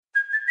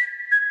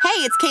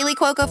Hey, it's Kaylee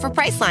Cuoco for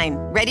Priceline.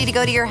 Ready to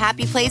go to your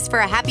happy place for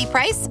a happy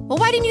price? Well,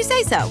 why didn't you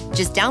say so?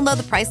 Just download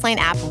the Priceline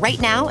app right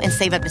now and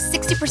save up to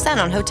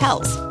 60% on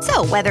hotels.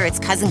 So whether it's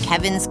Cousin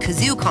Kevin's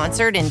Kazoo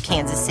Concert in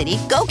Kansas City,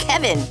 go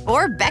Kevin,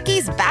 or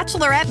Becky's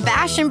Bachelorette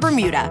Bash in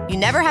Bermuda, you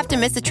never have to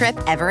miss a trip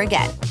ever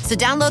again. So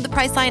download the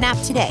Priceline app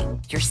today.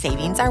 Your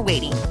savings are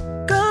waiting.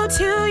 Go to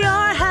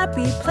your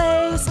happy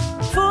place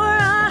for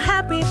a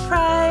happy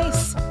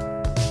price.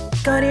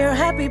 Go to your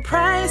happy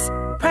price,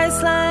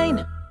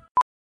 Priceline.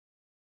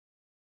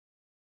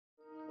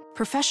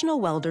 Professional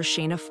welder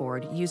Shayna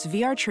Ford used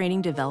VR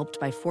training developed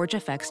by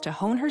ForgeFX to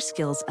hone her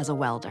skills as a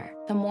welder.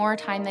 The more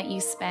time that you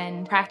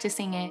spend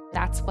practicing it,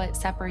 that's what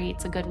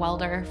separates a good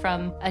welder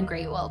from a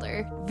great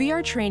welder.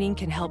 VR training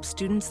can help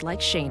students like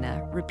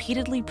Shayna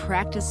repeatedly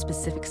practice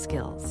specific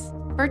skills.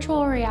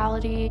 Virtual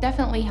reality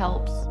definitely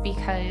helps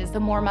because the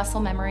more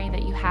muscle memory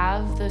that you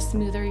have, the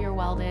smoother your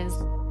weld is.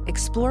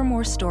 Explore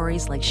more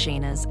stories like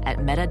Shayna's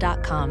at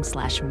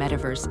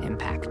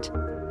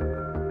meta.com/metaverseimpact.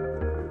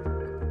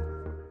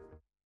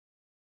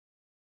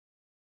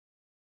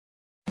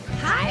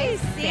 Hi,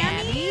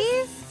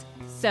 Sammys!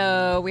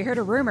 So, we heard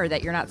a rumor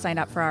that you're not signed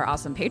up for our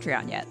awesome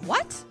Patreon yet.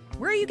 What?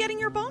 Where are you getting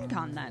your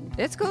BoneCon then?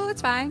 It's cool,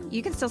 it's fine.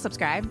 You can still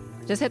subscribe.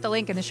 Just hit the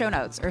link in the show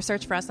notes or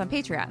search for us on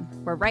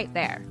Patreon. We're right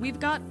there. We've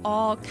got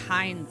all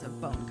kinds of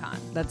BoneCon.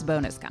 That's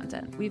bonus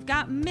content. We've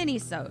got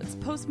mini-sodes,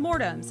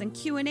 postmortems, and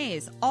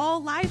Q&As,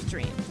 all live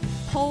streamed.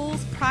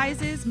 Polls,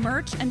 prizes,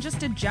 merch, and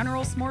just a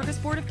general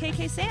smorgasbord of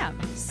KK Sam.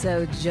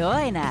 So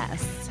join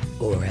us.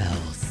 Or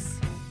else.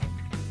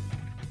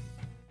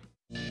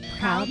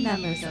 Proud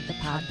members of the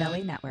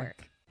Podbelly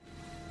Network.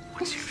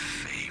 What's your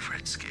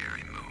favorite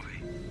scary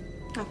movie?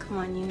 Oh, come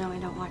on, you know I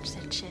don't watch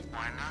that shit.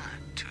 Why not?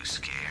 Too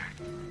scared?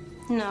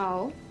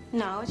 No,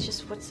 it's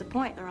just what's the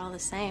point? They're all the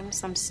same.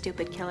 Some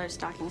stupid killer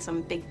stalking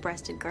some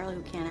big-breasted girl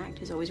who can't act,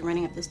 who's always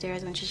running up the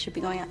stairs when she should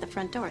be going out the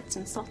front door. It's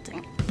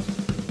insulting.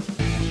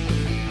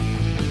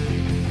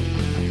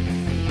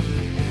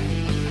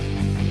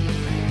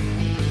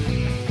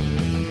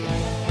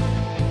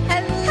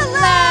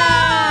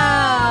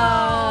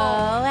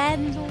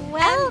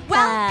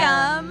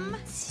 Welcome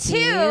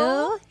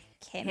to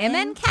Kim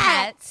and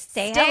Kat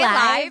Stay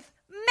Alive,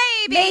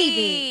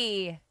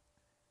 Maybe.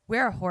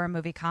 We're a horror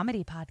movie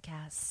comedy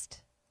podcast.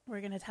 We're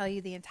going to tell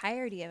you the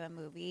entirety of a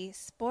movie,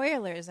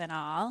 spoilers and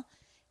all.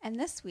 And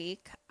this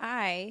week,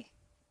 I,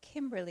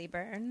 Kimberly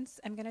Burns,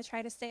 am going to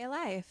try to stay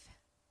alive.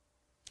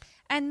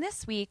 And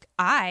this week,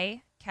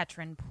 I,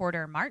 Ketrin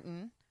Porter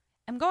Martin,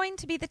 am going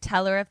to be the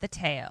teller of the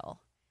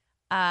tale.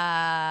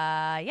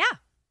 Hi.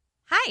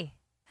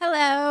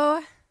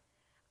 Hello.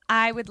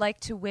 I would like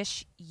to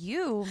wish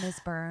you, Ms.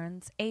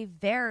 Burns, a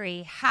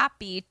very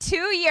happy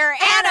 2-year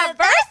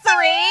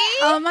anniversary.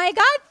 Oh my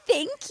God,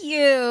 thank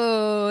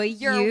you.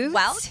 You're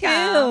welcome.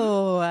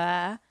 Too.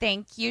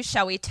 Thank you.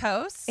 Shall we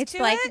toast? It's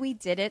like we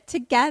did it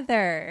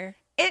together.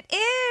 It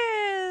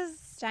is.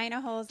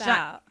 Vagina holes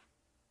out.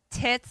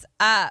 Tits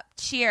up.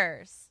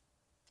 Cheers.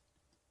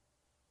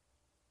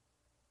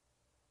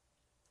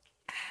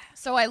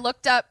 So I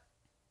looked up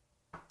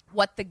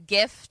what the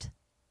gift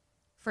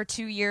for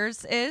 2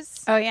 years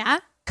is. Oh, yeah?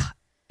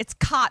 It's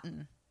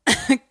cotton.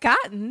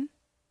 Cotton?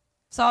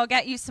 So I'll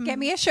get you some. Get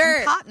me a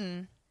shirt.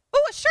 Cotton.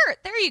 Oh, a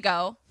shirt. There you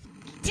go.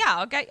 Yeah,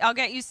 I'll get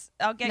you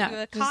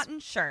a cotton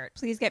shirt.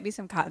 Please get me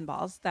some cotton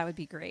balls. That would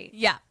be great.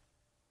 Yeah.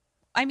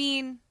 I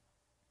mean,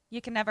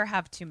 you can never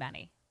have too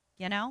many,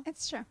 you know?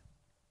 It's true.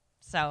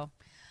 So,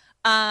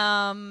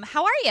 how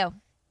are you?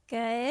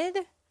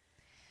 Good.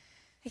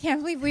 I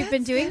can't believe we've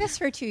been doing this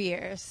for 2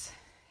 years.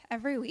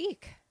 Every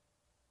week.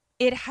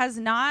 It has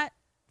not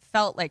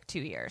felt like 2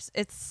 years.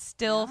 It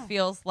still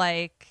feels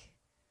like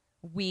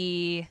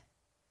we,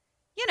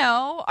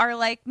 are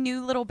like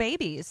new little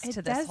babies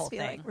to this whole thing.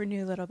 It does feel like we're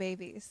new little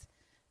babies.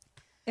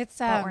 It's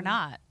but we're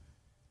not.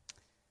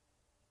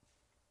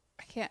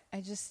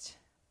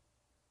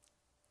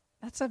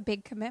 That's a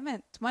big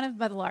commitment. It's one of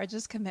the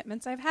largest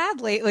commitments I've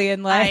had lately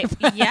in life.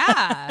 It's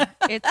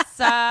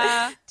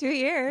 2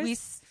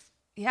 years.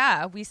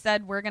 We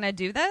said we're going to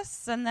do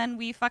this, and then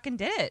we fucking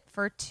did it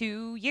for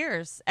 2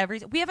 years.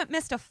 We haven't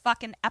missed a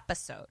fucking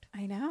episode.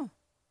 I know.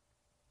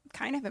 I'm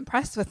kind of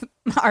impressed with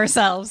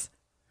ourselves.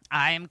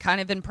 I am kind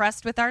of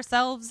impressed with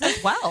ourselves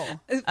as well.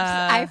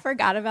 I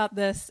forgot about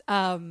this.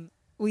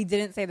 We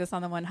didn't say this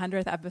on the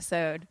 100th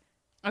episode.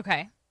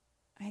 Okay.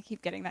 I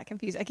keep getting that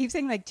confused. I keep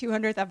saying like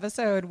 200th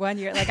episode 1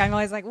 year. Like I'm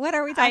always like, what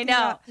are we talking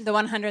about? The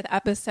 100th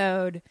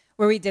episode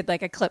where we did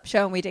like a clip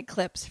show and we did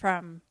clips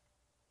from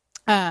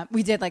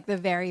we did like the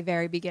very,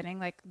 very beginning,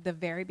 like the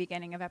very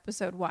beginning of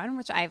episode 1,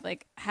 which I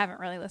like haven't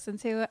really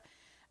listened to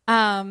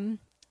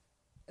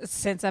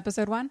since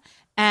episode 1.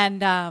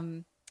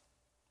 And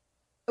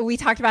we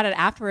talked about it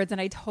afterwards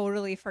and I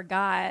totally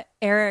forgot.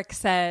 Eric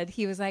said,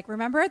 he was like,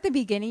 remember at the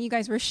beginning you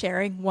guys were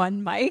sharing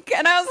one mic?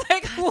 And I was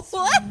like,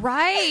 what?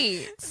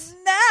 Right.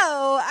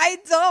 No, I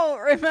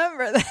don't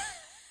remember that.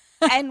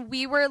 And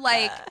we were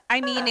like,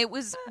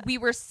 we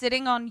were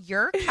sitting on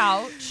your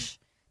couch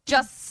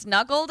just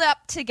snuggled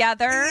up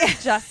together.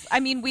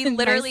 We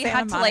literally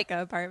had to like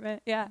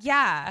apartment. Yeah.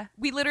 Yeah.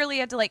 We literally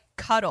had to like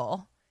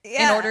cuddle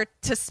in order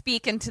to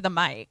speak into the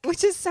mic.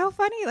 Which is so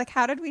funny. Like,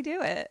 how did we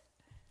do it?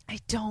 I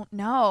don't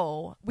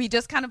know. We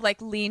just kind of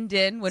like leaned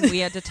in when we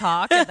had to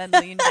talk and then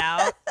leaned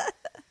out.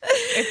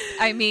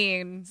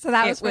 So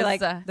that was for like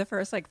the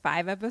first like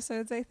 5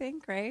 episodes, I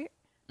think, right?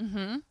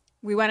 Mm-hmm.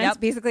 We went into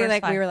basically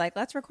like 5. We were like,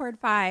 let's record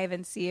 5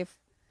 and see if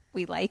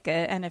we like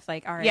it and if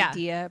like our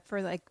idea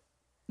for like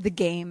the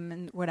game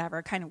and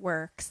whatever kind of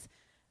works.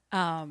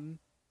 So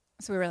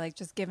we were like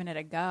just giving it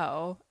a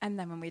go. And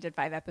then when we did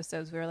 5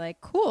 episodes, we were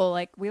like, cool,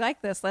 like we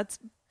like this. Let's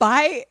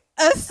buy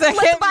a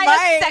second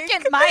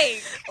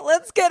mic.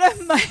 Let's get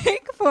a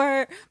mic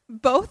for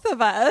both of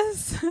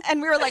us.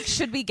 And we were like,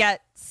 should we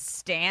get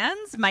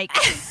stands? Mic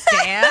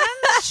stands?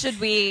 Should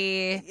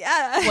we?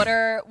 Yeah. What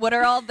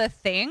are all the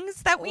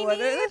things that we need?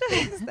 What are the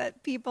things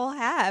that people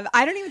have?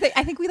 I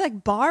think we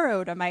like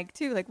borrowed a mic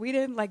too. Like we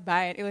didn't like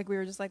buy it. Like we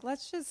were just like,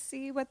 let's just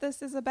see what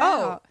this is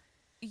about. Oh,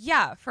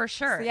 yeah, for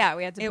sure. So, yeah,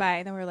 we had to buy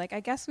it. And then we were like,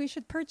 I guess we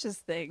should purchase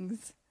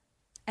things.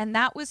 And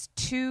that was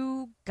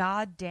 2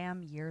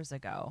 goddamn years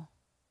ago.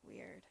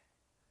 Weird.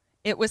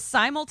 It was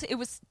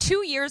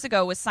 2 years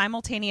ago was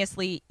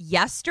simultaneously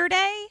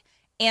yesterday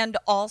and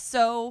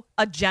also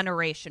a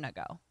generation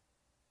ago.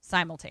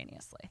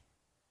 Simultaneously.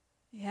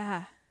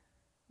 Yeah.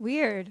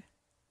 Weird.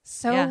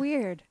 So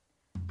weird.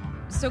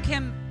 So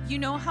Kim, you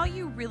know how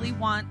you really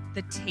want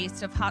the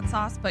taste of hot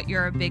sauce, but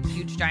you're a big,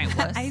 huge, giant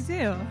wuss? I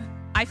do.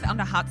 I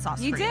found a hot sauce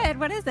for you. You did?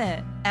 What is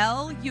it?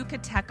 El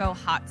Yucateco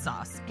hot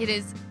sauce. It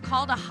is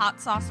called a hot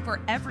sauce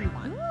for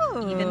everyone,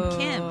 even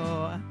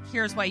Kim.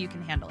 Here's why you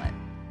can handle it.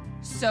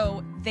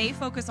 So they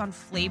focus on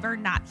flavor,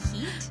 not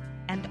heat.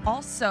 And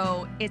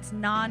also, it's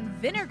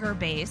non-vinegar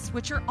based,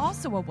 which you're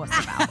also a wuss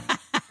about.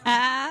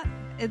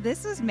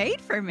 This was made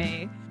for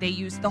me. They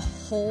use the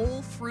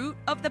whole fruit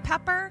of the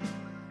pepper,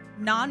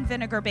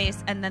 non-vinegar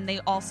based, and then they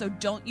also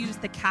don't use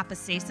the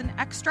capsaicin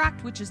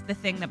extract, which is the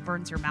thing that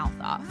burns your mouth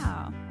off.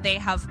 Wow. They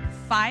have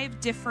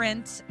 5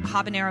 different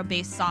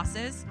habanero-based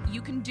sauces.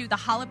 You can do the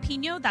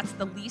jalapeno, that's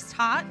the least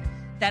hot.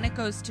 Then it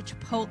goes to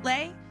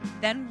chipotle,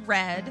 then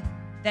red,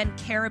 then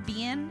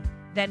Caribbean,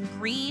 then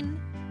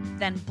green,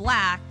 then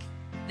black,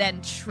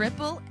 then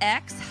triple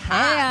X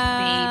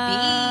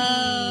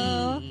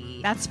hot, baby.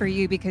 That's for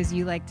you because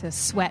you like to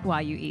sweat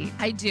while you eat.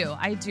 I do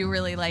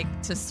really like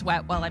to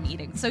sweat while I'm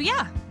eating. So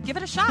yeah, give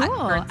it a shot. Cool.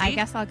 Birdsie. I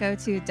guess I'll go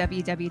to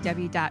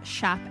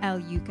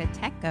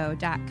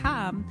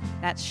www.shopelucateco.com.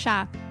 That's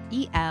shop,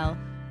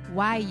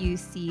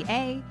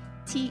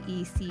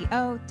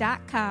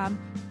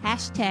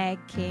 ELYUCATECO.com.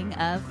 # King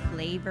of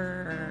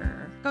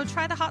Flavor. Go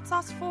try the hot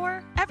sauce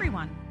for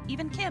everyone,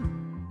 even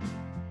Kim.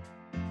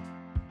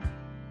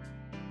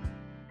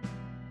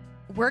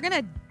 We're going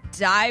to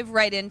dive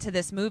right into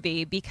this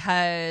movie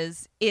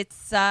because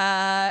it's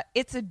a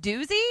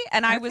doozy,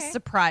 and I was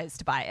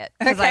surprised by it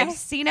because I've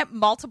seen it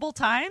multiple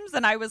times,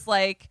 and I was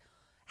like,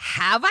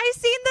 have I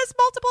seen this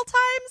multiple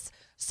times?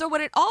 So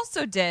what it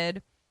also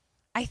did,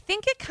 I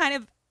think it kind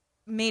of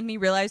made me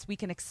realize we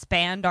can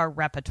expand our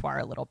repertoire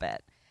a little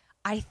bit.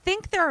 I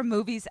think there are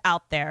movies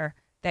out there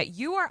that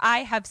you or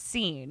I have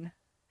seen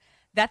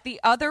that the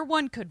other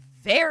one could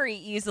very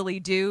easily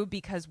do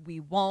because we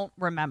won't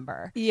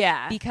remember.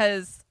 Yeah.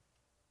 Because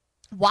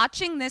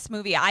watching this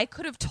movie, I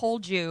could have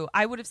told you,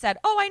 I would have said,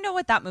 oh, I know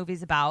what that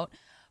movie's about.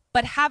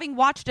 But having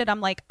watched it,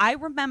 I'm like, I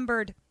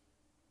remembered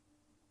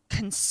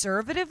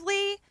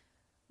conservatively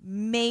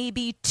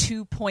maybe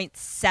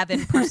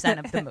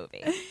 2.7% of the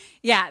movie.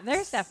 Yeah,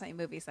 there's definitely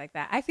movies like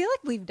that. I feel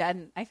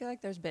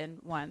like there's been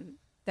one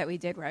that we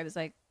did where I was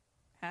like,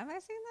 have I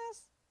seen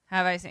this?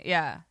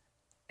 Yeah.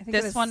 I think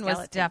this one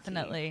was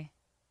definitely.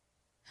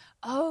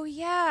 Oh,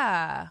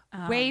 yeah.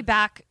 Way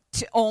back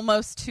to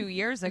almost 2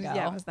 years ago.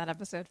 Yeah, was that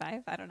episode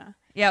 5? I don't know.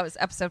 Yeah, it was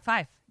episode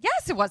 5.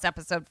 Yes, it was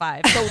episode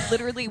 5. So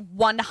literally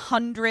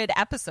 100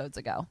 episodes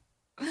ago.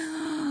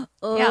 Yeah.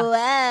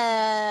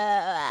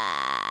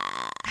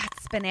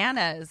 That's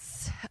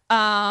bananas.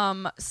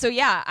 So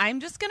yeah,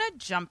 I'm just going to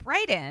jump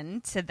right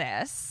into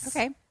this.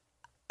 Okay.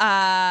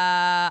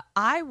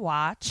 I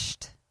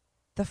watched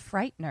The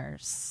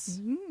Frighteners.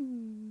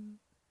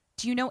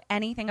 Do you know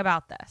anything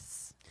about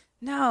this?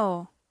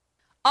 No.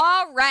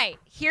 All right,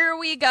 here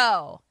we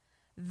go.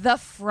 The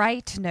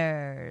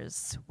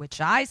Frighteners,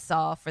 which I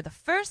saw for the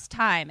first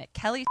time at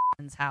Kelly's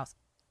house.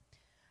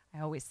 I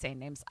always say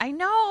names. I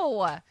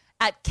know.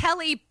 At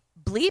Kelly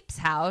Bleep's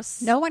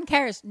house. No one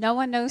cares. No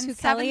one knows who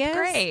Kelly is.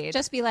 Grade.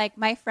 Just be like,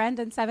 my friend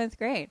in 7th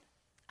grade.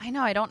 I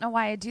know. I don't know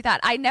why I do that.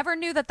 I never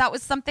knew that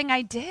was something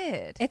I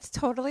did. It's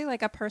totally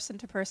like a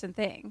person-to-person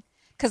thing.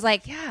 Because,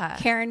 like,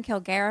 Karen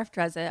Kilgariff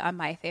does it on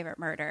My Favorite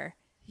Murder.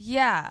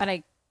 Yeah. But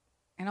I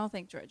don't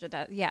think Georgia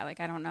does. Yeah,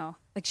 like, I don't know.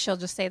 Like, she'll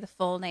just say the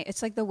full name.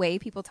 It's like the way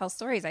people tell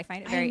stories. I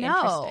find it very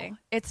interesting.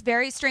 It's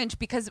very strange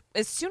because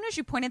as soon as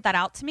you pointed that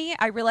out to me,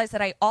 I realized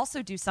that I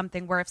also do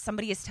something where if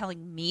somebody is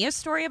telling me a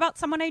story about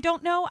someone I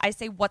don't know, I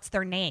say, what's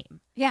their name?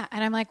 Yeah,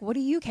 and I'm like, what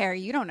do you care?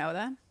 You don't know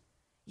them.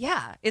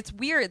 Yeah, it's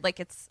weird. Like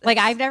it's like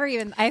I've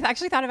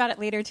actually thought about it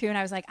later too, and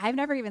I was like, I've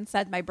never even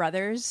said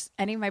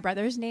any of my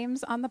brother's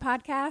names on the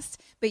podcast,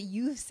 but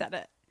you've said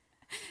it.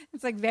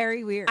 It's like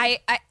very weird.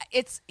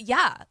 It's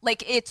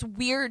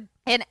weird,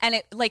 and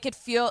it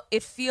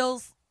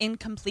feels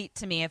incomplete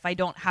to me if I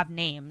don't have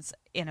names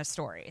in a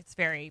story. It's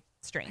very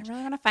strange. I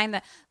really want to find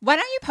that. Why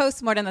don't you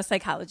post more on the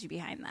psychology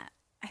behind that?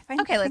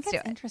 Let's do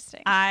it.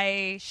 Interesting.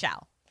 I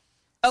shall.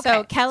 Okay,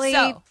 so Kelly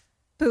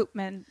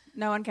Poopman,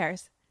 no one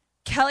cares.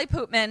 Kelly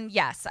Poopman,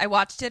 yes, I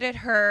watched it at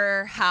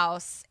her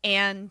house,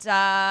 and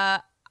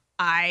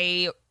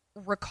I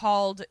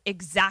recalled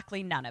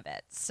exactly none of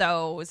it.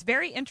 So it was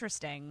very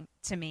interesting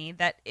to me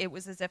that it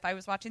was as if I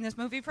was watching this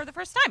movie for the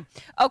first time.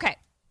 Okay,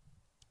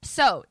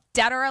 so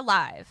Dead or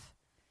Alive,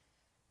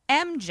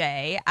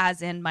 MJ,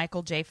 as in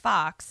Michael J.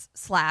 Fox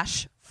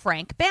 /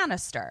 Frank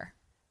Bannister.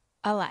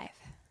 Alive.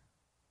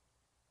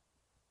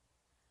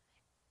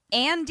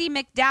 Andie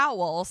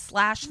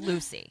MacDowell /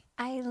 Lucy.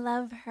 I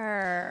love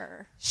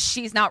her.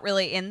 She's not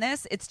really in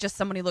this. It's just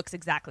someone who looks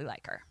exactly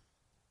like her.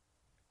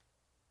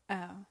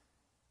 Oh.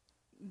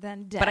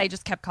 Then dead. But I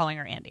just kept calling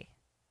her Andy.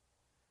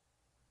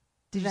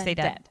 Did you say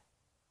dead?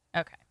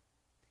 Okay.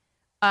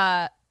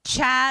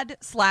 Chad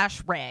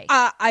 / Ray.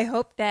 I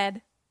hope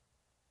dead.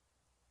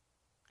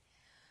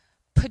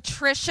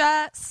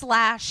 Patricia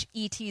 /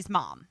 E.T.'s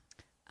mom.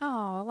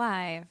 Oh,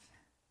 alive.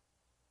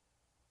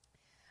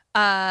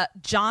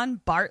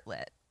 John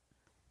Bartlett.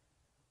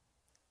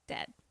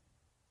 Dead.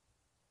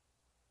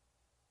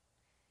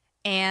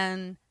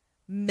 And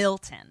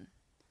Milton.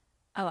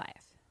 Alive.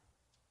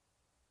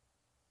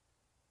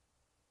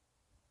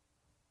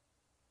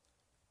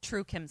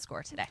 True Kim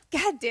score today.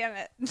 God damn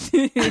it.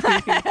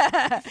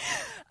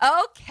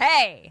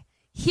 Okay.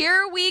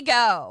 Here we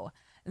go.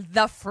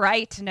 The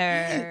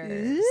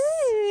Frighteners.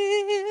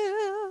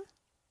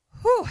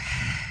 Whew.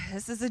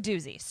 This is a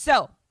doozy.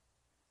 So,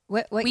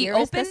 what year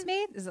is this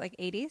made? Is it like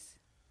 80s?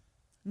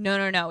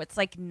 No. It's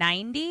like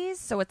 90s.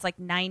 So it's like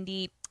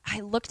 90.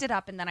 I looked it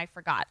up and then I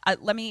forgot.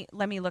 Let me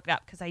look it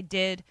up because I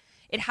did.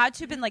 It had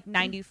to have been like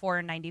 94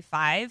 or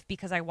 95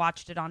 because I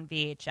watched it on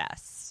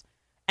VHS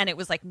and it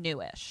was like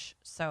newish.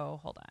 So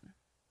hold on.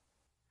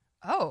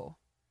 Oh,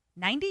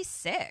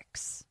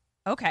 96.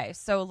 Okay.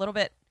 So a little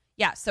bit.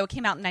 Yeah. So it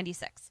came out in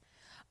 96.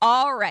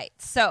 All right.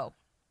 So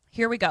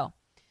here we go.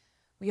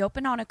 We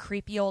open on a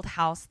creepy old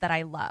house that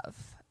I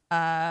love.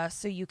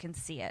 So you can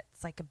see it.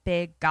 It's like a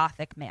big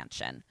Gothic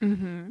mansion.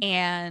 Mm-hmm.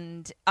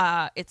 And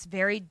it's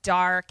very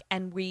dark.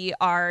 And we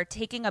are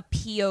taking a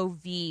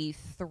POV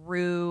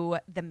through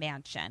the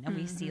mansion. And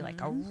we see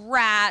like a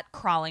rat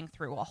crawling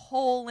through a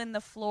hole in the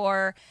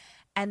floor.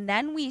 And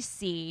then we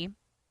see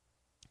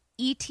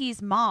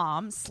E.T.'s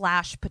mom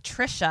 /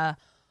 Patricia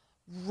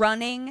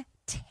running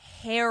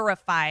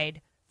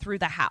terrified through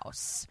the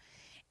house.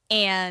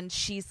 And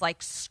she's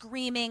like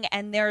screaming.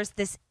 And there's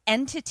this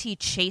entity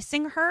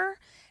chasing her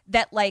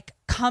that like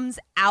comes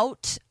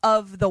out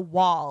of the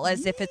wall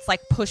as if it's like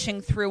pushing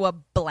through a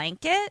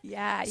blanket.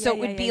 Yeah. So it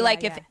would be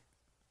like if,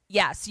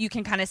 yes, you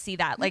can kind of see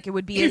that. Like it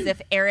would be as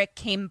if Eric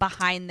came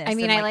behind this. I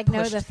mean, and, I like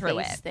know the through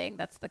face it. thing.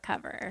 That's the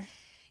cover.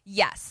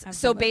 Yes.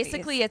 So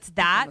basically it's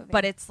that,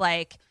 but it's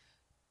like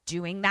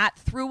doing that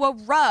through a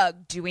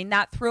rug, doing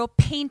that through a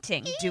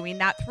painting, doing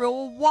that through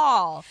a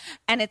wall.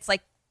 And it's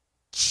like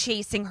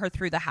chasing her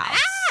through the house.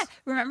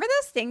 Remember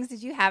those things?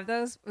 Did you have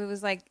those? It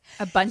was like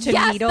a bunch of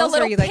yes, needles the little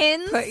where you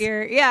pins. Like put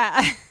your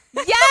Yes,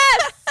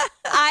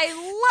 I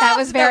love that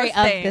was very those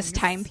of things. This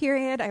time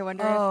period. I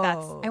wonder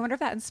if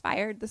that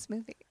inspired this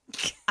movie.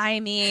 I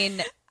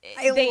mean,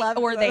 I love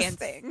those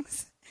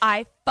things.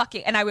 I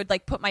would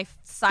like put my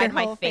side of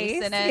my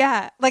face in it.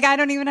 Yeah, like I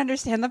don't even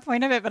understand the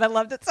point of it, but I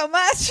loved it so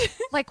much.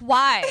 Like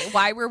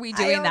why were we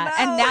doing that?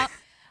 Know. And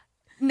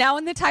now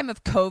in the time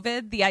of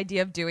COVID, the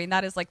idea of doing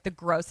that is like the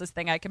grossest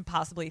thing I can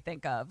possibly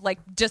think of. Like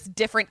just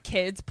different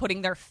kids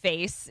putting their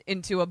face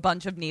into a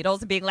bunch of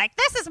needles and being like,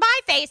 this is my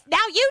face. Now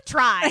you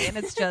try. And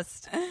it's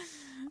just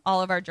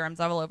all of our germs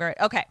all over it.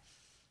 Okay.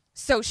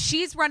 So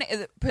she's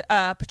running.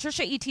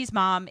 Patricia E.T.'s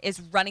mom is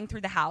running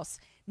through the house.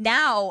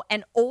 Now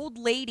an old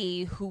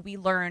lady who we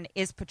learn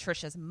is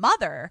Patricia's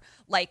mother,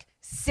 like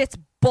sits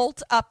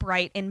bolt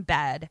upright in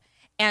bed.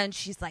 And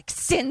she's like,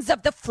 sins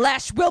of the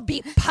flesh will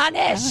be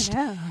punished.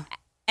 Oh, no.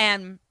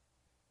 And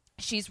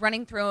she's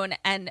running through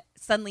and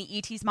suddenly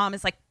E.T.'s mom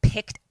is like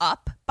picked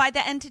up by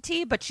the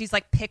entity, but she's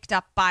like picked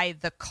up by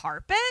the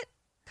carpet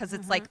because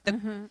it's like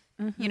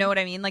you know what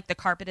I mean? Like the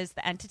carpet is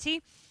the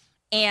entity.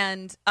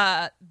 And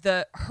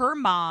her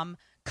mom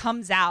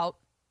comes out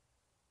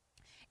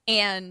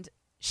and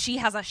she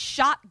has a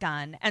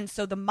shotgun. And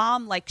so the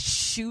mom like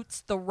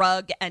shoots the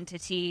rug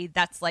entity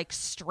that's like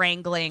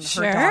strangling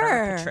her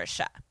daughter,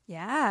 Patricia.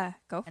 Yeah,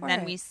 go for it. And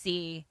then we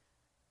see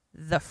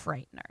the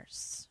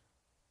Frighteners.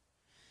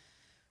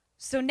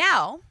 So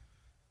now,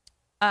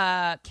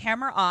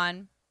 camera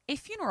on a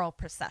funeral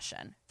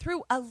procession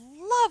through a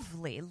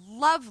lovely,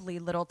 lovely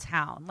little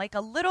town, like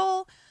a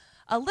little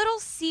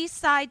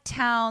seaside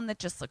town that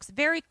just looks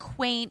very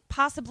quaint,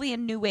 possibly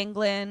in New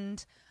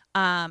England.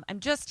 I'm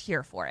just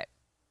here for it.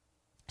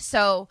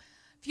 So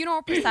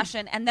funeral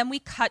procession, and then we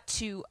cut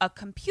to a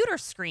computer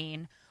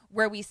screen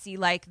where we see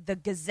like the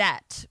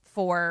Gazette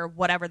for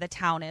whatever the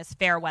town is,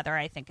 Fairweather,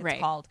 I think it's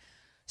called.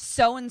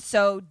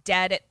 So-and-so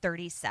dead at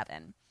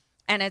 37.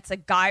 And it's a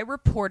guy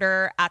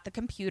reporter at the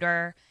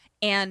computer,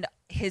 and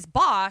his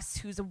boss,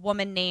 who's a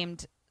woman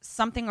named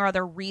something or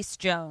other Reese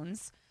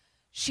Jones.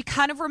 She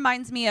kind of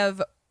reminds me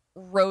of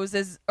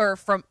Rose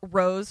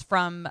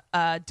from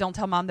Don't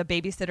Tell Mom the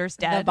Babysitter's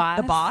Dead.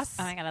 The Boss.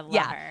 Oh my God, I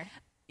love her.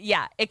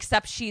 Yeah,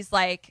 except she's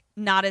like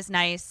not as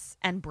nice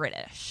and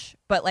British,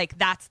 but like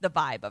that's the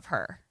vibe of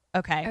her.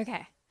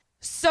 Okay.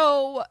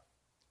 So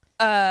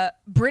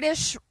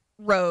British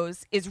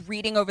Rose is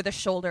reading over the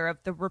shoulder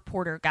of the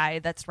reporter guy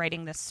that's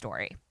writing this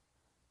story.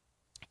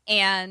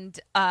 And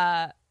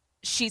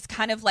she's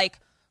kind of like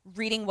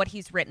reading what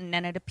he's written,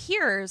 and it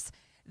appears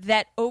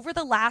that over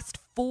the last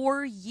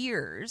 4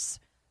 years,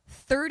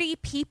 30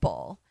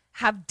 people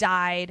have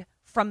died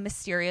from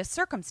mysterious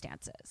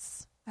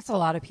circumstances. That's a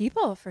lot of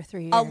people for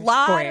 3 years. A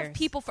lot of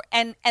people for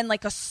and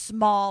like a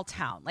small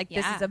town. Like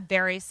this is a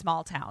very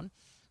small town.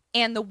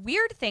 And the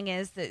weird thing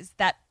is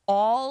that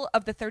all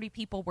of the 30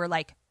 people were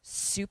like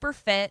super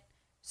fit,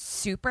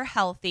 super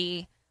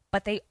healthy,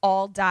 but they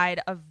all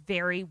died of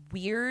very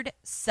weird,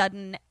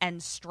 sudden,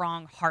 and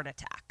strong heart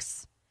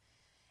attacks.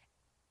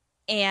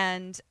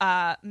 And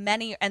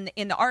many, and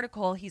in the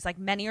article, he's like,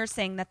 many are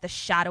saying that the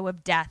shadow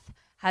of death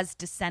has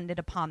descended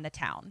upon the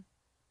town.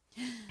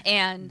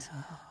 And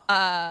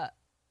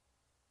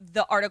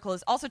the article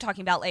is also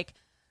talking about like,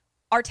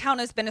 our town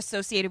has been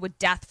associated with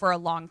death for a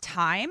long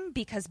time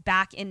because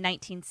back in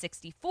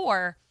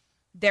 1964,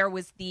 there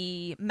was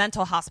the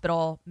mental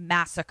hospital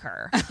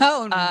massacre.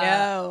 Oh,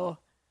 no.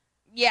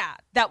 Yeah,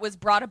 that was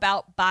brought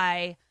about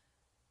by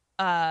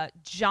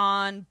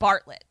John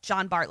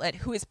Bartlett,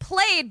 who is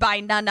played by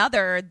none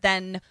other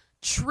than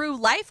true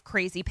life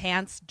crazy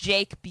pants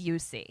Jake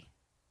Busey.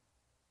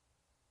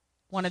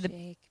 One of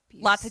the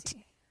lots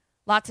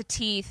of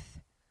teeth,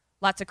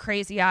 lots of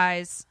crazy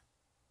eyes.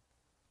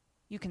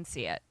 You can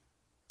see it.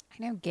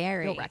 I know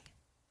Gary.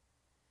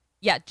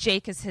 Yeah,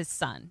 Jake is his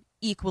son.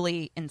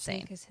 Equally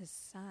insane. Jake is his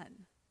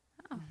son.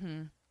 Oh,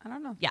 I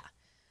don't know. Yeah,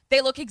 they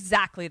look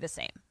exactly the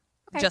same,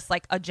 just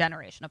like a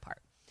generation apart.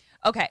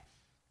 Okay.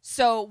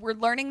 So we're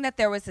learning that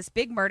there was this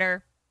big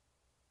murder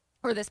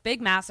or this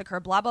big massacre,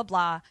 blah, blah,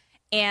 blah.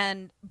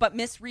 But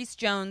Miss Reese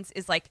Jones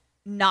is like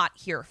not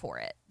here for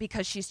it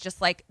because she's just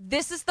like,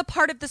 this is the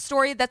part of the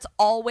story that's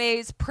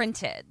always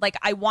printed. Like,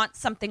 I want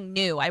something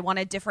new. I want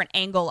a different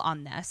angle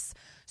on this.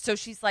 So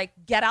she's like,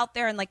 get out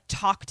there and like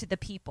talk to the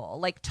people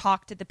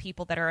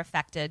that are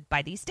affected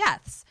by these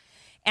deaths.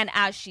 And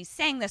as she's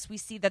saying this, we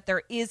see that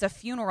there is a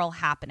funeral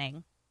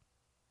happening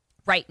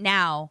right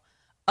now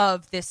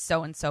of this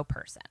so-and-so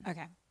person.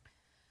 Okay.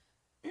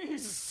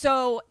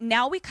 So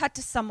now we cut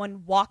to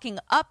someone walking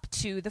up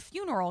to the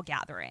funeral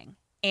gathering,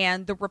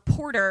 and the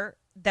reporter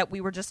that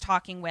we were just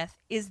talking with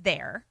is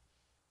there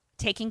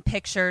taking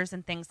pictures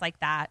and things like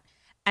that.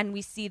 And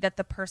we see that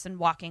the person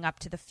walking up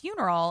to the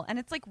funeral, and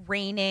it's like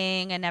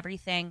raining and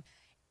everything,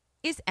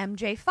 is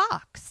MJ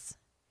Fox.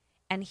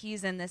 And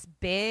he's in this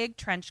big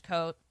trench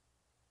coat,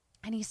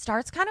 and he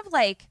starts kind of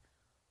like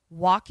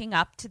walking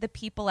up to the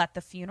people at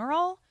the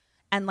funeral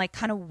and like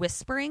kind of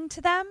whispering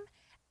to them.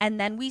 And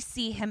then we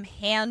see him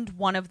hand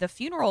one of the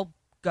funeral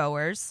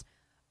goers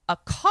a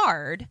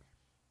card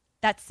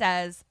that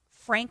says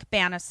Frank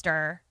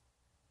Bannister,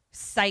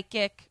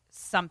 psychic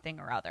something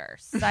or other,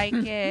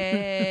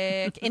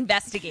 psychic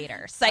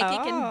investigator.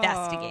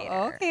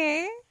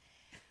 Okay.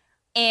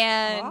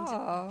 And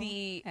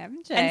the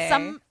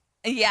MJ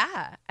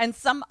and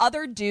some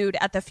other dude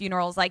at the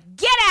funeral is like,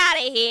 get out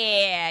of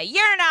here,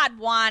 you're not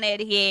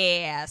wanted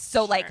here.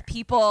 So like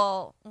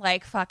people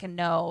like fucking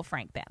know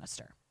Frank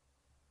Bannister.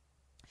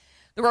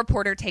 The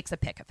reporter takes a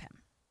pic of him.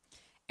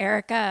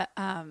 Erica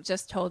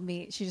just told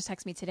me, she just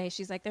texted me today,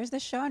 she's like, there's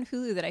this show on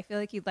Hulu that I feel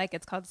like you'd like.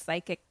 It's called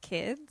Psychic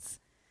Kids.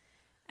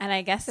 And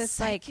I guess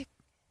it's like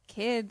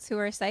kids who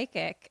are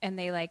psychic, and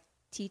they like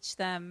teach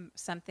them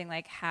something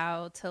like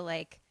how to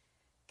like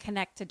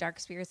connect to dark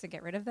spirits and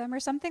get rid of them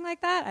or something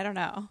like that. I don't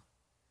know.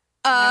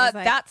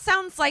 That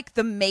sounds like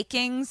the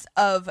makings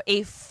of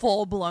a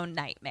full-blown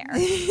nightmare.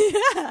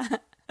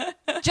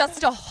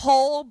 Just a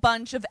whole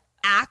bunch of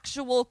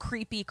actual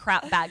creepy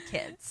crap bag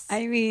kids.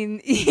 I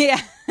mean,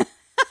 yeah.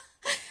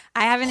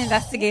 I haven't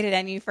investigated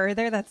any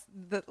further. That's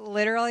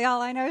literally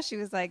all I know. She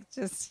was like,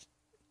 just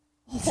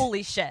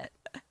holy shit.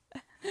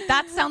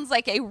 That sounds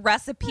like a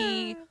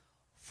recipe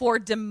for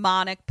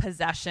demonic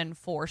possession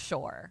for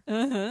sure.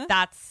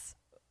 That's,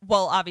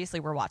 well, obviously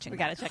we're watching. We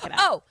got to check it out.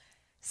 Oh,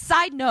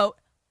 side note,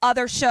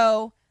 other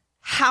show,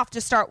 have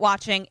to start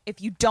watching.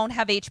 If you don't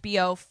have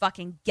HBO,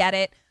 fucking get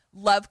it.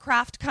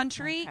 Lovecraft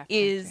Country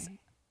is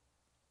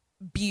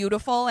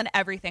beautiful and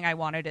everything I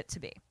wanted it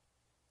to be.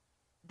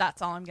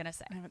 That's all I'm going to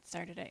say. I haven't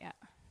started it yet.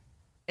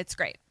 It's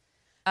great.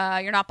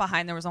 You're not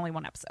behind. There was only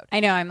one episode. I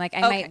know. I'm like,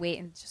 I might wait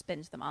and just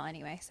binge them all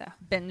anyway. So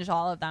binge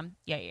all of them.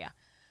 Yeah.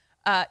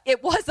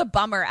 It was a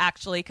bummer,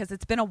 actually, because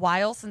it's been a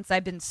while since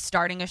I've been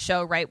starting a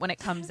show right when it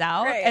comes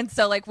out. Right. And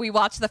so, like, we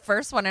watched the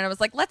first one, and I was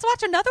like, let's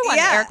watch another one.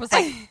 Yeah. Eric was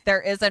like,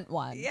 there isn't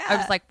one. Yeah. I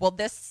was like, well,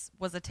 this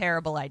was a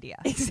terrible idea.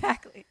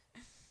 Exactly.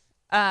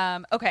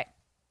 Okay.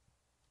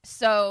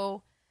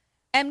 So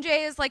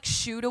MJ is, like,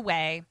 shooed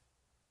away,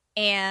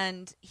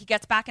 and he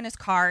gets back in his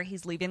car.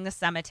 He's leaving the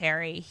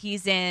cemetery.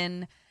 He's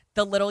in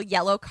the little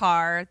yellow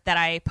car that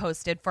I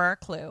posted for our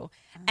clue.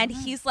 And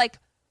he's, like,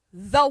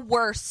 the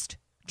worst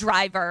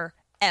driver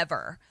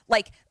ever.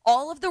 Like,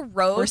 all of the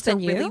roads Worse than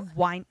are really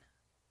you?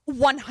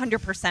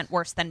 100%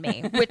 worse than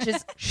me, which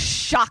is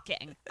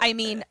shocking. I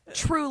mean,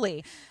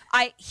 truly.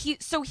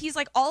 He's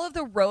like, all of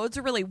the roads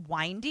are really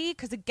windy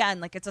because,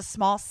 again, like, it's a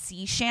small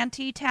sea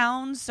shanty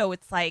town, so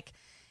it's like,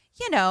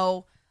 you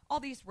know, all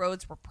these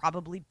roads were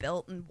probably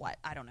built in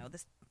I don't know,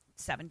 the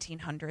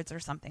 1700s or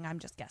something. I'm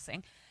just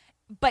guessing.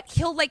 But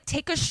he'll, like,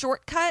 take a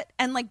shortcut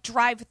and, like,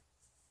 drive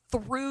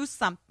through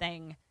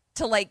something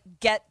to, like,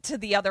 get to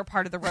the other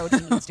part of the road he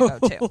needs to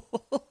go to.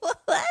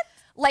 What?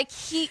 Like,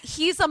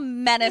 he's a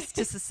menace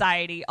to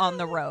society on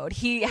the road.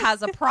 He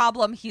has a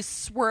problem. He's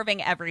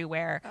swerving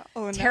everywhere.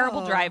 Oh,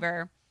 Terrible no.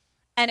 driver.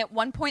 And at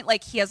one point,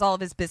 like, he has all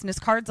of his business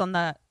cards on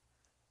the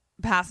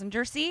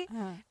passenger seat,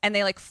 and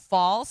they, like,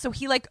 fall. So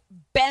he, like,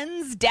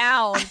 bends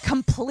down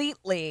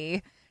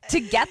completely to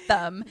get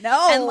them.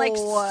 No. And, like,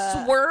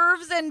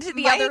 swerves into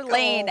the other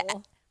lane.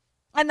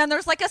 And then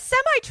there's, like, a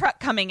semi-truck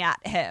coming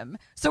at him.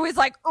 So he's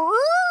like,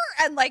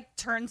 and, like,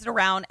 turns it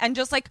around and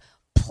just, like,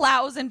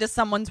 plows into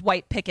someone's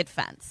white picket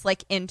fence,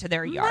 like, into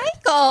their yard.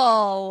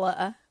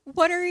 Michael,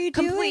 what are you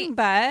doing,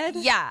 bud?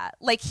 Yeah.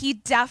 Like, he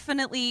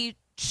definitely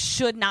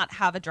should not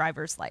have a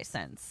driver's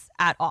license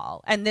at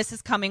all. And this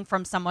is coming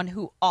from someone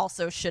who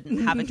also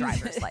shouldn't have a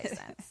driver's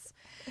license.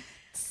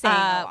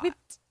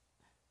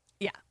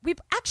 We've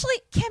actually,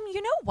 Kim,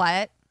 you know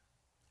what?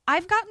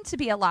 I've gotten to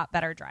be a lot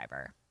better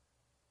driver.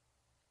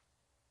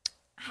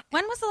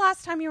 When was the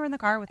last time you were in the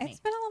car with me? It's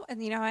been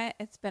you know what?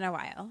 It's been a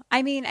while.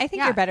 I mean, I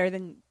think you're better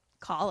than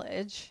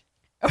college.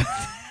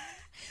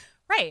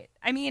 Right.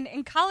 I mean,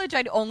 in college,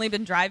 I'd only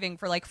been driving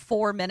for like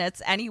 4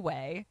 minutes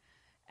anyway.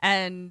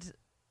 And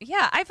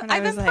yeah, I've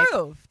improved.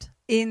 Like,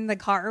 in the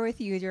car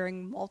with you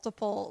during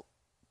multiple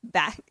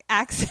back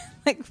accidents,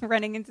 like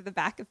running into the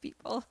back of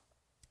people.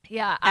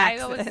 Yeah,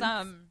 Accidents.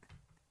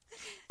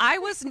 I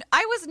was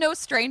no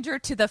stranger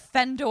to the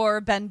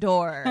fendor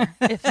bendor,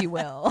 if you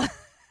will.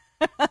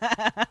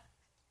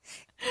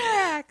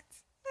 Correct.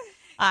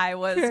 I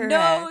was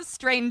no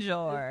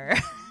stranger.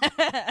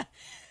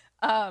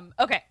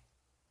 Okay.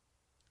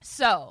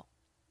 So,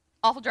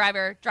 awful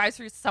driver drives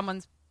through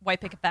someone's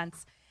white picket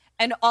fence,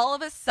 and all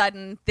of a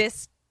sudden,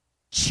 this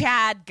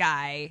Chad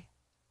guy,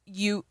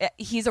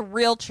 he's a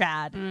real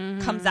Chad,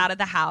 comes out of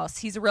the house.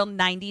 He's a real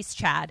 90s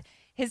Chad.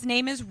 His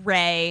name is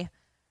Ray,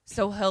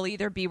 so he'll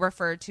either be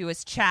referred to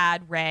as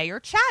Chad Ray or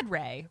Chad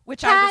Ray,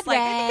 which I was like,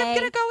 I think I'm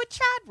going to go with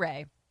Chad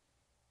Ray.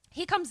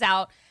 He comes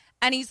out,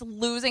 and he's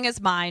losing his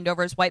mind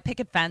over his white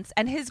picket fence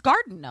and his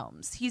garden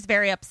gnomes. He's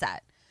very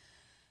upset.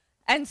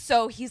 And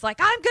so he's like,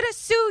 I'm going to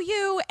sue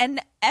you.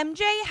 And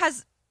MJ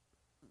has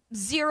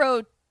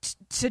zero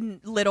to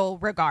little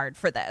regard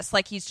for this.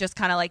 Like, he's just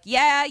kind of like,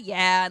 yeah,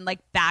 and like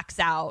backs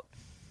out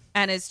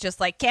and is just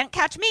like, can't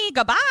catch me.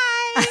 Goodbye.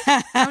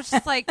 I was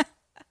just like,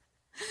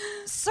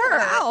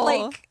 sir,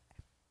 like,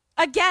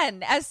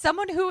 again, as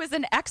someone who is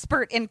an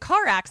expert in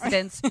car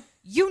accidents,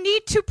 you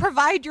need to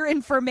provide your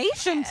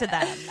information to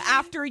them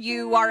after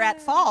you are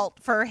at fault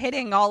for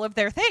hitting all of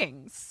their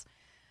things.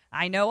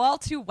 I know all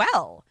too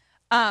well.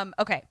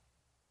 Okay.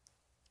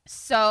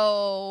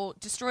 So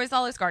destroys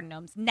all his garden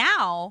gnomes.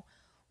 Now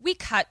we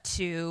cut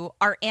to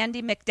our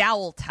Andy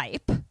McDowell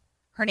type.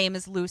 Her name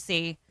is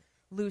Lucy.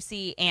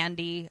 Lucy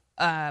Andy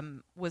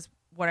was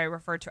what I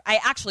referred to. I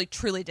actually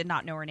truly did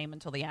not know her name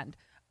until the end.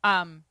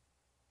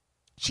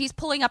 She's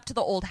pulling up to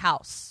the old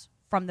house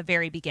from the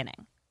very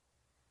beginning.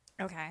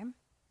 Okay.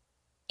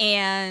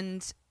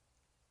 And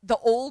the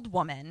old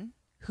woman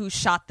who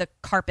shot the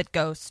carpet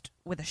ghost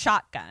with a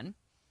shotgun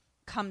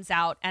comes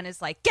out and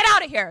is like, get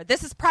out of here.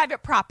 This is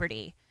private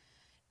property.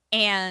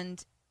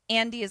 And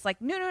Andy is like,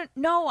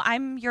 no,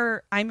 I'm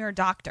your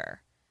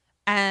doctor.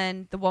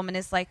 And the woman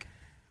is like,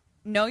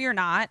 no, you're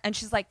not. And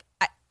she's like,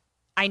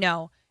 I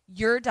know.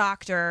 Your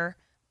doctor,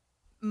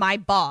 my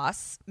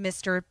boss,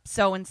 Mr.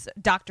 So-and-so,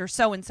 Dr.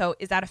 So-and-so,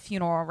 is at a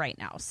funeral right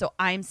now. So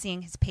I'm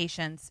seeing his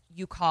patients.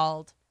 You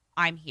called.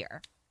 I'm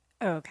here.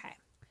 Okay.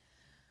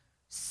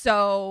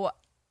 So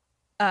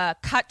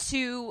cut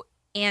to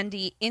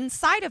Andy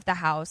inside of the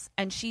house,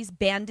 and she's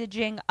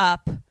bandaging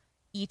up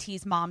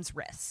E.T.'s mom's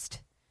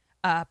wrist,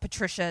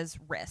 Patricia's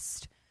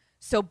wrist.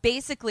 So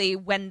basically,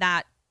 when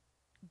that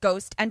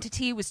ghost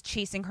entity was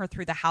chasing her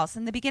through the house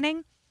in the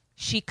beginning,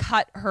 she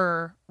cut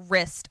her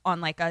wrist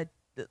on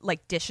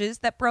like dishes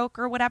that broke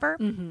or whatever.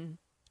 Mm-hmm.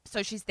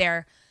 So she's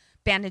there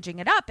bandaging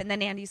it up, and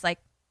then Andy's like,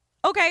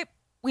 okay,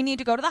 we need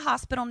to go to the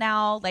hospital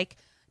now, like,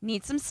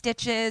 need some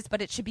stitches,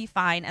 but it should be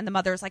fine. And the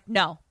mother's like,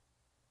 no.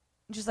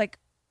 And she's like,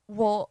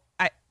 well,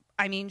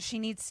 I mean, she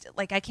needs,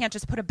 like, I can't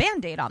just put a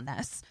Band-Aid on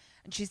this.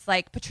 And she's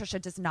like, Patricia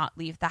does not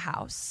leave the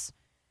house.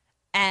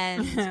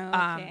 And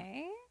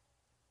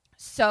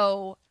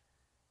so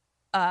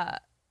the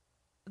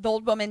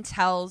old woman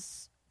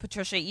tells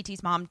Patricia,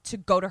 E.T.'s mom, to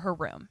go to her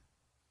room.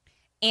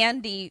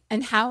 Andy.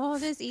 And how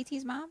old is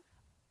E.T.'s mom?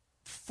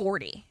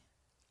 40.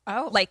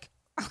 Oh. Like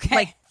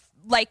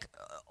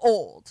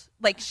old.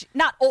 Like,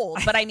 not old,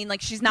 but I mean,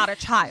 like, she's not a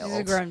child. She's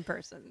a grown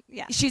person.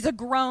 Yeah. She's a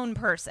grown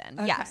person.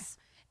 Okay. Yes.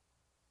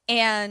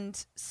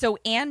 And so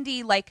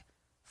Andy, like,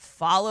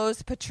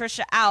 follows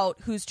Patricia out,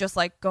 who's just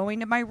like,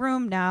 going to my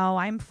room now.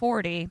 I'm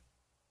 40.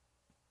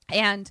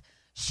 And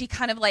she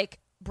kind of like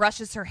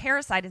brushes her hair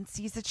aside and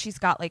sees that she's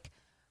got like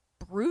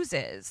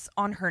bruises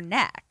on her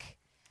neck.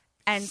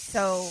 And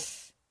so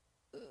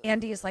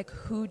Andy is like,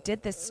 who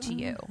did this to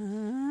you?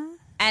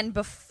 And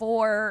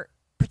before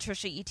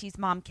Patricia, E.T.'s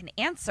mom, can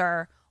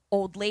answer,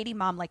 old lady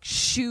mom like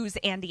shoos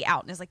Andy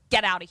out and is like,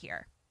 get out of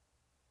here.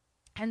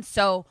 And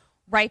so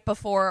right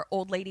before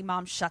old lady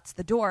mom shuts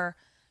the door,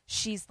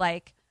 she's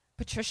like,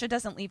 Patricia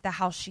doesn't leave the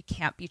house. She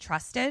can't be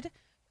trusted.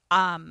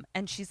 And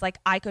she's like,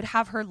 I could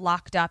have her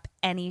locked up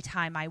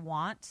anytime I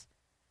want.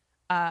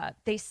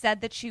 They said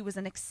that she was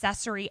an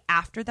accessory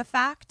after the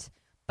fact,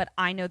 but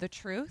I know the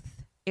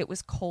truth. It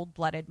was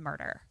cold-blooded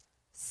murder.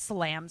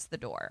 Slams the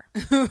door.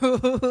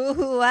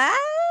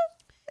 What?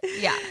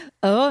 Yeah.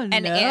 Oh,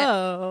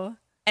 no.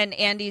 And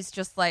Andy's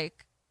just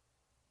like,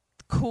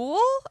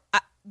 cool?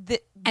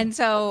 And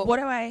so what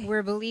do I...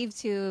 We're believed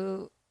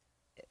to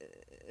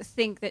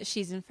think that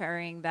she's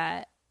inferring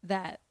that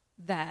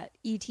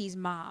E.T.'s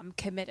mom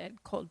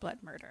committed cold blood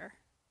murder.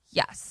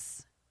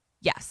 Yes.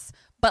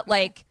 But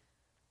like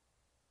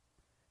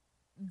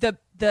the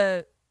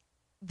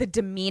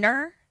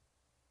demeanor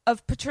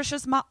of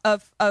Patricia's mom,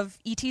 of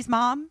E.T.'s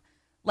mom,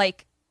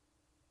 like,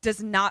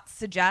 does not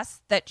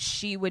suggest that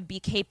she would be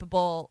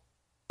capable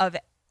of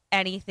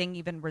anything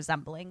even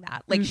resembling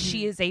that. Like,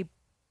 she is a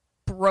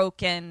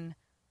broken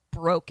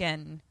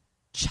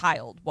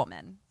child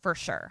woman for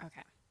sure.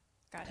 Okay.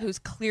 Got it. Who's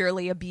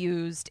clearly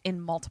abused in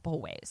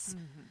multiple ways.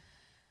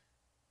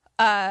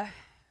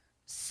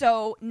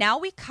 So now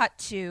we cut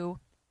to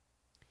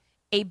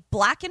a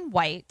black and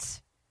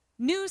white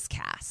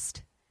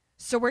newscast.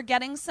 So we're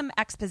getting some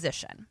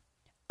exposition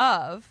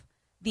of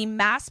the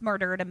mass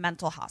murder at a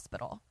mental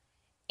hospital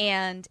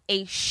and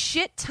a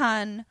shit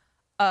ton.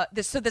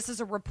 So this is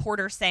a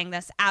reporter saying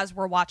this as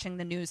we're watching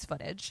the news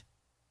footage.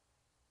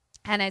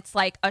 And it's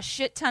like a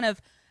shit ton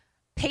of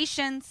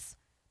patients,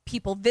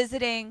 people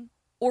visiting,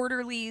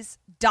 orderlies,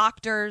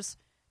 doctors,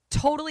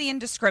 totally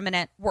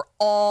indiscriminate, were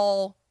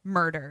all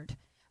murdered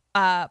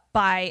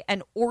by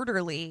an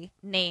orderly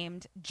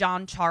named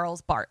John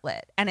Charles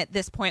Bartlett. And at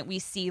this point, we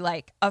see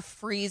like a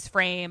freeze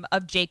frame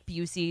of Jake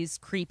Busey's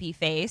creepy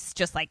face,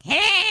 just like,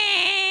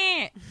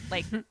 hey!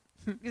 Like,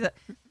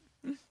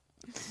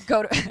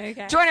 go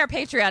to join our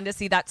Patreon to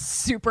see that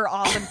super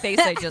awesome face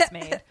I just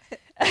made.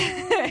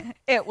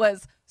 It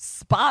was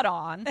spot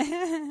on.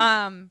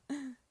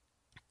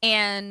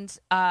 And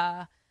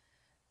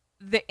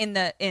in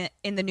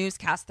the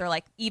newscast, they're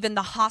like, even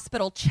the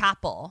hospital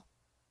chapel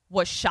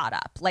was shot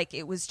up. Like,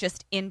 it was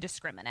just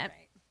indiscriminate.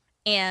 Right.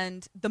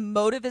 And the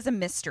motive is a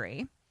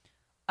mystery.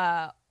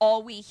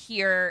 All we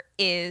hear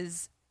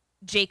is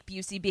Jake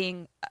Busey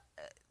being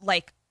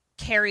like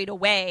carried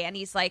away, and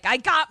he's like, I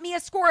got me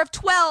a score of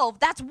 12.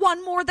 That's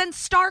one more than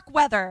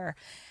Starkweather.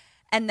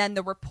 And then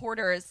the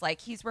reporter is like,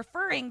 he's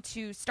referring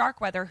to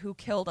Starkweather, who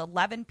killed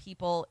 11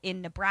 people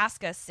in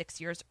Nebraska 6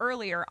 years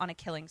earlier on a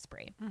killing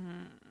spree.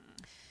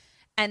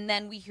 And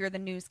then we hear the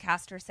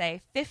newscaster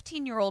say,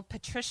 15-year-old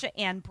Patricia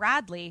Ann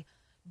Bradley,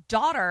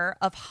 daughter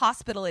of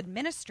hospital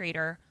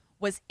administrator,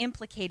 was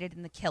implicated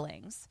in the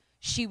killings.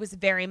 She was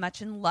very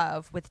much in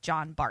love with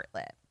John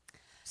Bartlett.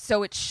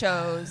 So it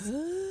shows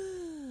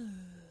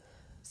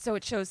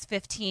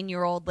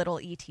 15-year-old little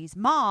E.T.'s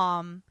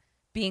mom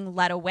being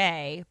led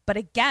away. But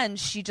again,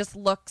 she just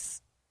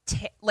looks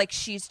like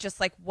she's just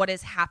like, what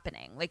is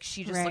happening? Like,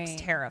 she just looks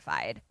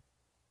terrified.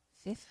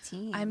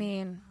 15. I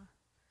mean,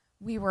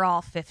 we were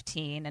all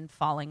 15 and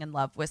falling in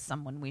love with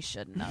someone we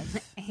shouldn't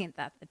have. Ain't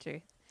that the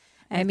truth?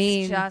 I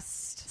mean,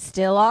 just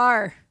still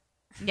are.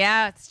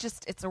 Yeah,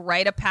 it's a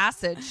rite of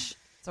passage.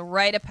 It's a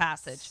rite of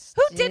passage.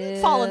 Who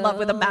didn't fall in love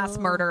with a mass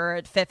murderer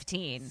at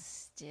 15?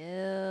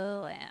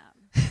 Still am.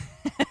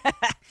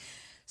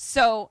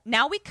 So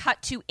now we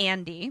cut to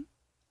Andy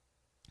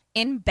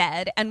in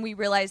bed, and we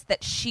realize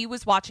that she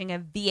was watching a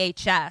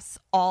VHS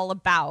all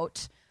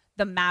about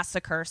the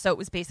massacre. So it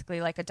was basically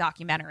like a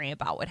documentary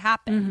about what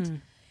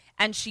happened.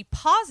 And she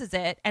pauses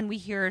it, and we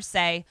hear her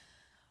say,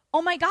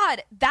 oh my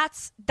God,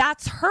 that's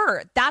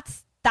her.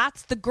 That's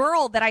the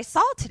girl that I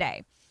saw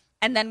today.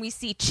 And then we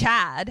see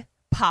Chad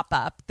pop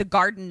up, the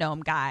garden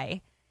gnome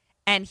guy,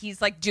 and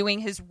he's like doing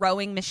his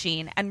rowing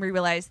machine. And we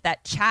realize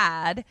that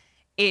Chad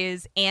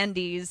is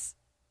Andy's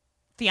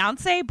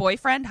fiance,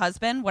 boyfriend,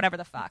 husband, whatever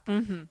the fuck.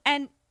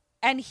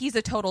 And he's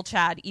a total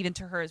Chad, even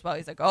to her as well.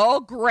 He's like, oh,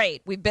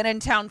 great. We've been in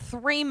town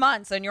 3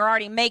 months and you're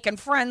already making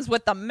friends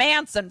with the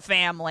Manson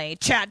family.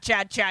 Chad.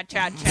 Got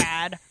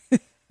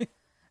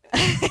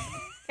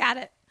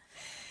it.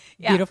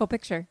 Beautiful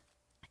picture.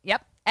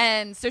 Yep.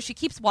 And so she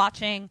keeps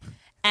watching,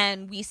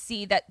 and we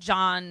see that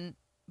John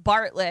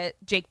Bartlett,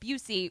 Jake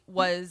Busey,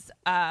 was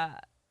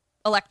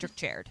electric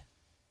chaired.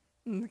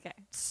 Okay.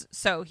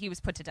 So he was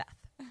put to death.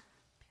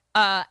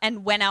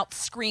 And went out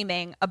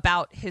screaming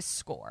about his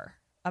score,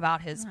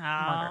 about his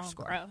murder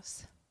score.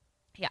 Gross.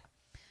 Yeah.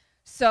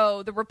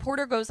 So the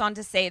reporter goes on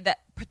to say that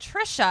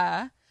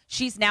Patricia,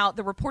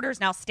 the reporter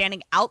is now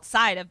standing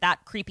outside of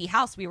that creepy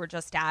house we were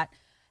just at.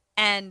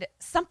 And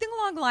something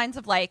along the lines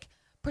of like,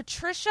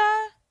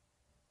 Patricia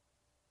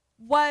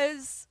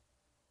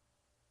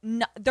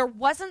there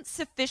wasn't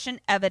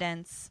sufficient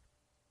evidence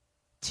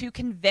to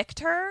convict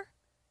her.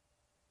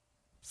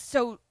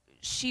 So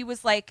she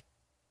was like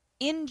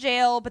in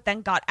jail, but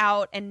then got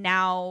out. And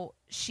now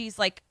she's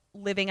like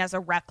living as a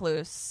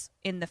recluse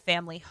in the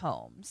family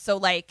home. So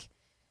like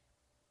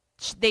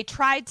they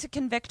tried to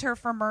convict her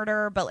for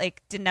murder, but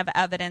like didn't have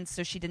evidence.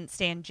 So she didn't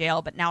stay in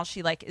jail. But now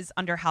she like is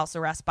under house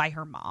arrest by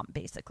her mom,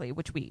 basically,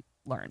 which we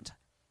learned,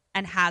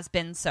 and has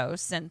been so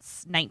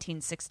since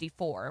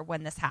 1964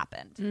 when this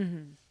happened.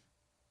 Mm-hmm.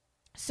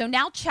 So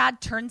now Chad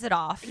turns it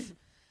off,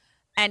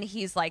 and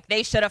he's like,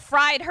 they should have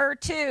fried her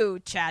too,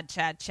 Chad.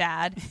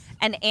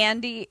 And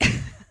Andy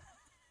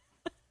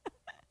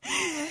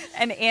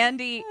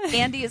Andy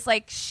is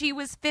like, she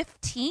was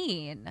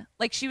 15.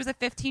 Like, she was a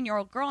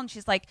 15-year-old girl, and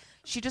she's like,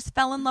 she just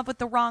fell in love with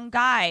the wrong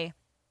guy.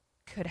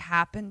 Could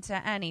happen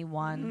to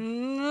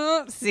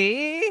anyone.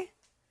 See?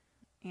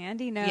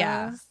 Andy knows.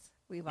 Yeah.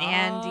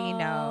 Andy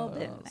knows.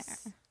 Been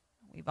there.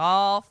 We've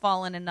all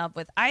fallen in love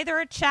with either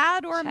a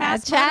Chad or a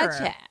mass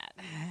murderer.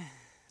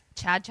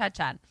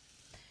 Chad.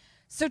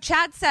 So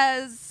Chad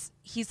says,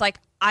 he's like,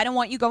 I don't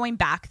want you going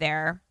back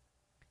there.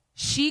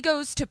 She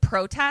goes to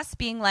protest,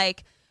 being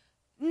like,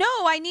 no,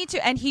 I need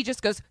to. And he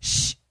just goes,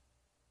 shh,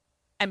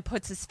 and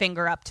puts his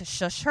finger up to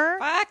shush her.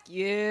 Fuck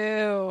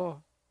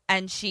you.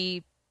 And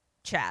she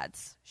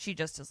chads. She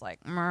just is like,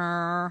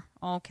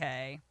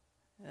 okay.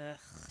 Ugh.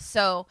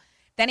 So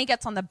then he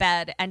gets on the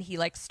bed and he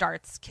like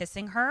starts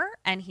kissing her,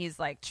 and he's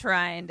like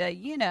trying to,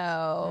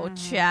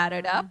 chat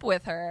it up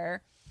with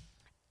her.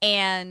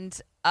 And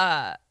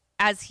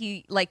as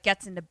he like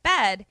gets into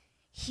bed,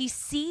 he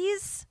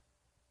sees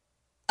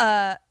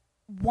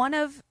one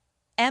of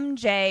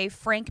MJ,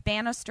 Frank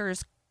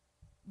Bannister's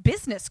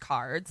business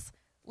cards,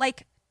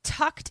 like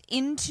tucked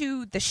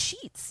into the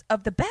sheets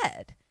of the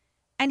bed.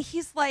 And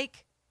he's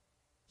like,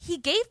 he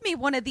gave me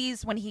one of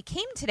these when he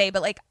came today,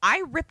 but like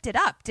I ripped it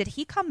up. Did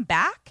he come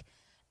back?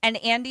 And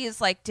Andy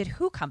is like, did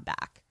who come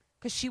back?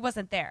 Because she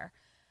wasn't there.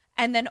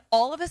 And then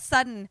all of a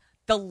sudden,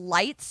 the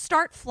lights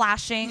start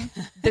flashing.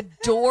 The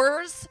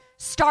doors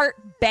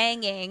start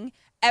banging.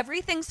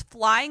 Everything's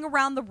flying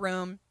around the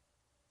room.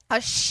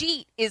 A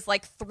sheet is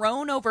like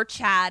thrown over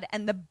Chad,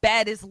 and the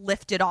bed is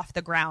lifted off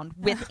the ground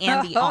with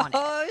Andy on it.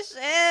 Oh,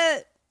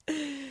 shit.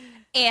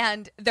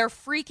 And they're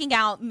freaking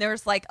out, and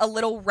there's like a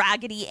little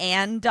Raggedy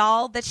Ann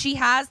doll that she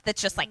has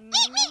that's just like,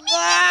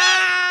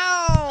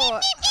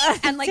 wow,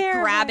 and like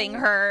grabbing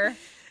her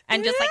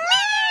and just like,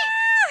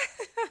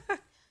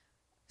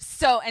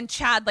 so, and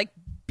Chad like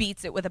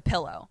beats it with a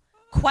pillow.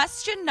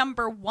 Question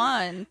number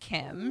 1,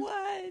 Kim.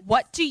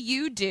 What do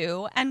you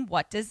do, and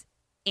what does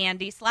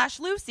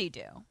Andy/Lucy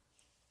do?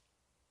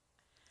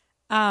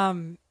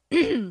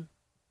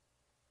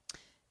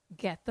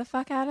 Get the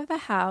fuck out of the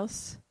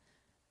house,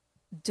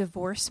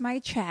 divorce my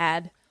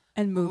Chad,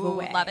 and move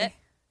away. Love it.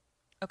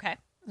 Okay.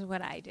 Is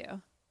what I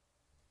do.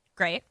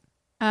 Great.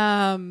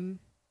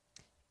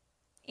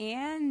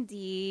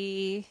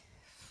 Andy,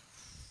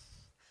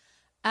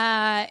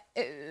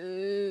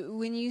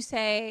 when you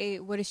say,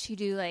 what does she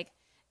do, like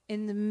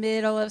in the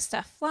middle of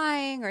stuff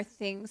flying or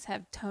things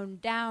have toned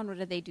down, what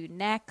do they do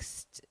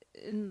next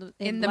in the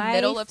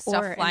middle of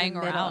stuff flying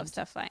around? Middle of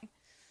stuff flying.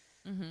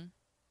 Mm-hmm.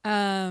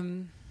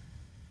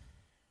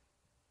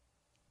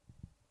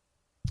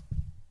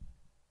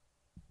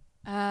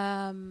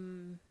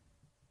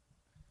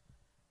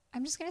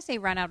 I'm just gonna say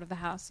run out of the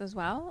house as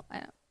well.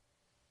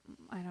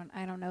 I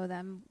don't know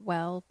them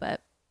well,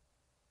 but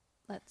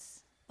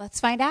let's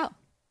find out.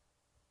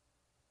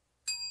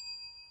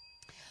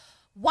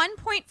 1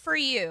 point for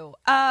you.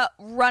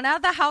 Run out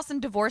of the house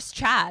and divorce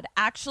Chad.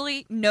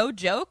 Actually, no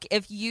joke.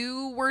 If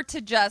you were to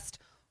just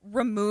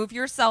remove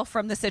yourself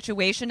from the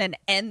situation and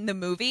end the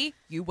movie,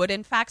 you would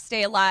in fact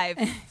stay alive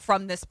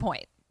from this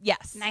point.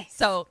 Yes. Nice.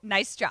 So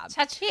nice job.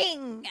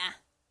 Cha-ching.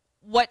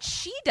 What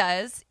she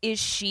does is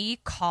she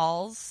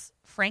calls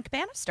Frank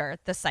Bannister,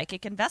 the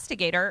psychic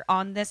investigator,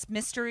 on this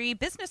mystery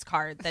business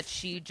card that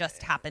she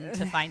just happened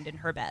to find in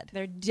her bed.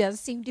 There does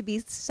seem to be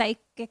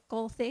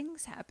psychical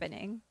things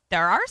happening.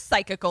 There are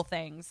psychical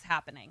things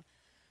happening.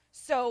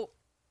 So,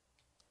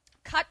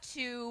 cut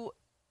to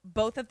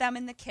both of them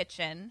in the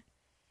kitchen,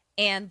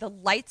 and the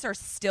lights are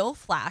still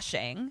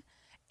flashing,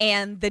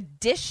 and the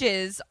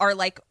dishes are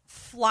like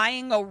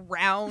flying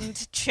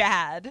around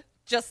Chad,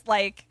 just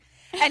like,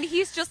 and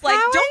he's just like,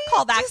 don't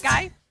call that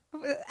guy.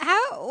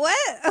 How?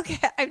 What?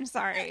 Okay, I'm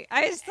sorry.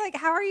 I was like,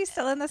 how are you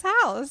still in this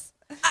house?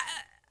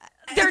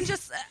 They're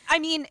just, I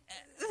mean,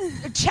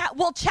 Chad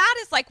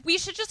is like, we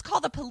should just call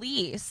the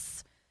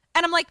police.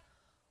 And I'm like,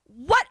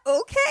 what?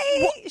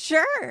 Okay,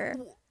 sure.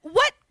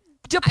 What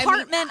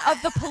department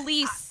of the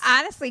police?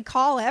 Honestly,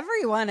 call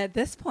everyone at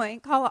this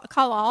point. Call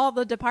all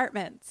the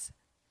departments.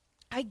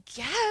 I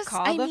guess.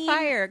 Call the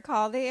fire.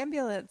 Call the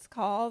ambulance.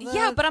 Call the...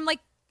 Yeah, but I'm like,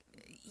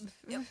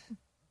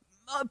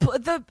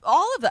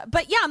 all of that.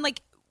 But yeah, I'm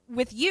like,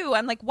 with you,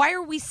 I'm like, why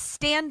are we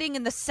standing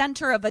in the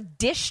center of a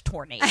dish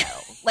tornado?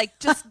 Like,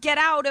 just get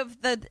out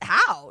of the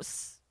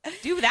house.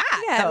 Do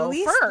that. Yeah, though, at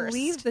least first.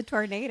 leave the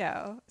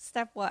tornado.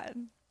 Step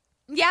one.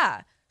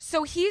 Yeah.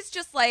 So he's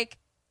just like,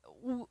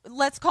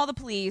 let's call the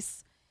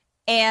police.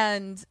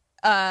 And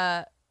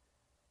Chad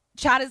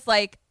is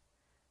like,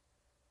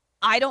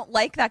 I don't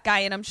like that guy,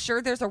 and I'm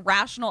sure there's a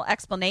rational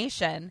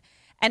explanation.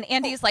 And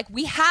Andy's like,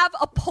 we have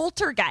a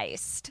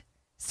poltergeist.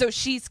 So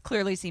she's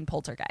clearly seen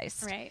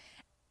poltergeist. Right.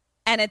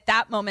 And at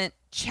that moment,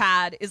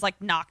 Chad is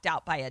like knocked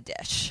out by a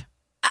dish.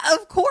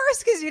 Of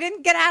course, because you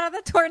didn't get out of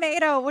the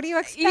tornado. What do you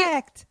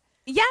expect?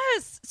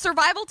 Yes.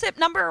 Survival tip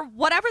number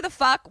whatever the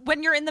fuck.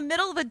 When you're in the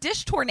middle of a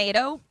dish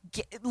tornado,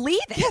 leave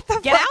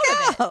it. Get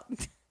out of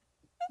it.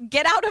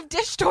 Get out of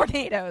dish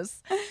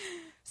tornadoes.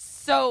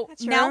 So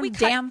That's your now own we cut,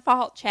 damn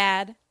fault,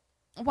 Chad.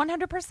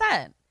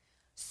 100%.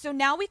 So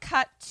now we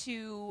cut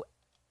to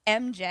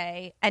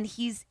MJ, and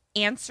he's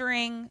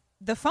answering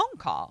the phone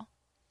call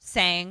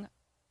saying,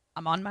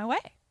 I'm on my way.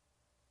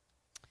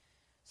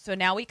 So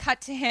now we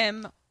cut to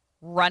him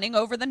running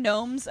over the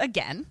gnomes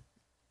again.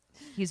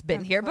 He's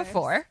been here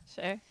before.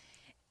 Sure.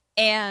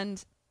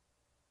 And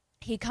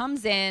he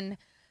comes in.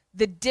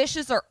 The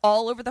dishes are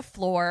all over the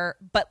floor,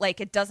 but like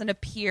it doesn't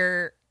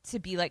appear to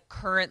be like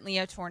currently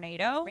a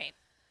tornado.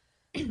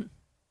 Right.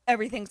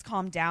 Everything's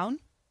calmed down.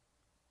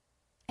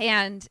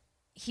 And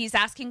he's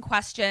asking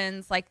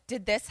questions like,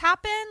 did this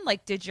happen?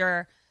 Like, did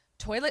your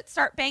toilet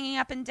start banging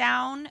up and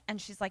down?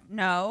 And she's like,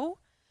 no.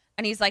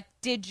 And he's like,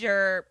 did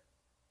your,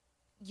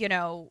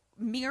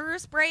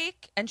 mirrors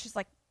break? And she's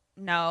like,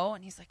 no.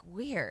 And he's like,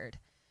 weird.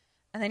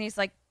 And then he's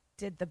like,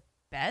 did the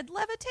bed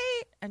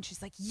levitate? And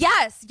she's like,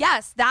 yes,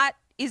 that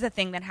is a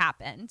thing that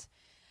happened.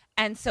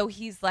 And so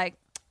he's like,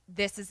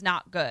 this is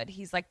not good.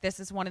 He's like, this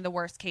is one of the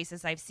worst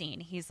cases I've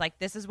seen. He's like,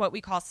 this is what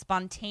we call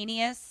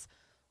spontaneous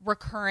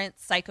recurrent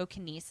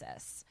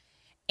psychokinesis.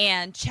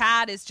 And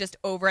Chad is just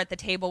over at the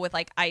table with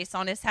like ice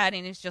on his head,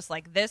 and he's just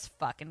like, this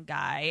fucking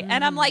guy.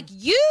 And I'm like,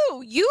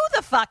 you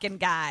the fucking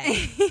guy.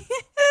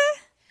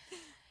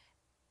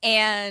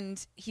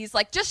 And he's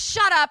like, just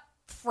shut up,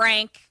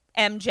 Frank,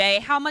 MJ.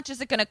 How much is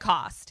it going to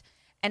cost?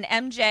 And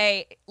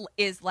MJ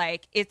is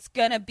like, it's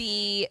going to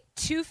be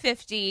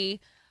 $250,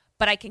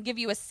 but I can give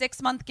you a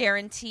 6-month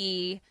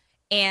guarantee.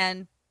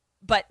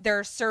 But there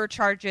are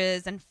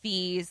surcharges and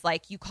fees,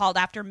 like you called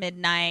after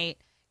midnight,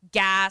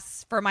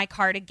 gas for my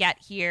car to get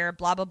here,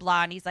 blah, blah,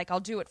 blah. And he's like, I'll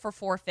do it for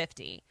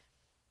 $450.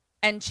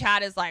 And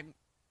Chad is like,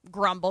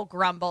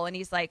 grumble. And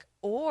he's like,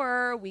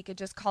 or we could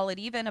just call it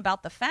even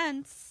about the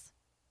fence.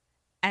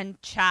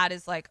 And Chad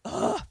is like,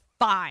 ugh,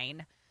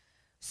 fine.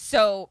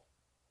 So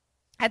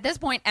at this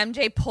point,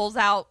 MJ pulls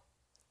out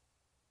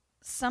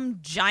some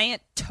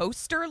giant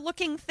toaster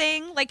looking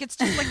thing. Like it's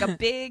just like a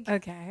big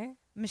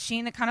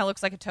machine that kind of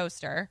looks like a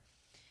toaster.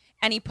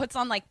 And he puts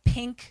on like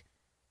pink,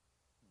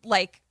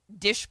 like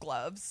dish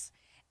gloves,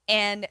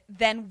 and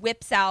then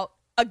whips out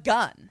a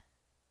gun.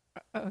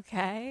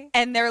 Okay.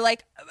 And they're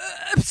like,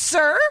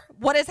 sir,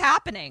 what is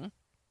happening?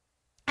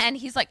 And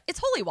he's like, it's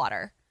holy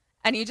water.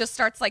 And he just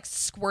starts like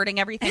squirting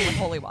everything with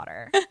holy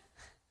water.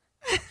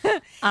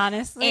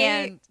 Honestly,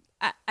 and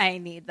I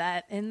need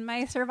that in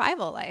my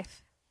survival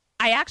life.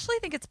 I actually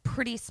think it's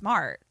pretty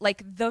smart.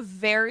 Like the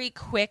very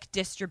quick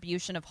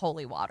distribution of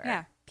holy water.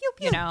 Yeah. Pew,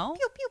 pew. You know?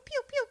 Pew, pew,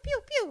 pew, pew,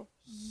 pew, pew.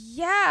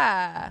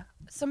 Yeah.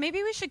 So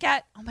maybe we should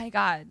get, oh my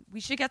God,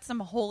 we should get some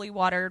holy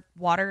water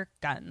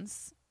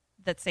guns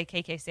that say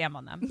KK Sam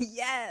on them.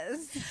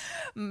 Yes.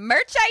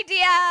 Merch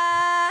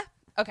idea.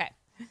 Okay.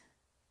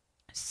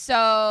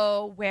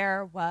 So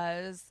where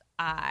was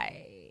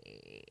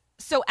I?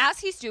 So as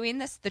he's doing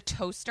this, the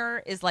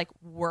toaster is like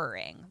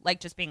whirring, like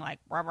just being like,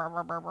 rah, rah,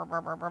 rah, rah, rah,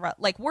 rah, rah, rah,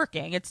 like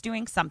working. It's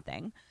doing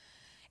something.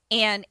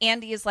 And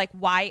Andy is like,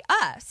 why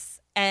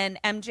us? And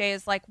MJ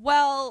is like,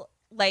 well,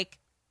 like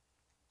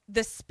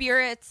the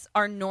spirits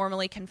are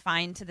normally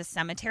confined to the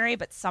cemetery,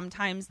 but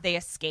sometimes they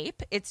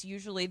escape. It's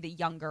usually the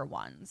younger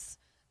ones,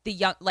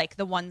 like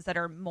the ones that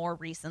are more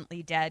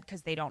recently dead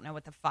because they don't know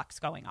what the fuck's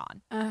going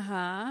on.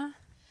 Uh-huh.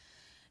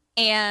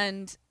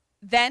 And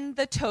then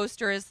the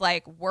toaster is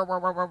like, whir, whir,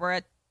 whir, whir,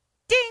 whir,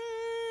 ding.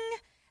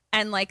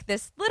 And like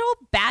this little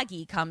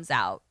baggie comes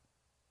out.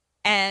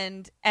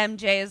 And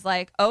MJ is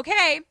like,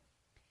 okay.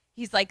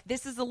 He's like,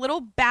 this is a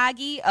little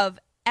baggie of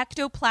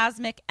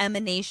ectoplasmic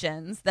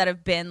emanations that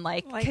have been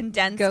like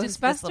condensed into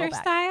this little Ghostbuster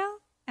bag. style?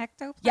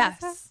 Ectoplasm?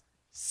 Yes.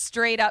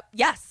 Straight up.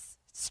 Yes.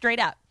 Straight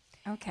up.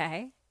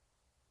 Okay.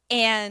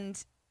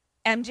 And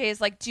MJ is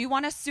like, do you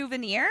want a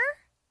souvenir?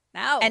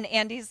 No. And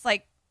Andy's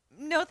like,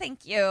 no,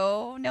 thank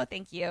you. No,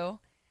 thank you.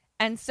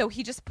 And so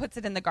he just puts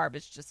it in the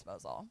garbage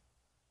disposal.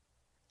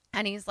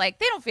 And he's like,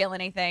 they don't feel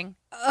anything.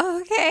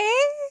 Okay.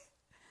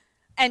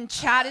 And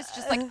Chad is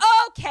just like,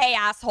 okay,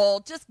 asshole,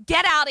 just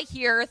get out of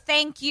here.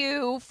 Thank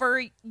you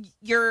for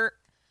your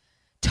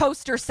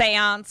toaster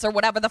seance or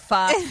whatever the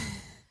fuck.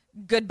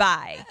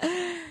 Goodbye.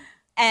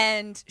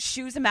 And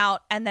shoos him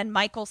out. And then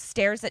Michael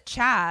stares at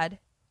Chad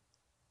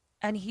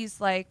and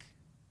he's like,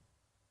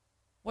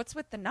 what's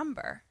with the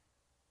number?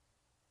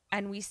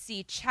 And we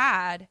see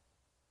Chad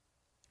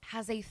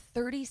has a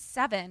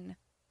 37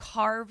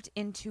 carved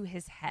into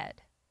his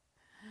head.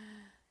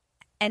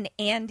 And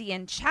Andy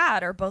and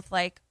Chad are both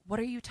like, what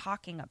are you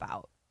talking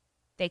about?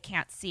 They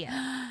can't see it.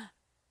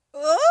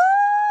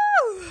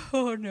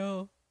 Oh,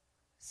 no.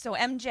 So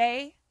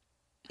MJ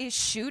is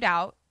shooed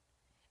out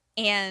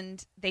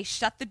and they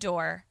shut the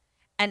door.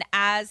 And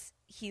as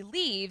he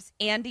leaves,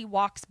 Andy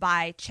walks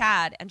by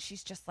Chad and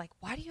she's just like,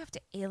 why do you have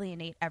to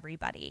alienate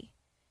everybody?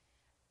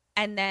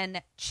 And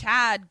then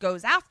Chad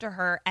goes after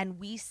her and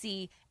we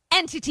see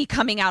Entity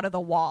coming out of the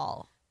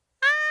wall,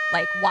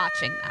 like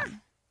watching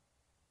them.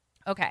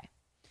 Okay.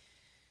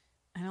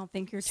 I don't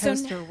think your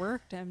toaster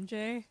worked,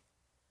 MJ.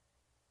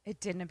 It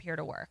didn't appear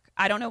to work.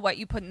 I don't know what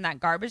you put in that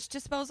garbage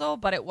disposal,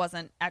 but it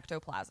wasn't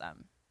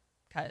ectoplasm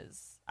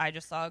because I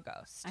just saw a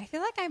ghost. I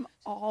feel like I'm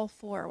all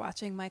for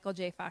watching Michael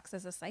J. Fox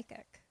as a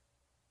psychic.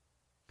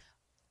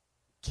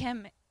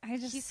 Kim,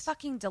 he's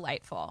fucking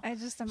delightful. I'm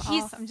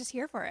just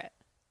here for it.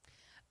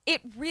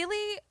 It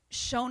really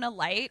shone a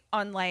light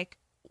on like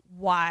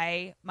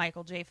why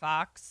Michael J.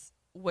 Fox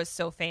was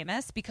so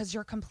famous, because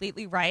you're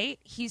completely right.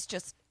 You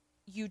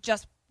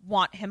just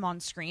want him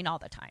on screen all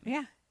the time.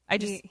 Yeah. I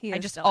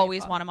just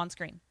always want him on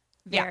screen.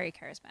 Very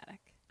charismatic.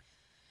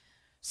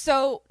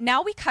 So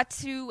now we cut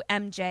to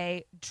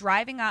MJ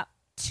driving up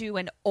to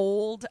an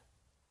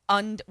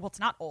it's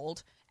not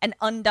old, an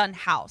undone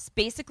house.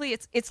 Basically,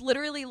 it's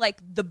literally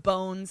like the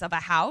bones of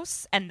a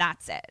house, and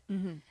that's it.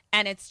 Mm-hmm.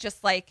 And it's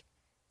just like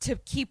to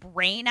keep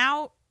rain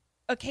out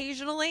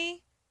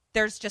occasionally,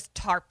 there's just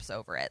tarps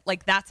over it.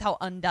 Like that's how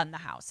undone the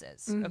house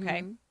is. Mm-hmm.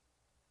 Okay.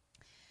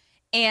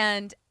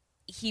 And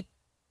he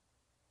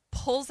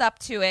pulls up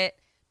to it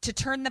to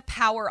turn the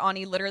power on.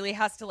 He literally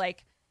has to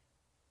like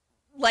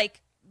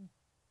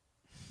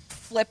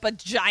flip a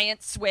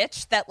giant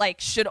switch that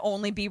like should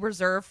only be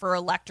reserved for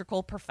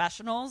electrical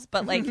professionals,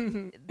 but like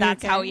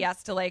that's how he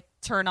has to like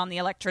turn on the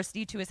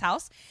electricity to his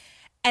house.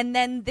 And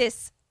then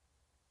this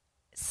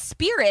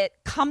spirit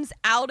comes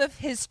out of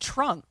his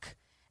trunk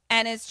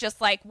and is just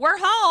like, we're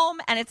home.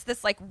 And it's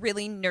this like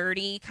really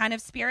nerdy kind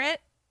of spirit.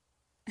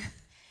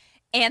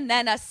 And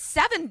then a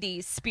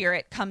 70s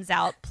spirit comes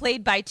out,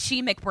 played by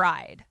Chi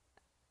McBride.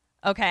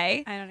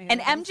 Okay? I don't know.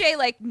 And MJ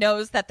like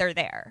knows that they're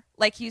there.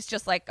 Like he's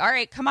just like, all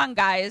right, come on,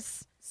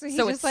 guys. So he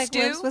just like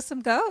lives with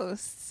some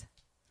ghosts.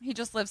 He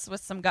just lives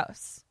with some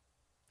ghosts.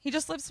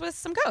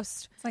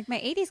 It's like my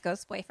 80s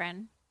ghost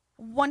boyfriend.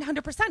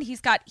 100%.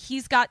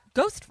 He's got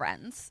ghost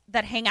friends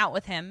that hang out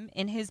with him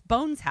in his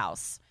Bones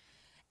house.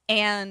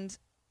 And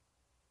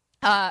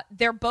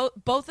they're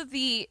both of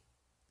the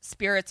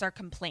spirits are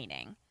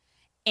complaining.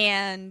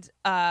 And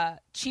Chi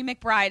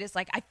McBride is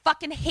like, I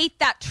fucking hate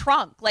that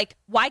trunk. Like,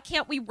 why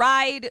can't we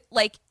ride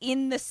like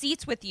in the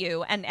seats with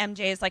you? And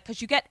MJ is like,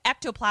 because you get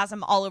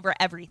ectoplasm all over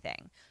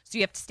everything, so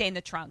you have to stay in the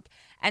trunk.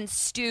 And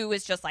Stu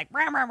is just like,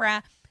 rah, rah,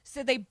 rah.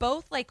 So they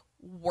both like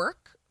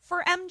work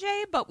for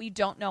MJ, but we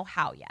don't know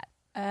how yet.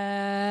 Yeah.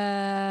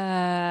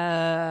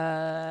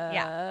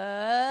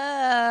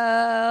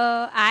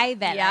 I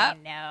bet I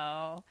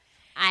know.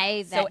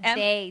 I bet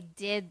they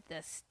did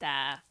the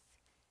stuff.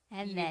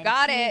 And then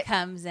he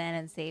comes in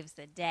and saves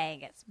the day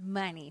and gets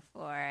money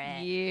for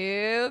it.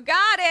 You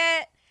got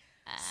it.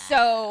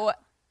 So,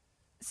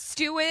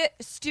 stew it.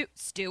 I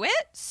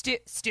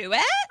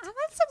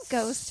want some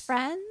ghost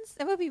friends.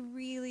 That would be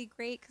really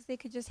great because they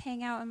could just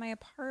hang out in my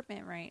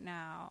apartment right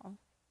now.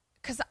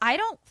 Because I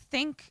don't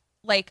think,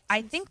 like,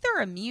 I think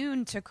they're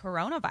immune to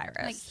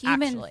coronavirus. Like,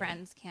 human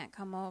friends can't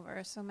come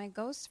over, so my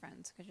ghost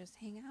friends could just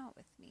hang out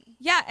with me.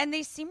 Yeah, and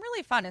they seem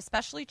really fun,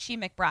 especially Chi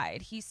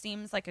McBride. He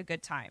seems like a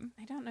good time.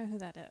 I don't know who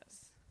that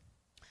is.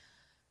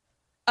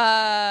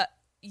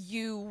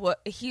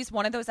 He's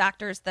one of those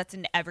actors that's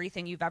in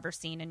everything you've ever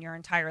seen in your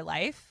entire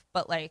life,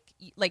 but like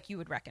you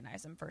would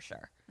recognize him for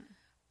sure.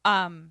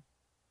 But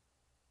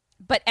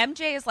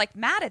MJ is like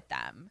mad at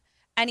them.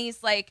 And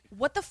he's like,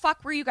 what the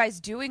fuck were you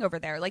guys doing over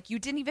there? Like, you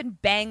didn't even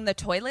bang the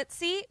toilet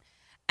seat.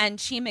 And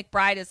Chi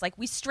McBride is like,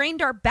 we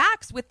strained our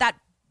backs with the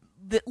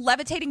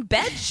levitating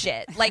bed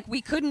shit. Like,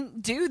 we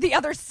couldn't do the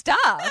other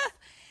stuff.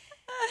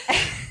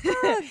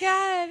 Oh,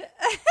 God.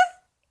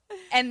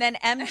 And then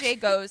MJ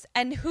goes,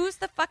 and who's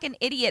the fucking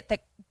idiot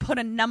that put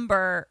a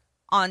number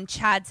on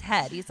Chad's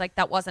head? He's like,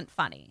 that wasn't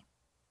funny.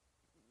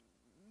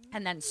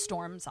 And then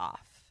storms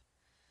off.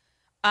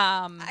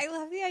 I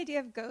love the idea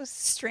of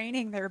ghosts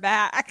straining their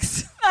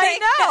backs. I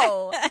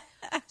know.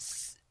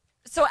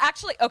 So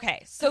actually,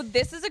 okay. So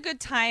this is a good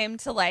time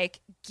to like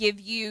give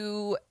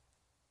you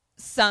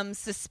some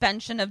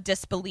suspension of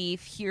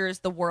disbelief. Here's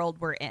the world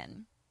we're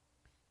in.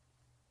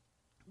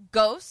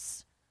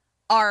 Ghosts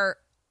are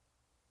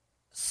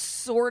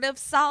sort of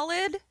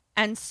solid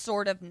and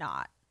sort of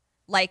not.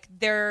 Like,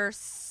 their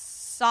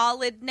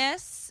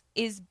solidness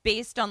is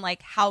based on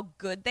like how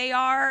good they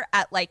are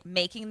at like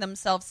making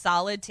themselves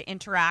solid to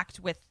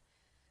interact with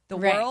the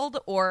world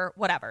or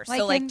whatever. Like,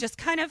 so like just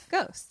kind of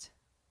Ghost,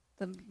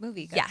 the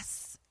movie Ghost.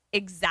 Yes,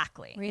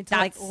 exactly. We had to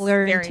like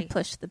learn to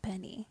push the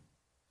penny.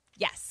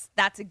 Yes,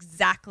 that's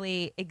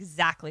exactly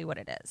what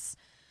it is.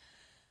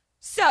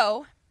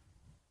 So,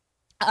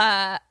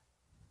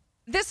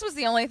 this was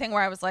the only thing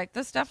where I was like,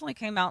 this definitely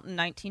came out in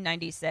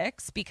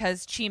 1996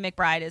 because Chi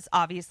McBride is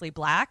obviously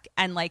black.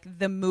 And like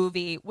the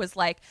movie was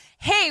like,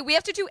 hey, we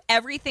have to do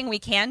everything we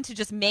can to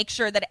just make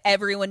sure that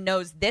everyone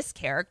knows this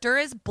character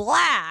is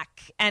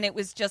black. And it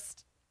was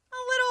just a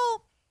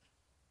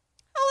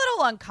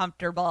little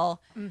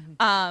uncomfortable.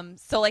 Mm-hmm.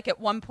 So like at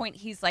one point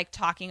he's like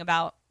talking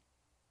about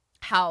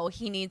how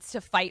he needs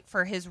to fight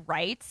for his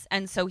rights.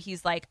 And so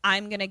he's like,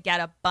 I'm going to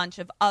get a bunch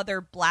of other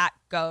black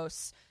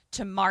ghosts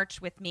to march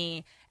with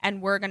me,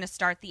 and we're going to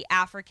start the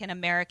African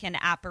American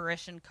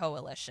Apparition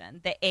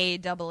Coalition, the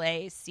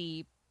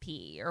AAACP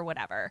or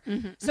whatever.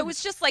 Mm-hmm, so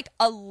it's just like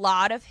a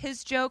lot of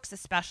his jokes,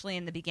 especially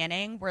in the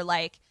beginning, were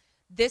like,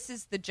 this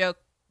is the joke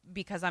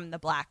because I'm the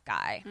black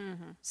guy.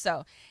 Mm-hmm.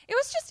 So it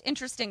was just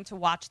interesting to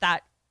watch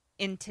that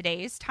in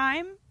today's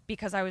time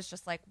because I was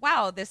just like,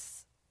 wow,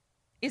 this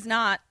isn't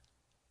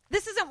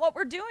what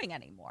we're doing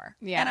anymore.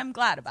 Yeah. And I'm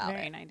glad about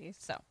very it. Very 90s.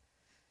 So,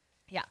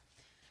 yeah.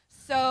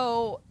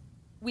 So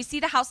we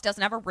see the house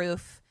doesn't have a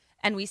roof,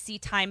 and we see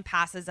time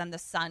passes and the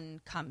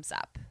sun comes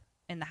up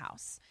in the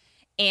house.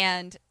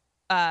 And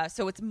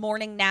so it's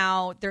morning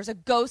now. There's a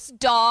ghost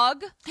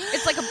dog.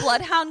 It's like a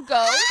bloodhound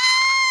ghost.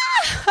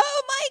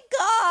 Oh my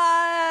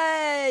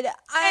God.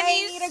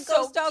 I need a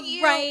ghost dog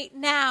cute. right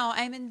now.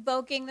 I'm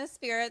invoking the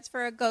spirits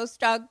for a ghost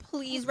dog,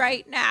 please,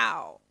 right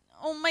now.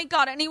 Oh my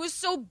God. And he was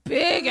so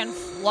big and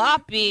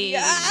floppy.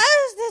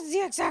 Yes, that's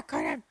the exact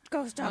kind of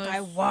ghost dog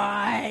I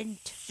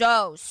want.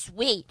 So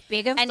sweet.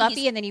 Big and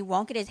fluffy, and then he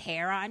won't get his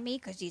hair on me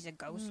because he's a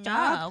ghost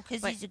dog. No,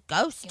 because he's a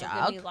ghost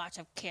dog. Give me lots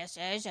of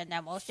kisses, and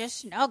then we'll just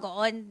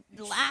snuggle and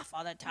laugh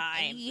all the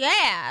time.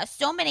 Yeah,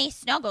 so many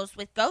snuggles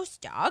with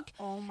ghost dog.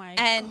 Oh my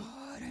God.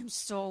 I'm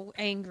so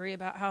angry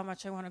about how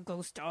much I want a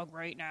ghost dog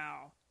right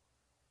now.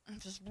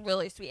 Just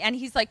really sweet. And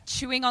he's like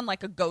chewing on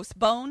like a ghost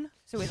bone.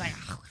 So he's like...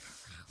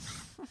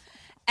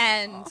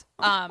 And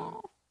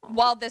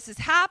while this is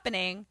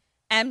happening,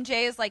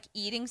 MJ is like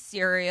eating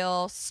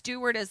cereal.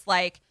 Stewart is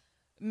like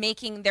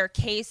making their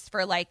case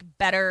for like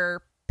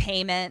better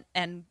payment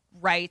and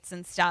rights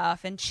and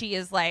stuff. And she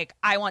is like,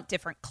 I want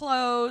different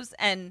clothes.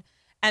 And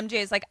MJ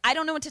is like, I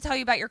don't know what to tell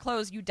you about your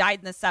clothes. You died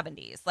in the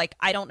 70s. Like,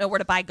 I don't know where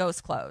to buy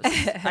ghost clothes.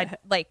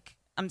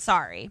 I'm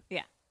sorry.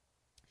 Yeah.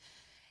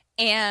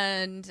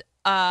 And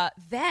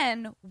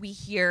then we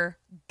hear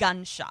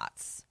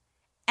gunshots.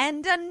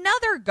 And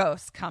another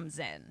ghost comes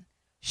in,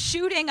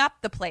 shooting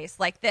up the place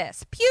like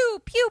this.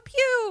 Pew, pew,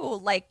 pew,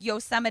 like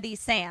Yosemite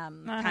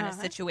Sam kind of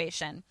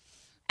situation.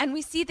 And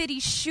we see that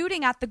he's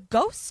shooting at the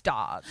ghost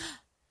dog.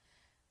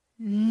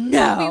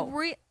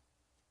 No.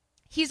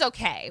 He's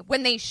okay.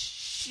 When they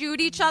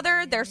shoot each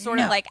other, they're sort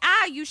of like,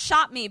 you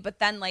shot me. But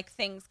then like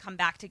things come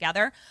back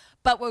together.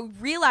 But we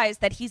realize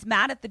that he's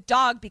mad at the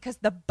dog because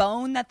the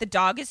bone that the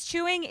dog is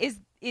chewing is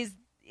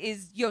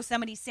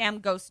Yosemite Sam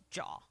ghost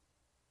jaw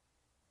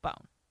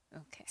bone.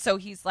 Okay. So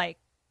he's like,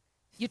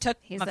 you took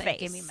my face.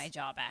 Give me my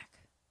jaw back.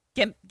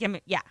 Give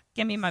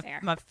me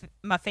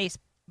my face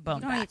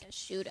bone back. You don't back. need to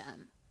shoot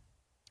him.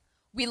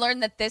 We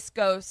learned that this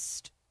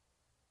ghost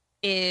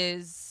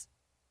is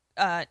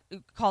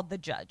called the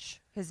Judge.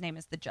 His name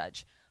is the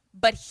Judge.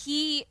 But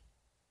he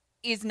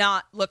is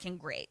not looking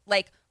great.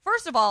 Like,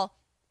 first of all,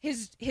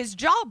 his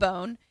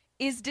jawbone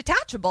is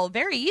detachable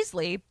very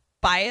easily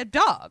by a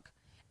dog.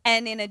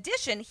 And in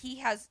addition, he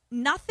has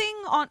nothing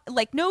on,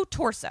 like no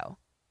torso.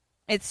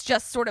 It's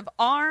just sort of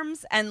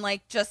arms and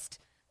like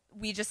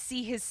we just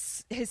see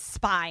his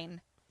spine.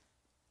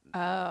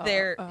 Oh.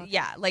 There, okay.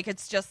 Yeah, like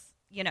it's just,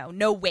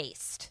 no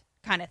waist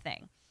kind of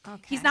thing.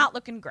 Okay. He's not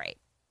looking great.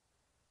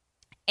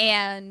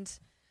 And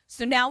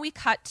so now we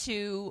cut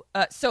to,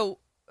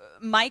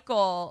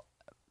 Michael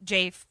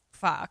J.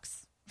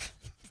 Fox, I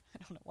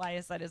don't know why I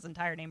said his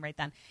entire name right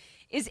then,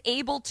 is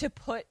able to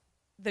put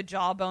the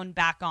jawbone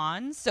back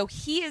on. So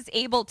he is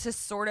able to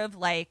sort of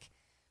like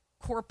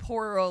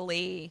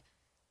corporally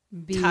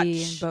be touch,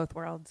 in both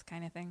worlds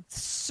kind of thing.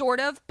 Sort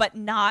of, but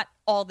not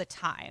all the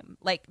time.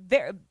 Like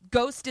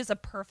Ghost is a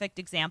perfect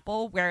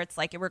example where it's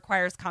like it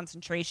requires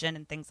concentration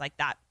and things like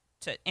that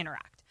to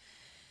interact.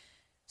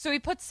 So he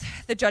puts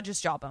the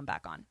Judge's jawbone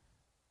back on.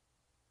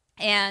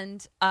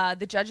 And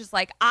the Judge is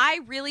like,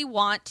 I really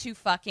want to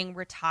fucking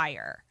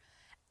retire.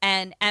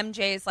 And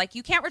MJ is like,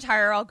 you can't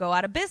retire, I'll go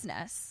out of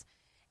business.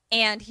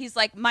 And he's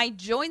like, my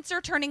joints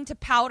are turning to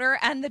powder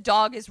and the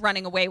dog is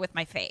running away with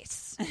my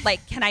face.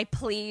 Like, can I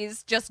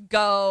please just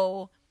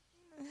go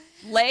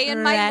lay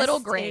in my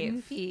little grave?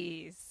 In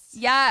peace.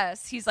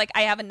 Yes. He's like,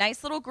 I have a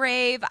nice little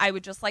grave. I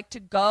would just like to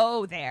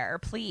go there,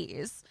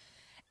 please.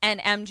 And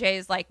MJ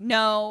is like,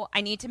 no,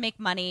 I need to make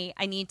money.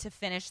 I need to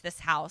finish this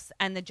house.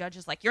 And the Judge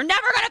is like, you're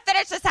never going to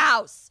finish this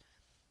house.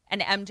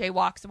 And MJ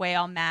walks away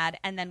all mad.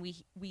 And then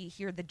we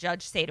hear the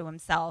judge say to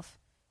himself,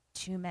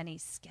 too many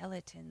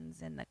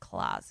skeletons in the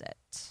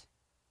closet.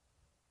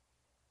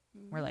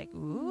 We're like,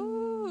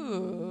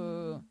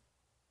 ooh.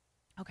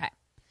 Okay.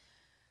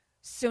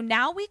 So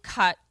now we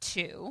cut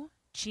to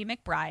Chi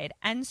McBride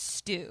and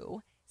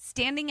Stu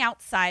standing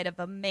outside of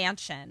a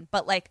mansion,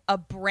 but like a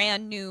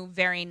brand new,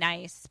 very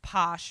nice,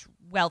 posh,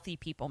 wealthy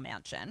people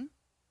mansion.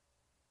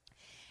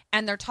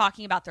 And they're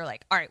talking about, they're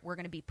like, all right, we're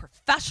going to be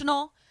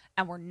professional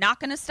and we're not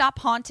going to stop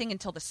haunting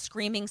until the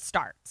screaming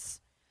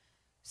starts.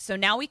 So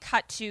now we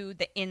cut to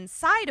the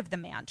inside of the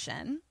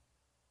mansion.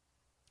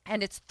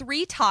 And it's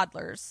 3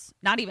 toddlers,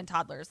 not even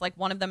toddlers. Like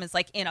one of them is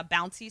like in a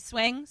bouncy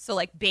swing. So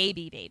like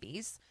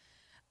babies,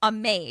 a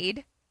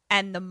maid,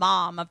 and the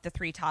mom of the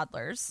 3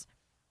 toddlers.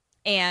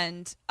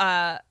 And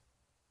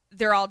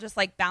they're all just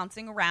like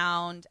bouncing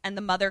around. And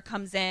the mother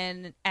comes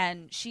in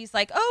and she's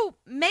like, oh,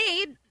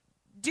 maid,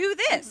 do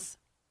this.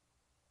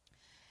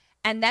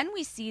 And then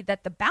we see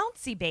that the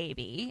bouncy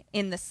baby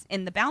in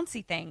the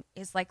bouncy thing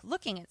is like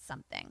looking at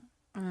something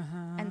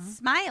and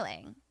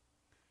smiling.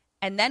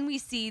 And then we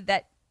see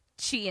that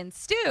Chi and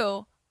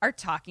Stu are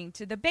talking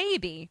to the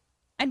baby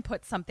and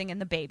put something in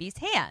the baby's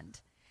hand.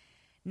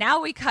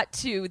 Now we cut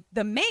to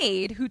the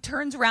maid who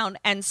turns around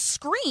and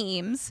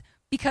screams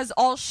because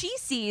all she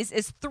sees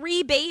is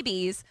 3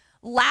 babies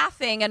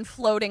laughing and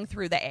floating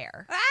through the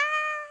air.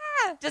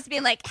 Ah! Just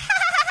being like,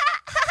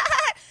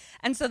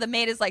 and so the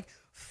maid is like,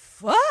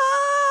 fuck.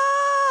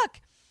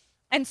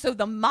 And so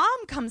the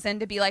mom comes in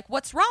to be like,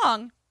 what's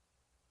wrong?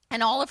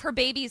 And all of her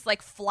babies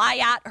like fly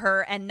at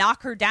her and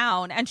knock her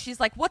down. And she's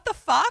like, what the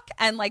fuck?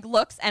 And like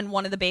looks, and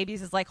one of the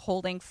babies is like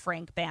holding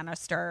Frank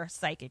Bannister,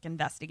 psychic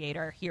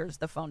investigator. Here's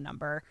the phone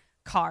number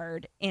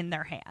card in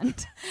their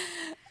hand.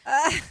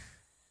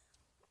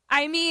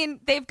 I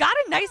mean, they've got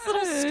a nice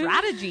little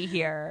strategy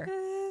here.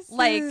 This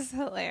is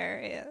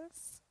hilarious.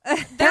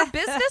 Their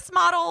business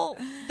model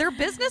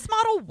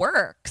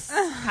works,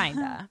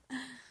 kinda.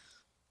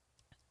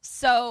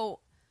 So,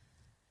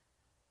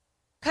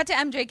 cut to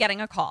MJ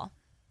getting a call,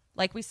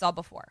 like we saw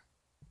before.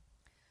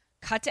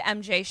 Cut to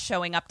MJ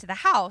showing up to the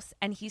house,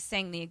 and he's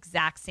saying the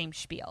exact same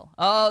spiel.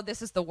 Oh,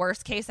 this is the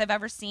worst case I've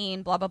ever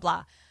seen, blah, blah,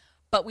 blah.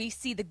 But we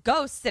see the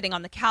ghost sitting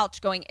on the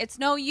couch going, it's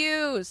no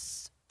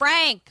use.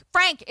 Frank,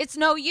 it's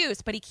no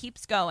use. But he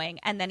keeps going,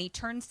 and then he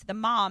turns to the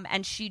mom,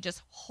 and she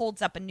just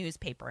holds up a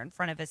newspaper in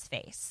front of his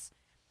face.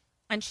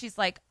 And she's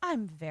like,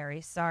 I'm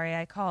very sorry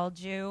I called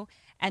you.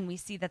 And we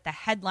see that the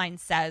headline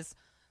says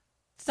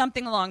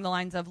something along the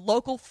lines of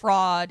local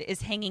fraud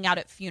is hanging out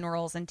at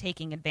funerals and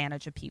taking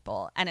advantage of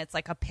people. And it's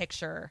like a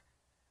picture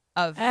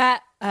of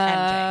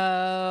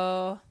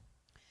MJ.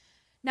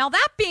 Now,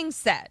 that being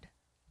said,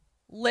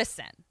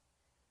 listen,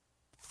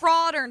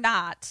 fraud or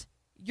not,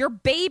 your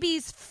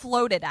baby's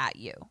floated at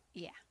you.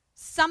 Yeah.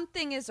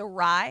 Something is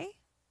awry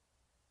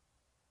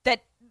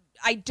that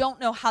I don't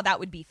know how that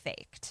would be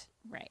faked.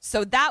 Right.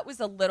 So that was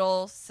a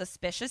little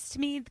suspicious to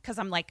me because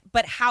I'm like,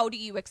 but how do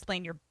you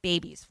explain your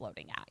baby's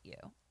floating at you?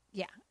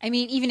 Yeah. I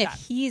mean, even if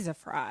he's a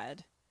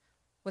fraud,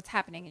 what's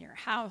happening in your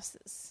house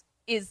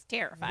is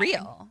terrifying.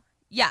 Real.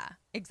 Yeah,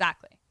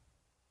 exactly.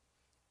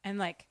 And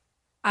like,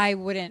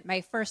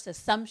 my first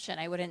assumption,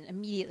 I wouldn't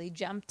immediately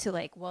jump to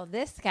like, well,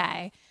 this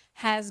guy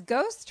has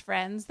ghost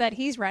friends that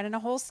he's running a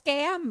whole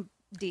scam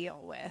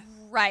deal with.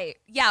 Right.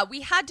 Yeah,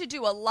 we had to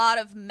do a lot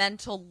of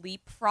mental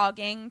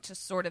leapfrogging to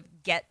sort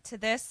of get to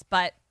this,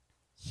 but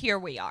here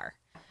we are.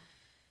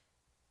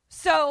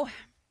 So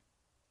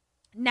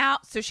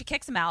she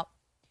kicks him out.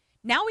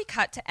 Now we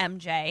cut to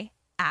MJ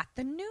at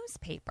the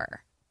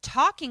newspaper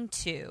talking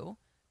to,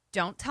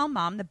 don't tell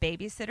mom the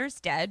babysitter's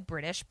dead,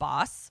 British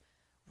boss,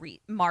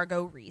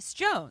 Margot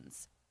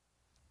Reese-Jones.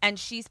 And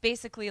she's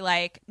basically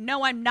like,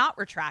 no, I'm not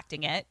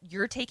retracting it.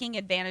 You're taking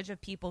advantage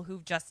of people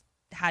who've just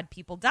had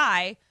people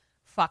die.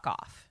 Fuck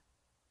off.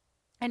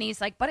 And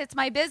he's like, but it's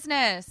my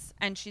business.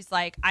 And she's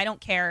like, I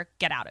don't care.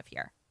 Get out of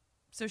here.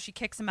 So she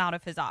kicks him out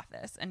of his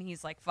office. And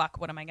he's like, fuck,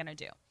 what am I going to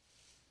do?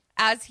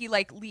 As he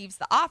like leaves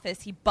the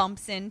office, he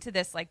bumps into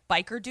this like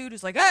biker dude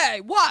who's like,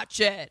 hey, watch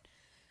it.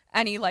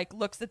 And he like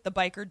looks at the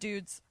biker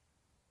dude's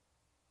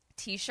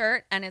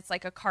t-shirt, and it's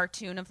like a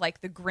cartoon of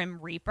like the Grim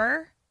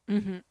Reaper.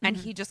 And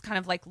he just kind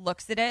of like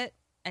looks at it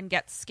and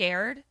gets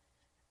scared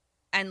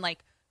and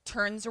like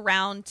turns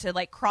around to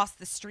like cross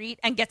the street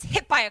and gets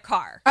hit by a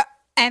car.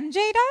 MJ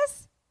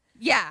does?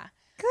 Yeah.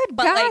 Good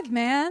God, like,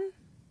 man.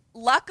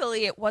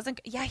 Luckily it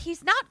wasn't. Yeah,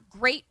 he's not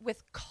great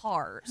with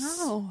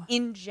cars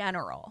in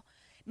general.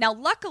 Now,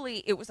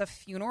 luckily it was a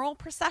funeral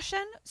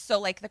procession. So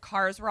like the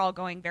cars were all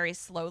going very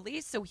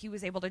slowly. So he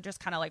was able to just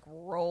kind of like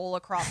roll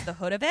across the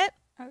hood of it.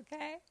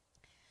 Okay.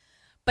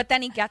 But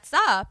then he gets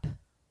up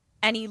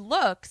and he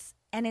looks,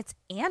 and it's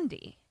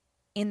Andy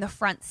in the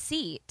front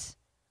seat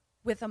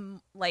with a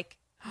like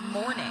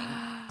mourning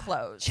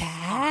clothes.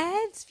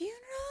 Chad's funeral?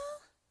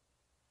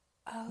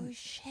 Oh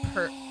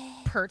shit.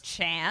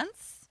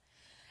 Perchance.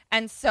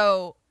 And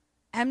so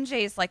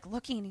MJ's like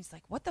looking, and he's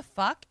like, what the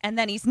fuck? And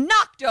then he's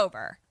knocked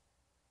over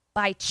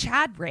by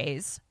Chad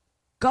Ray's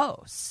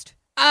ghost.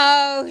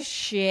 Oh,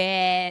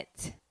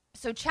 shit.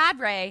 So Chad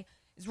Ray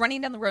is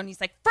running down the road and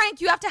he's like,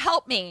 Frank, you have to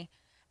help me.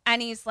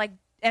 And he's like,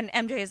 and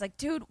MJ is like,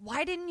 dude,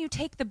 why didn't you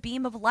take the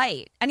beam of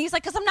light? And he's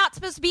like, because I'm not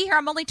supposed to be here.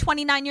 I'm only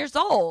 29 years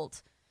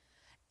old.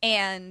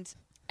 And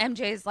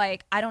MJ is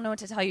like, I don't know what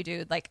to tell you,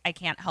 dude. Like, I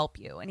can't help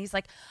you. And he's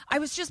like, I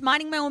was just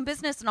minding my own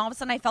business. And all of a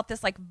sudden I felt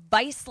this like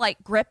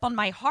vice-like grip on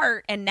my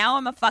heart. And now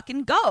I'm a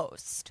fucking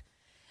ghost.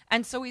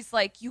 And so he's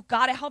like, you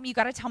got to help me. You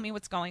got to tell me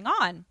what's going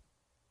on.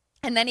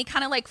 And then he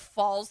kind of like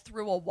falls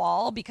through a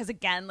wall because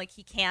again, like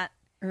he can't,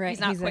 he's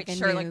not quite like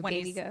sure like when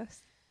baby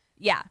ghost.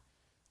 Yeah.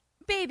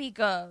 Baby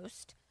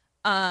ghost.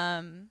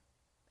 And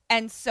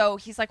so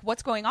he's like,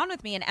 what's going on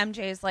with me? And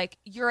MJ is like,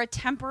 you're a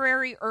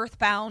temporary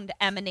earthbound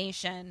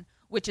emanation,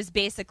 which is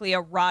basically a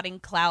rotting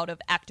cloud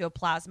of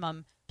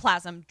ectoplasm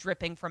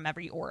dripping from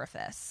every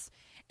orifice.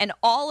 And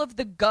all of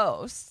the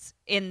ghosts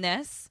in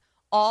this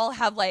all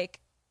have like,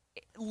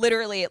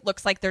 literally it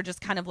looks like they're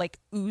just kind of like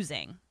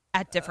oozing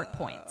at different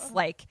points.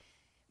 Like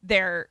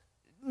they're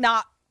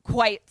not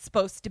quite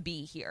supposed to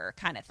be here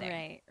kind of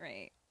thing.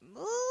 Right.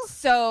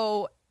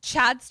 So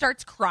Chad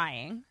starts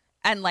crying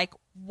and like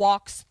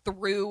walks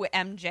through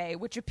MJ,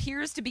 which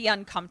appears to be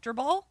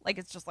uncomfortable. Like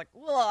it's just like,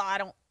 I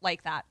don't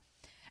like that.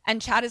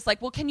 And Chad is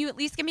like, well, can you at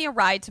least give me a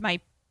ride to my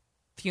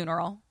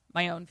funeral,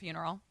 my own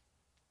funeral?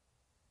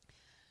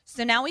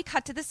 So now we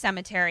cut to the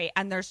cemetery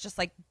and there's just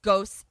like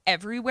ghosts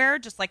everywhere,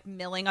 just like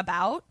milling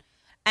about.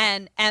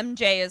 And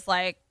MJ is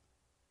like,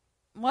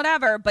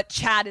 whatever. But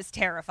Chad is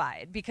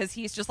terrified because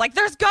he's just like,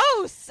 there's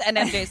ghosts. And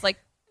MJ's like,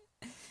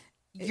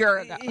 you're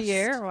a ghost.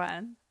 You're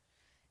one.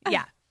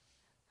 Yeah.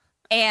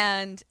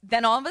 And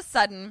then all of a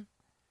sudden,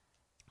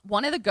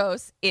 one of the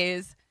ghosts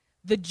is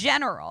the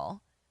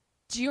general.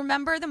 Do you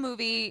remember the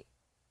movie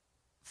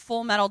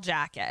Full Metal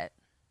Jacket?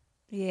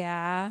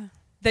 Yeah.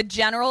 The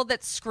general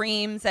that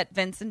screams at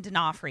Vincent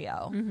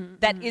D'Onofrio.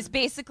 That is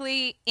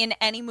basically in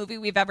any movie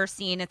we've ever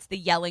seen. It's the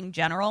yelling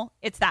general.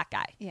 It's that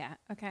guy. Yeah.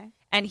 Okay.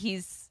 And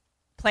he's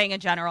playing a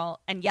general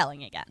and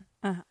yelling again.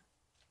 Uh-huh.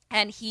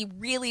 And he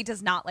really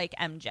does not like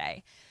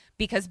MJ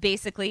because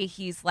basically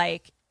he's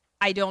like,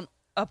 I don't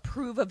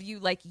approve of you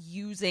like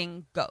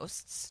using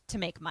ghosts to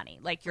make money.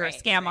 Like you're a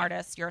scam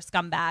artist. You're a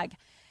scumbag.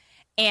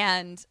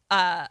 And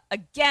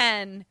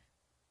again,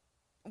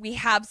 we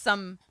have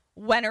some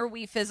when are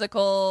we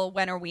physical,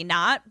 when are we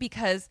not?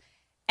 Because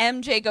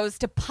MJ goes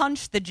to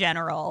punch the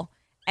general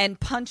and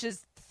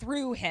punches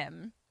through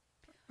him.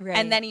 Right.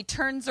 And then he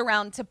turns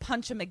around to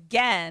punch him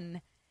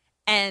again.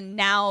 And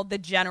now the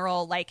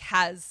general like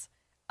has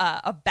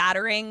a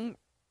battering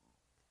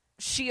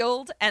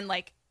shield and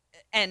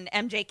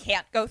MJ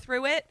can't go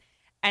through it.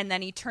 And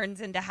then he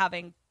turns into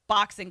having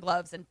boxing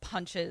gloves and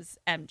punches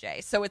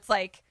MJ. So it's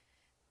like,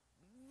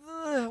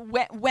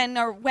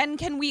 when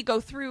can we go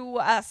through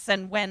us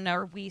and when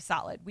are we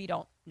solid? We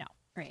don't know.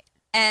 Right.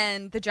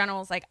 And the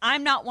general's like,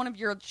 I'm not one of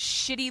your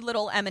shitty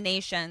little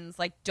emanations.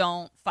 Like,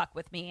 don't fuck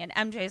with me. And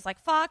MJ's like,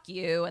 fuck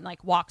you. And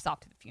like walks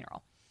off to the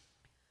funeral.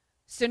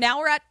 So now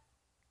we're at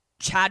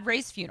Chad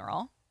Ray's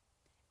funeral.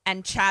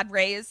 And Chad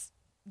Ray's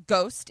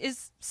ghost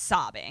is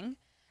sobbing.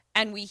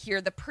 And we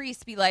hear the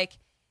priest be like,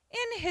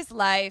 in his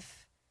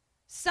life,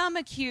 some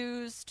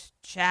accused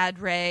Chad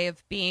Ray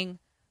of being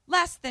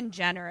less than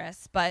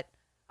generous, but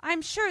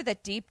I'm sure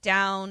that deep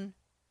down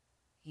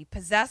he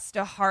possessed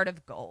a heart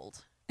of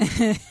gold.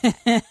 And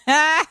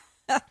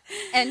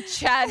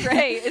Chad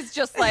Ray is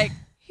just like,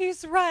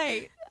 he's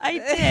right. I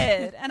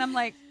did. And I'm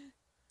like,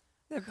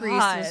 the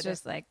priest was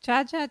just like,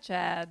 Chad.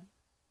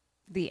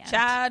 The end.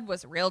 Chad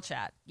was a real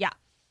Chad. Yeah.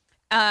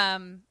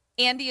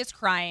 Andy is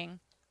crying.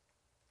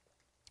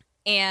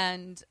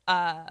 And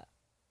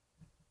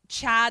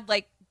Chad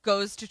like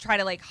goes to try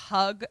to like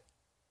hug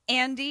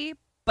Andy,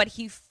 but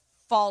he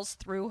falls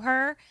through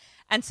her.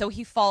 And so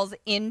he falls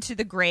into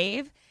the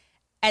grave.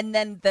 And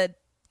then the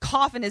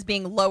coffin is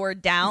being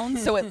lowered down.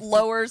 So it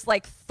lowers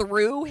like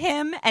through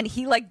him. And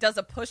he like does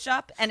a push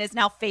up and is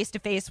now face to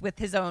face with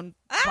his own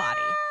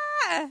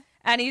body.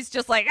 And he's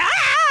just like,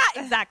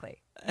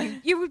 exactly.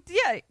 You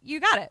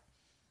got it.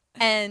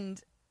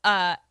 And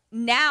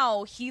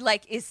now he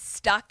like is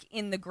stuck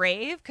in the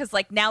grave because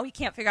like now he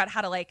can't figure out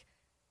how to like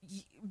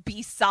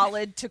be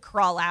solid to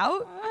crawl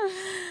out.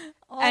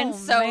 And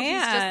so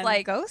he's just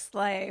like, ghost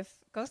life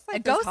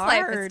life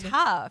hard. is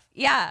tough.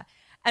 Yeah.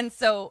 And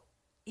so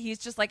he's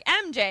just like,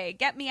 MJ,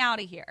 get me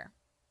out of here.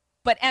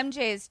 But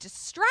MJ is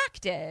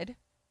distracted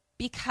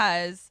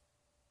because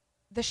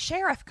the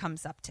sheriff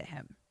comes up to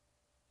him.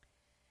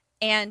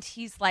 And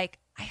he's like,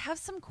 I have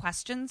some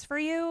questions for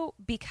you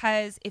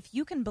because if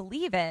you can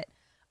believe it,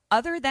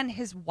 other than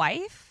his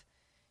wife,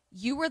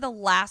 you were the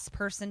last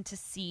person to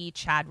see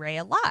Chad Ray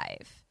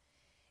alive.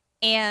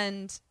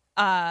 And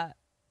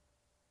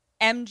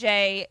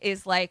MJ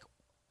is like,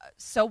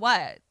 so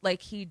what?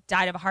 Like, he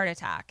died of a heart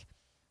attack.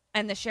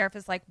 And the sheriff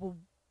is like, well,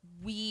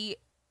 we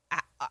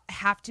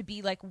have to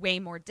be like way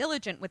more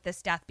diligent with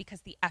this death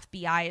because the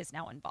FBI is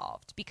now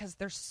involved because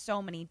there's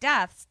so many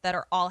deaths that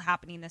are all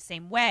happening the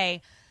same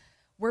way.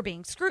 We're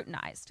being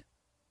scrutinized.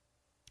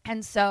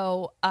 And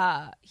so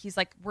he's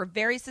like, we're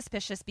very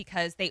suspicious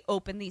because they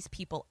open these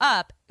people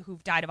up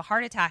who've died of a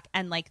heart attack,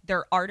 and like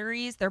their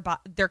arteries,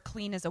 they're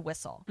clean as a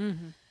whistle.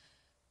 Mm-hmm.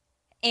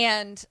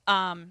 And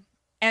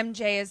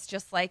MJ is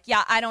just like,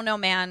 yeah, I don't know,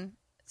 man.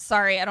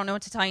 Sorry, I don't know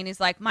what to tell you. And he's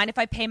like, mind if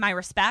I pay my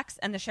respects?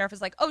 And the sheriff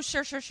is like, oh,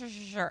 sure.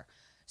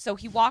 So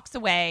he walks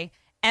away.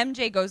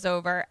 MJ goes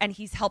over and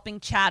he's helping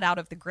Chad out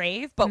of the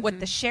grave. But what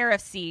the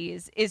sheriff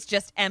sees is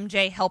just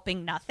MJ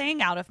helping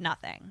nothing out of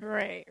nothing.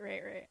 Right.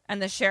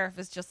 And the sheriff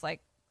is just like,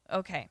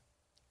 okay.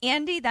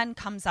 Andy then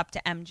comes up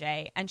to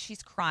MJ and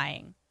she's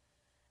crying.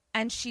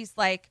 And she's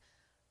like,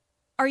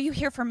 are you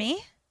here for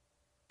me?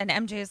 And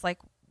MJ is like,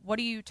 what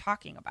are you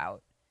talking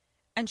about?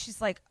 And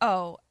she's like,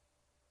 oh,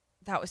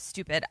 that was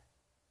stupid.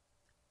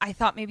 I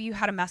thought maybe you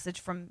had a message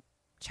from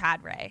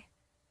Chad Ray.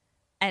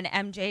 And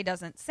MJ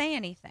doesn't say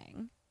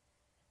anything.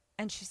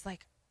 And she's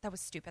like, that was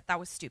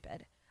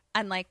stupid.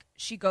 And like,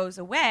 she goes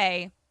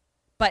away,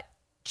 but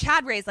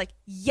Chad Ray's like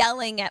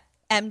yelling at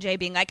MJ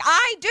being like,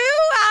 I do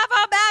have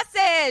a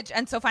message.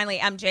 And so finally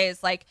MJ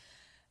is like,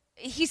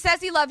 he says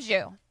he loves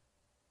you.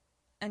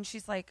 And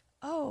she's like,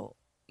 oh,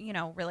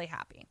 really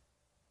happy.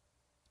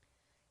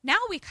 Now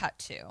we cut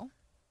to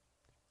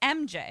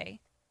MJ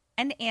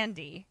and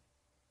Andy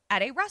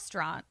at a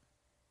restaurant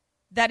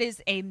that is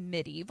a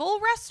medieval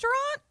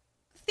restaurant.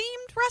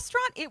 Themed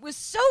restaurant. It was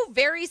so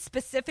very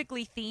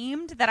specifically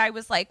themed that I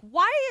was like,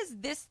 why is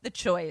this the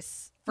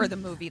choice for the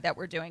movie that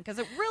we're doing? Because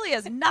it really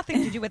has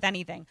nothing to do with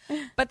anything.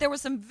 But there was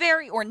some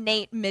very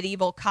ornate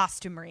medieval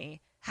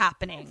costumery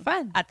happening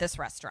at this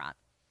restaurant.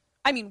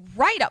 I mean,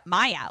 right up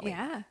my alley.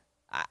 Yeah.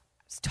 I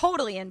was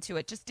totally into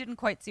it. Just didn't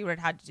quite see what it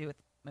had to do with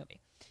the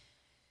movie.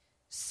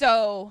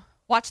 So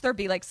watch there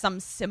be like some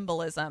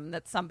symbolism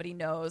that somebody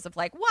knows of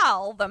like,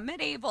 well, the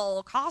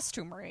medieval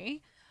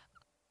costumery.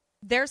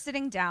 They're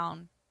sitting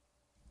down.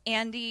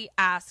 Andy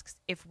asks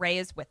if Ray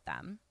is with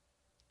them.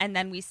 And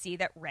then we see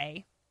that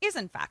Ray is,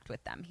 in fact,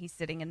 with them. He's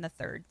sitting in the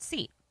third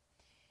seat.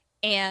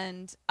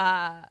 And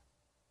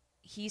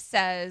he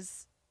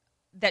says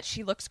that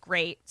she looks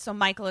great. So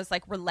Michael is,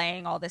 like,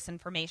 relaying all this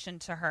information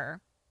to her.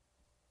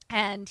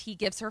 And he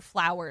gives her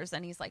flowers.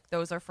 And he's like,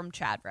 those are from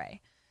Chad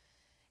Ray.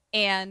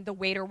 And the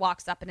waiter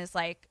walks up and is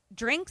like,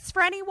 drinks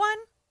for anyone?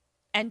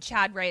 And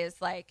Chad Ray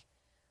is like,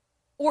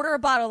 order a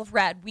bottle of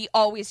red. We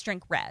always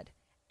drink red.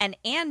 And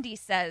Andy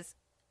says,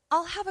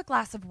 I'll have a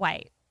glass of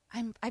white.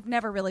 I've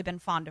never really been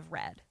fond of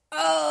red.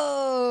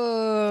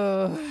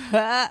 Oh.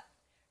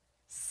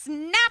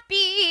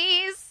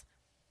 Snappies.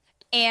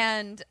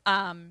 And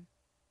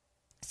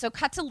so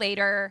cut to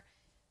later,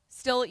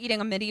 still eating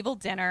a medieval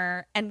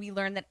dinner. And we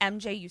learn that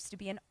MJ used to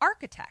be an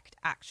architect,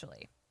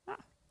 actually. Huh.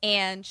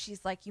 And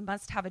she's like, you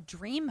must have a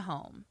dream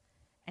home.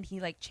 And he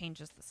like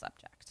changes the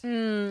subject.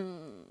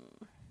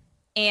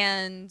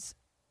 And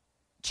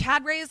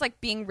Chad Ray is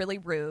like being really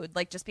rude,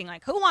 like just being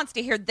like, who wants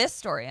to hear this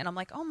story? And I'm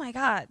like, oh my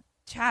God,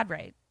 Chad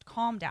Ray,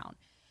 calm down.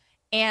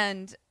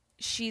 And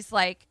she's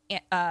like,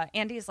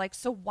 Andy is like,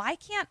 so why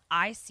can't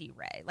I see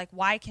Ray? Like,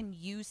 why can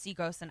you see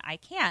ghosts and I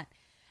can't?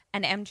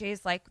 And MJ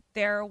is like,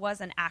 there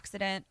was an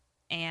accident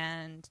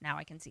and now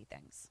I can see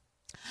things.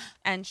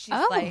 And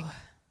she's like,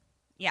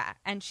 yeah.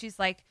 And she's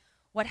like,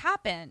 what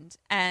happened?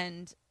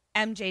 And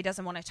MJ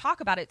doesn't want to talk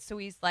about it. So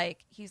he's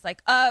like,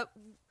 why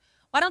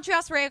don't you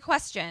ask Ray a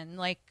question?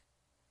 Like,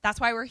 that's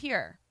why we're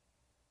here.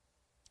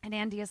 And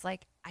Andy is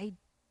like, I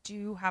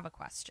do have a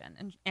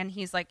question. And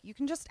he's like, you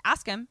can just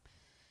ask him.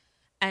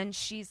 And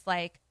she's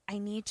like, I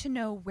need to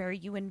know where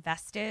you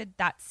invested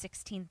that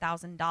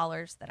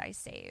 $16,000 that I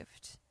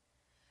saved.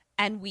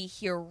 And we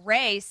hear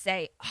Ray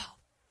say, oh,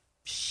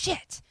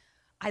 shit,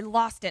 I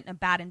lost it in a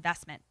bad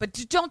investment. But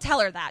don't tell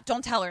her that.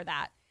 Don't tell her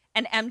that.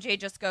 And MJ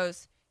just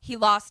goes, he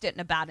lost it in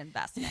a bad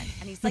investment.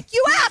 And he's like,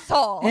 you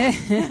asshole.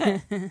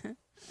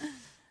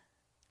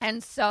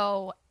 And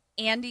so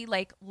Andy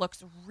like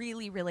looks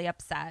really, really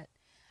upset.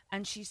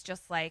 And she's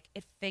just like,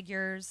 it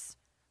figures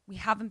we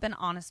haven't been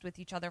honest with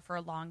each other for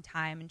a long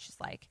time. And she's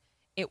like,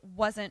 it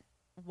wasn't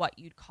what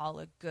you'd call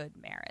a good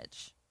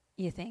marriage.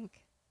 You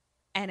think?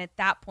 And at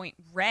that point,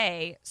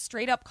 Ray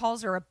straight up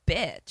calls her a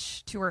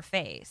bitch to her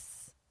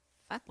face.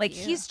 Fuck like,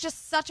 you. He's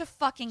just such a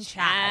fucking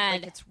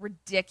Chad. Like, it's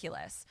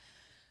ridiculous.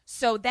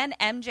 So then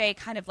MJ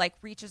kind of like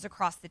reaches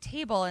across the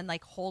table and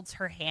like holds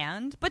her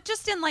hand, but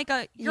just in like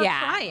a you're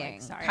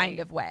crying like, kind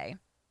of way.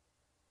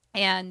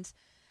 And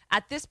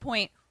at this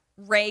point,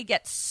 Ray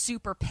gets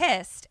super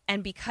pissed.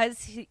 And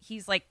because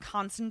he's like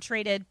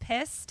concentrated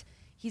pissed,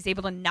 he's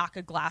able to knock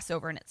a glass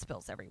over and it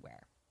spills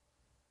everywhere.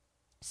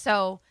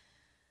 So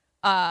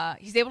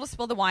he's able to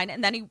spill the wine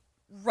and then he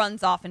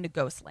runs off into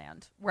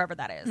Ghostland, wherever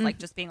that is. Like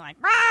just being like,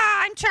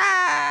 I'm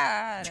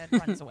Chad,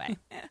 and runs away.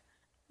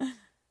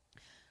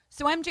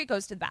 So MJ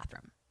goes to the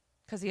bathroom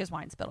because he has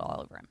wine spilled all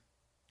over him.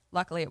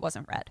 Luckily, it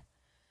wasn't red.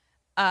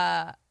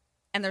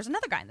 And there's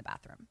another guy in the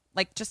bathroom,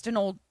 like just an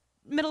old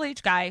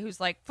middle-aged guy who's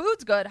like,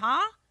 food's good,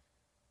 huh?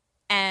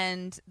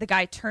 And the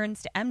guy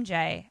turns to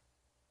MJ,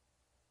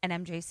 and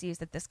MJ sees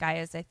that this guy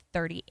is a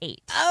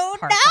 38. Oh,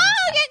 no,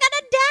 you're going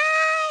to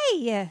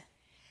die.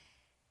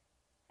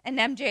 And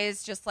MJ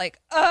is just like,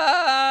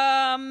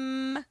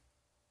 And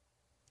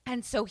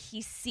so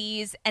he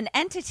sees an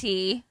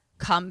entity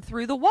come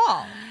through the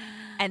wall,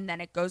 and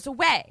then it goes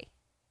away.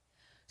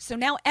 So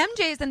now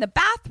MJ is in the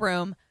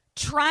bathroom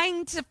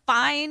trying to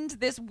find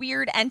this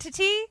weird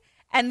entity,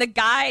 and the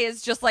guy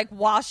is just like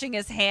washing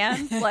his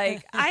hands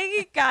like,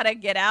 I gotta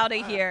get out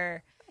of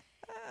here.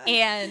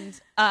 And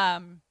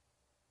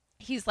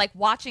he's like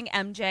watching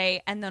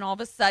MJ, and then all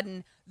of a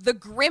sudden the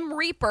Grim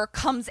Reaper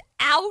comes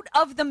out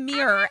of the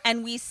mirror,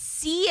 and we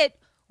see it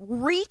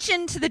reach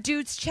into the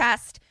dude's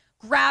chest,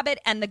 grab it,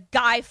 and the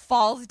guy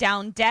falls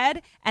down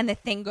dead, and the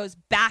thing goes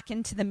back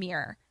into the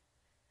mirror.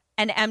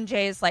 And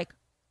MJ is like,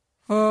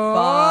 fuck.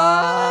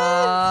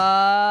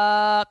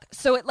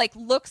 So it like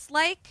looks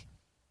like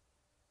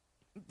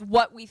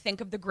what we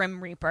think of the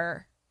Grim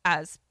Reaper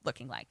as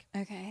looking like.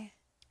 Okay.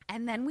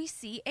 And then we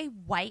see a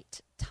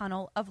white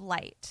tunnel of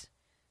light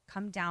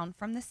come down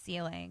from the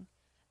ceiling,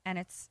 and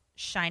it's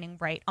shining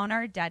right on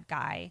our dead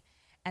guy.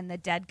 And the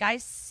dead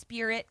guy's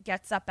spirit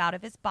gets up out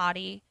of his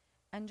body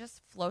and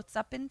just floats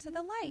up into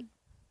the light.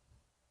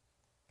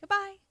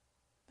 Goodbye.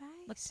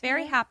 Bye. Looks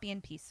very happy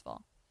and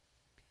peaceful.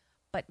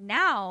 But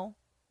now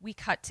we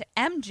cut to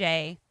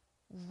MJ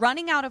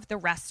running out of the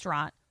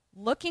restaurant,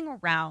 looking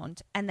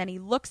around, and then he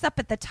looks up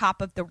at the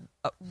top of the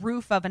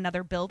roof of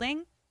another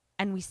building,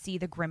 and we see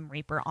the Grim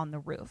Reaper on the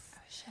roof.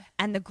 Oh, shit.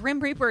 And the Grim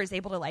Reaper is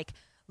able to like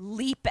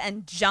leap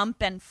and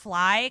jump and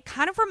fly.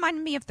 Kind of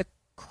reminded me of the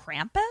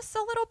Krampus a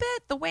little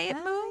bit, the way it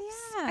moves,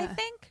 I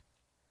think.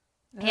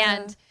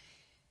 And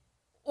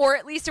or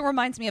at least it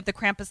reminds me of the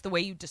Krampus the way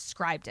you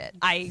described it.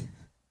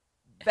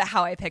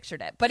 How I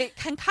pictured it. But it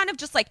can kind of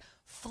just like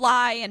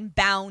fly and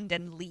bound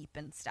and leap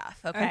and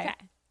stuff. Okay.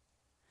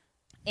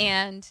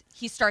 And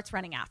he starts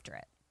running after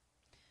it.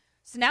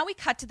 So now we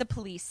cut to the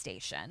police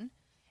station,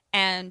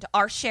 and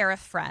our sheriff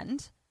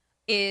friend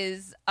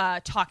is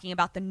talking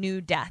about the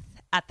new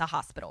death at the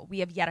hospital. We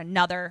have yet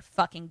another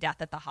fucking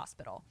death at the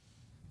hospital.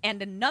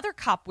 And another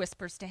cop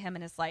whispers to him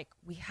and is like,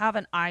 we have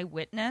an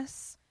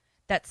eyewitness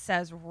that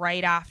says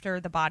right after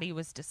the body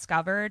was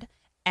discovered,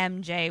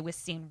 MJ was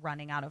seen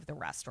running out of the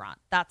restaurant.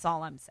 That's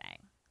all I'm saying.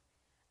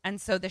 And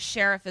so the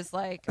sheriff is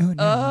like, oh,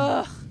 no.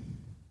 Ugh.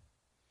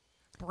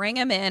 Bring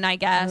him in, I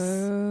guess.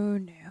 Oh,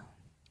 no.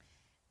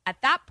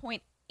 At that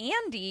point,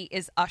 Andy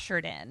is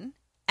ushered in,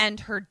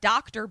 and her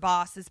doctor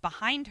boss is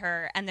behind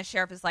her, and the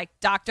sheriff is like,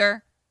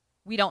 doctor,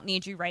 we don't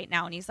need you right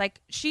now. And he's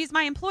like, she's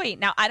my employee.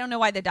 Now, I don't know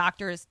why the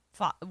doctor is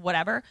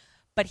whatever,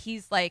 but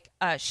he's like,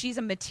 she's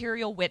a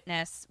material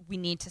witness. We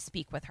need to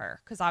speak with her,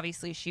 because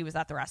obviously she was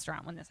at the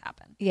restaurant when this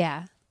happened.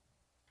 Yeah.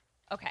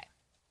 Okay.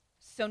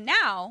 So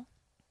now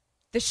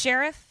the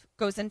sheriff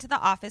goes into the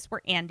office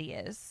where Andy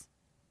is,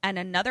 and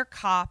another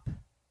cop.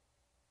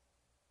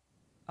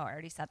 Oh, I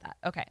already said that.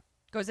 Okay.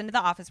 Goes into the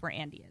office where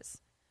Andy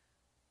is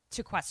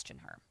to question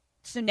her.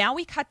 So now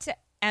we cut to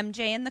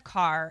MJ in the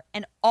car,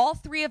 and all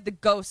three of the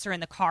ghosts are in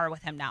the car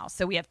with him now.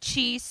 So we have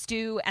Chi,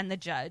 Stu, and the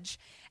judge,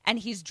 and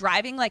he's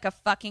driving like a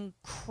fucking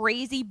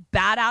crazy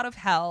bat out of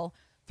hell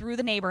through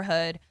the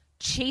neighborhood,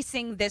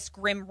 chasing this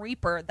Grim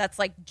Reaper that's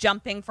like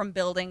jumping from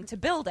building to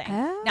building.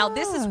 Oh. Now,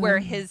 this is where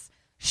his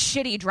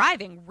shitty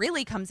driving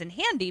really comes in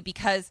handy,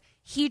 because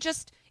he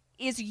just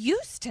is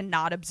used to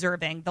not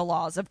observing the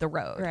laws of the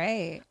road.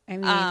 Right. I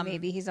mean,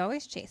 maybe he's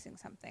always chasing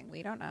something.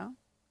 We don't know.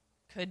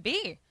 Could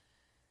be.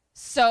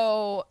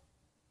 So,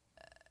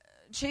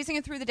 chasing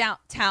it through the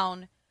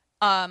downtown,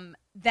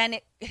 then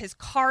his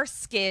car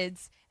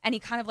skids, and he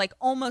kind of like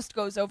almost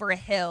goes over a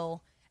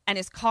hill, and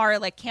his car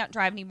like can't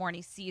drive anymore, and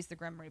he sees the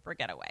Grim Reaper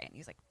get away, and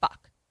he's like,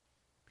 fuck.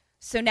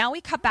 So now we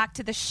cut back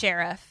to the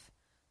sheriff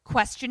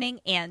questioning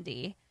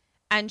Andy,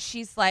 and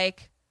she's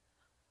like,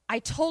 I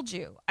told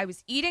you I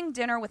was eating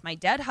dinner with my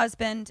dead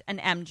husband and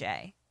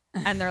MJ.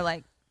 And they're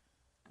like,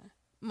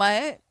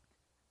 what,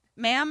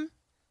 ma'am?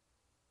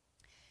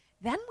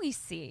 Then we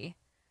see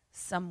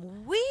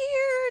some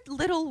weird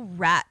little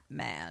rat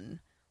man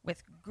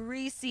with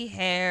greasy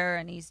hair,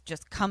 and he's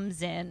just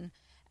comes in,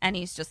 and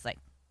he's just like,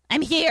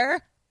 I'm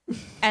here.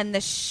 And the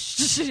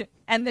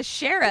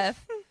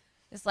sheriff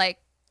is like,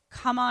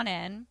 come on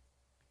in.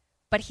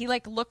 But he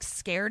like looks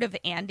scared of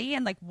Andy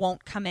and like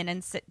won't come in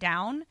and sit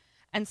down.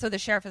 And so the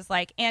sheriff is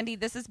like, Andy,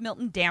 this is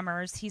Milton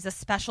Dammers. He's a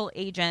special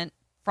agent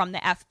from the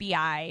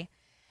FBI.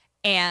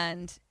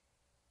 And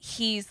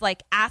he's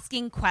like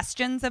asking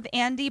questions of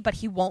Andy, but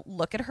he won't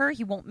look at her.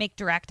 He won't make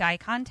direct eye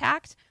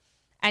contact.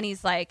 And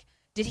he's like,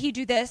 did he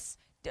do this?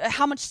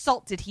 How much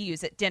salt did he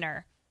use at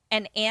dinner?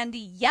 And Andy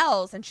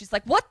yells, and she's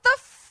like, what the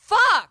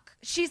fuck?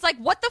 She's like,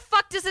 what the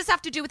fuck does this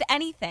have to do with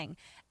anything?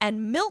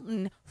 And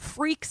Milton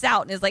freaks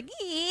out and is like,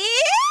 yeah!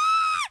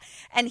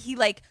 And he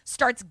like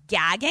starts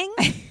gagging.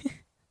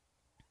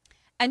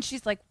 And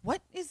she's like,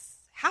 what is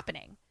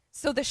happening?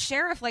 So the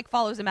sheriff like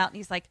follows him out, and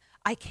he's like,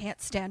 I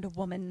can't stand a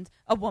woman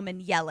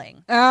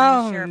yelling.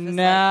 Oh,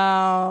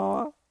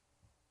 no.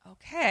 Like,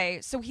 okay.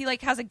 So he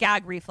like has a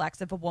gag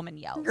reflex if a woman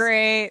yells.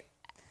 Great.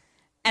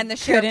 And the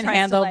sheriff couldn't tries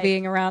handle to, like,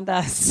 being around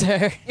us,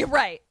 sir.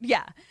 Right.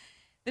 Yeah.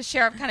 The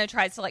sheriff kind of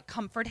tries to like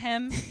comfort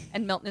him,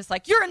 and Milton is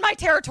like, you're in my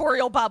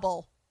territorial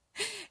bubble.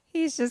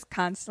 He's just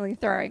constantly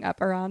throwing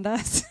up around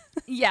us.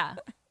 Yeah.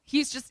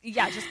 He's just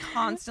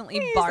constantly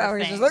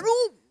barfing. Just like,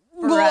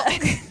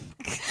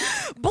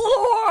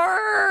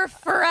 Blur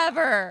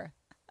forever.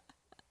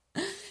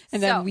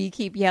 And then we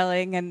keep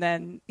yelling, and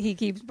then he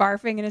keeps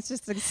barfing, and it's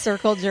just a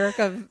circle jerk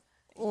of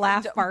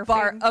laugh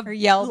barfing or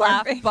yell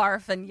laugh, barfing.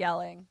 barf, and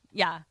yelling.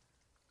 Yeah.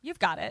 You've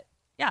got it.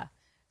 Yeah.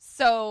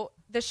 So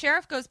the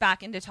sheriff goes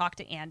back in to talk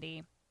to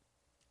Andy,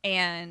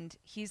 and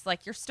he's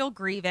like, you're still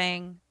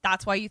grieving.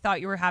 That's why you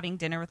thought you were having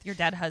dinner with your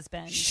dead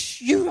husband.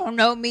 Shh, you don't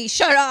know me.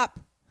 Shut up.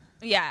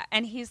 Yeah.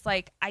 And he's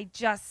like, I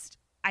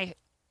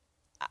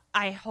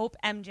hope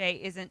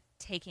MJ isn't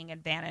taking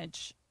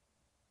advantage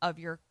of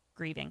your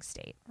grieving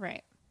state.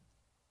 Right.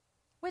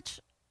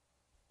 Which,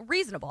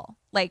 reasonable.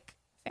 Like,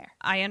 fair.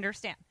 I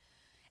understand.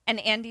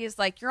 And Andy is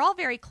like, you're all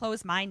very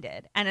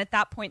close-minded. And at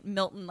that point,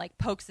 Milton, like,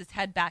 pokes his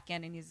head back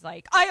in, and he's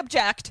like, I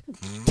object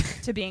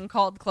to being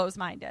called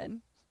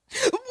close-minded.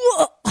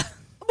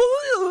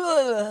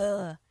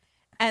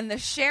 And the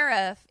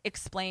sheriff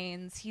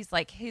explains, he's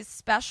like, his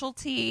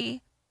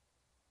specialty,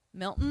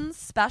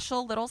 Milton's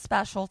little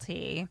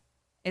specialty,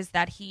 is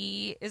that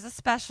he is a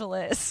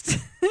specialist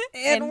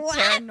in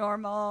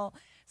paranormal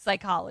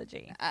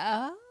psychology.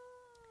 Oh.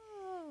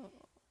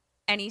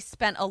 And he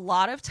spent a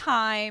lot of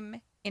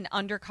time in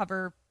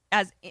undercover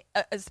in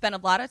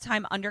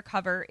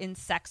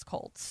sex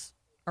cults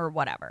or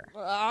whatever.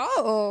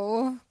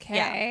 Oh,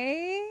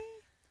 okay. Yeah.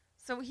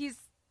 So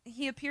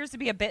he appears to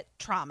be a bit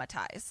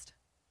traumatized.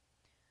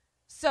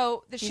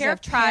 So the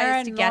sheriff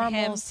tries to get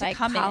him to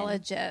come in.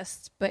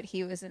 Psychologist, but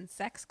he was in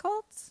sex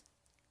cults.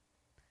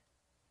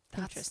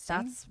 Interesting.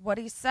 That's what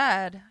he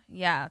said.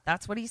 Yeah,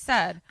 that's what he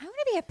said. I want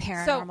to be a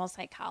paranormal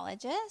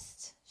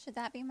psychologist. Should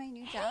that be my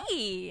new job?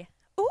 Hey.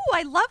 Ooh,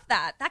 I love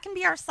that. That can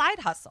be our side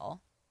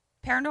hustle.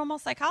 Paranormal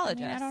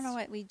psychologist. I don't know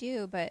what we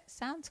do, but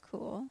sounds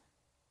cool.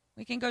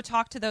 We can go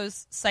talk to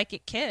those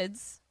psychic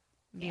kids.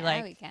 Be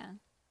like, we can.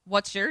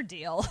 What's your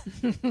deal?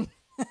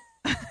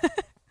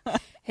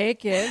 Hey,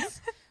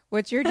 kids.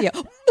 What's your deal?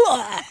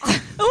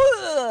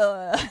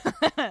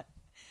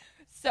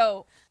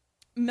 So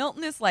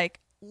Milton is like,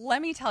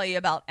 let me tell you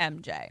about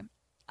MJ.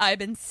 I've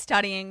been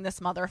studying this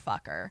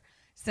motherfucker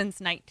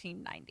since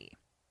 1990.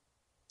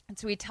 And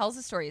so he tells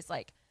the story. He's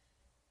like,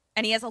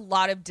 and he has a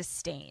lot of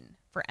disdain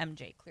for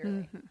MJ,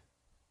 clearly. Mm-hmm.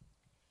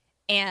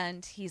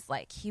 And he's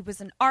like, he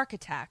was an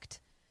architect,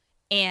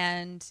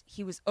 and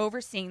he was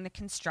overseeing the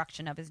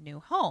construction of his new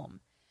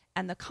home.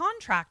 And the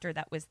contractor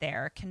that was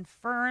there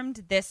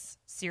confirmed this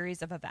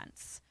series of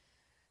events.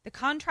 The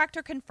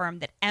contractor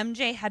confirmed that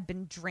MJ had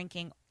been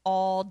drinking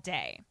all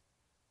day,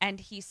 and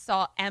he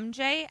saw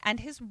MJ and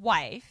his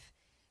wife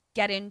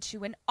get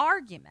into an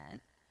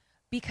argument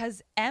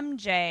because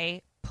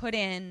MJ put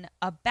in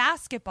a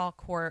basketball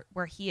court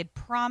where he had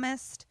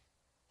promised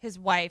his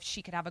wife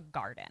she could have a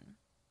garden.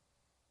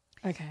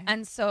 Okay.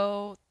 And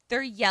so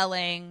they're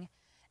yelling,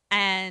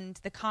 and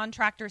the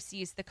contractor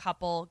sees the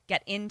couple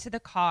get into the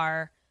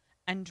car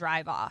and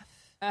drive off.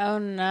 Oh,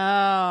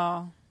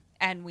 no.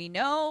 And we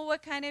know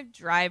what kind of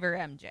driver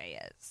MJ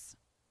is.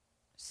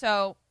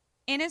 So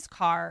in his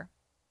car,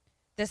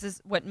 this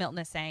is what Milton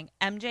is saying,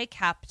 MJ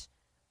kept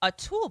a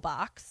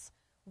toolbox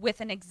with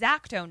an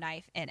X-Acto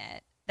knife in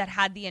it that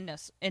had the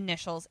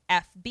initials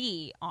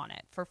FB on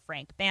it for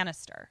Frank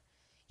Bannister.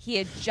 He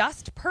had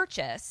just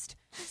purchased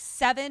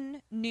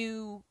 7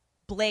 new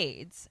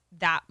blades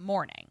that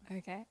morning.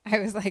 Okay. I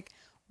was like,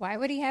 why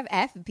would he have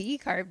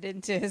FB carved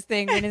into his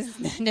thing when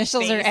his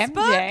initials are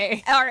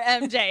MJ? Or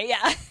MJ,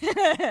 yeah.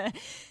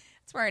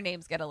 That's where our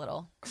names get a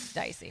little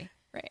dicey.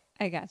 Right.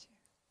 I got you.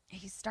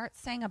 He starts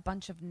saying a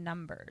bunch of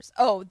numbers.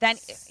 Oh, then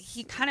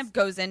he kind of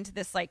goes into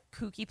this like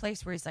kooky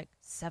place where he's like,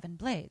 7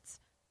 blades,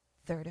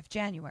 3rd of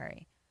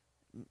January,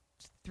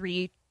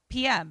 3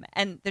 p.m.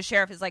 And the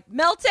sheriff is like,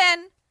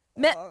 Milton,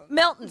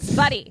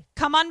 buddy,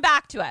 come on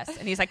back to us.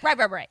 And he's like,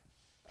 right.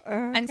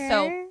 Okay. And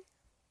so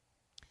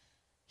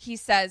he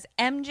says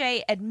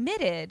MJ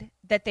admitted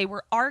that they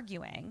were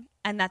arguing,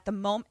 and that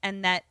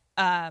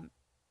at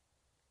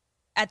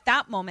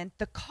that moment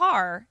the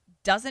car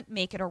doesn't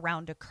make it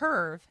around a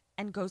curve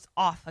and goes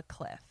off a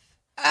cliff.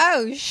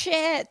 Oh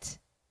shit.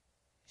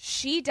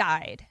 She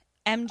died.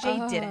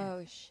 MJ didn't.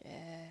 Oh shit.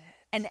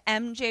 And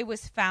MJ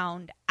was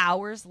found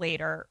hours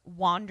later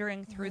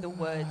wandering through the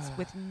woods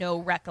with no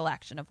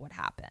recollection of what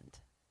happened.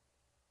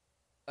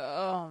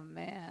 Oh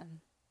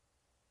man.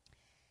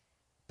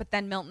 But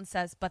then Milton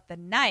says, but the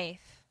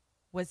knife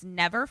was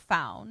never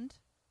found,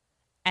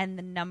 and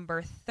the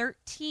number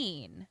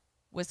 13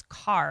 was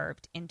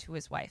carved into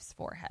his wife's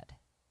forehead.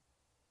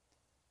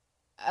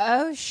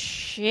 Oh,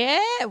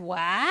 shit.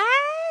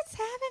 What's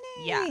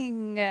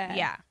happening?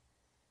 Yeah.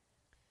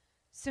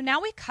 So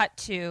now we cut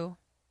to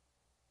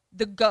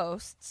the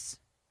ghosts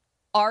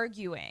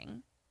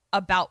arguing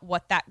about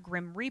what that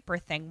Grim Reaper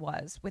thing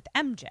was with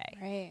MJ.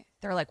 Right.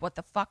 They're like, what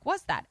the fuck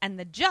was that? And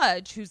the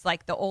judge, who's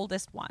like the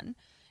oldest one,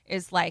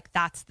 is like,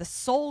 that's the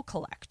soul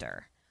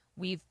collector.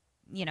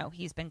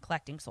 He's been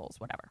collecting souls,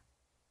 whatever.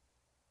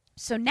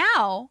 So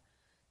now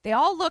they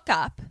all look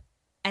up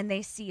and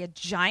they see a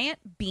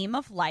giant beam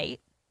of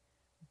light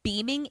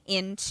beaming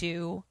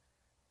into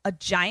a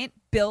giant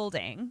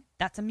building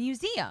that's a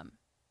museum.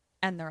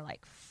 And they're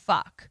like,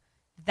 fuck,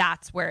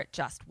 that's where it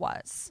just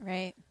was.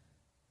 Right.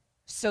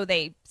 So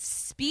they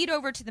speed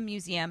over to the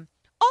museum.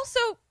 Also,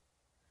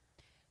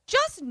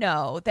 just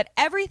know that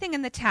everything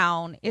in the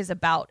town is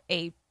about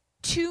a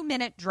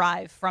 2-minute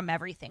drive from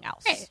everything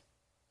else. Right.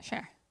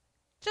 Sure.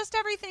 Just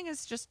everything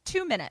is just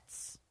 2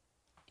 minutes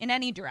in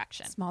any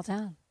direction. Small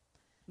town.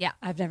 Yeah.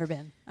 I've never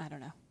been. I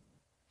don't know.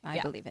 I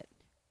believe it.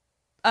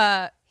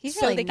 He's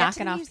so really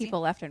knocking off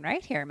people left and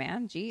right here,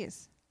 man.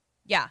 Jeez.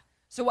 Yeah.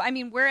 So, I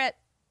mean, we're at,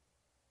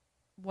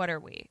 what are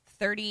we?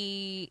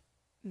 39?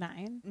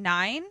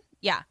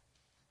 Yeah.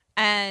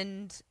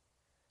 And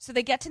so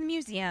they get to the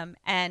museum,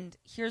 and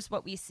here's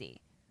what we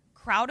see.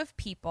 Crowd of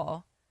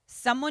people,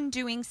 someone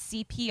doing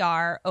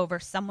CPR over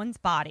someone's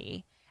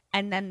body,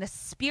 and then the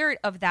spirit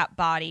of that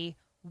body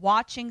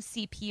watching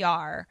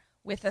CPR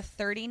with a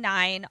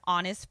 39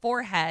 on his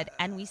forehead,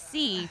 and we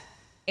see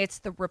it's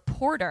the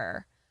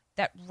reporter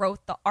that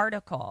wrote the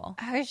article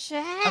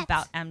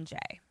about MJ.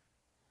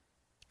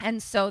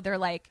 And so they're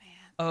like,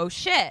 oh,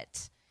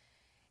 shit.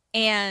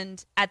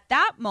 And at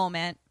that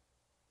moment,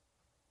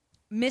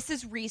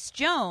 Mrs.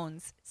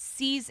 Reese-Jones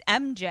sees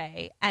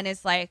MJ and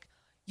is like,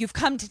 you've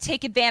come to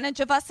take advantage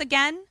of us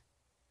again?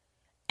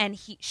 And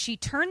she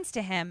turns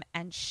to him,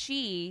 and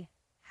she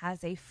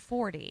has a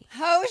 40 in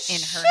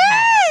her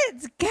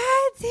head.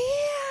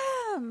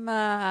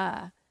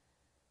 Goddamn.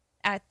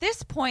 At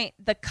this point,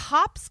 the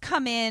cops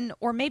come in,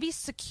 or maybe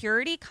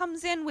security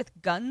comes in with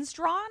guns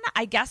drawn.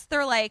 I guess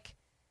they're like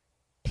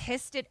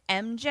pissed at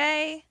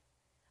MJ.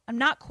 I'm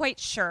not quite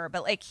sure,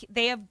 but like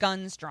they have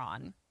guns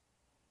drawn.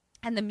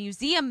 And the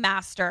museum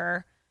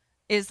master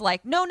is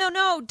like, no,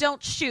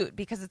 don't shoot,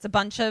 because it's a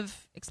bunch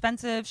of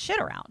expensive shit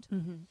around.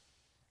 Mm-hmm.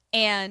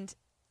 And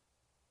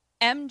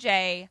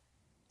MJ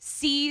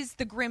sees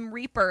the Grim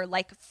Reaper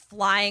like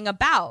flying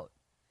about,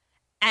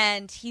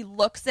 and he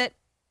looks at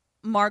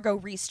Margot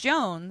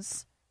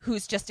Reese-Jones,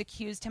 who's just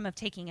accused him of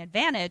taking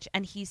advantage,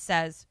 and he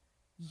says,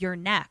 you're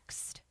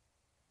next.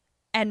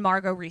 And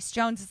Margot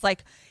Reese-Jones is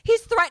like,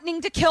 he's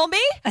threatening to kill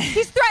me.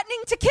 He's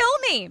threatening to kill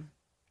me.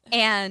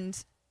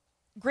 And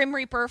Grim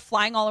Reaper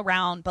flying all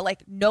around, but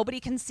like nobody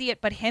can see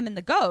it but him and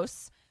the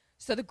ghosts.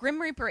 So the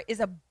Grim Reaper is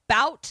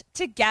about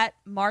to get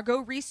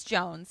Margot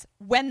Reese-Jones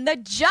when the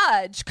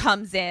judge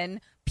comes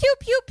in, pew,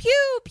 pew,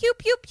 pew, pew,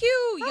 pew,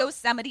 pew,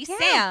 Yosemite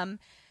Sam,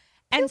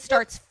 and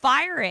starts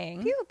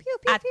firing. Pew, pew,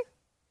 pew, pew.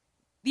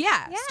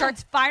 Yeah,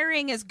 starts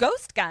firing his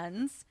ghost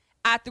guns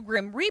at the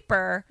Grim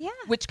Reaper,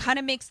 which kind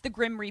of makes the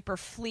Grim Reaper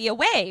flee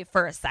away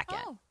for a second.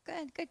 Oh,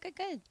 good.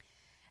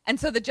 And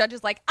so the judge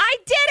is like, I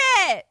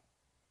did it!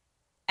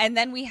 And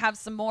then we have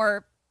some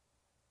more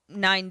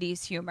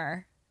 90s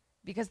humor,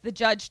 because the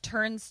judge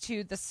turns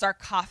to the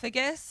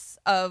sarcophagus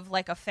of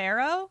like a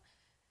pharaoh,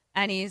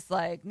 and he's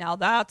like, now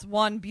that's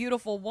one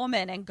beautiful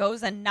woman, and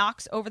goes and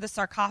knocks over the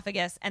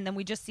sarcophagus, and then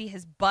we just see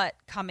his butt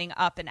coming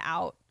up and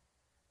out.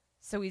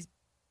 So he's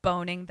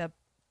boning the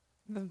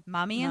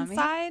mummy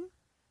inside,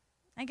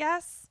 I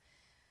guess.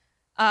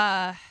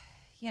 I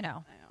don't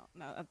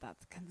know if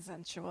that's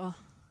consensual.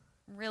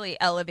 Really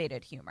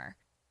elevated humor.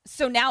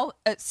 So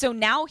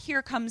now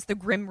here comes the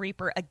Grim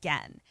Reaper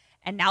again.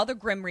 And now the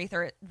Grim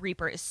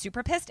Reaper is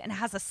super pissed and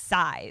has a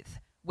scythe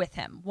with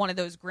him. One of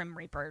those Grim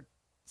Reaper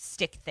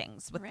stick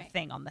things with the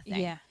thing on the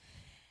thing. Yeah.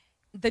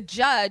 The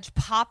judge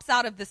pops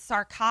out of the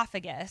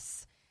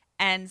sarcophagus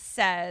and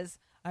says,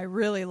 I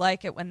really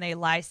like it when they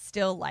lie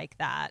still like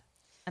that.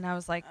 And I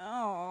was like,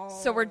 oh.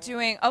 So we're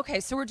doing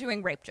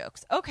rape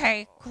jokes.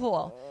 Okay,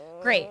 cool.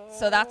 Great.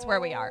 So that's where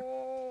we are.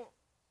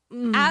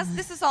 As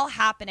this is all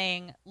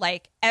happening,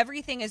 like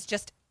everything is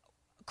just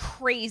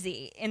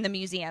crazy in the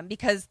museum,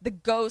 because the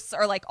ghosts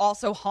are like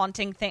also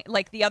haunting things.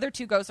 Like the other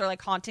two ghosts are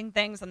like haunting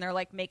things, and they're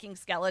like making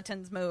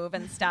skeletons move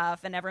and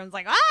stuff. And everyone's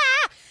like,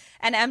 ah!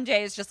 And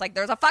MJ is just like,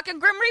 there's a fucking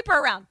Grim Reaper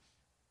around.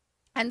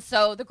 And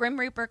so the Grim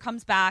Reaper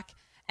comes back,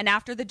 and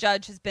after the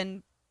judge has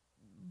been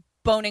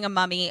boning a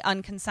mummy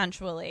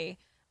unconsensually,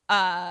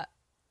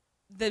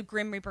 the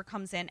Grim Reaper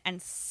comes in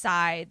and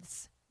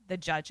scythes the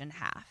judge in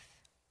half.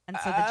 And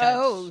so the judge...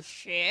 Oh,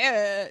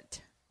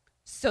 shit.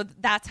 So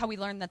that's how we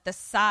learn that the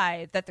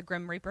scythe that the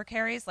Grim Reaper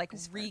carries, like,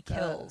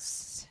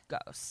 re-kills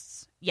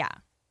ghosts. Yeah.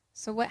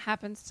 So what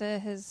happens to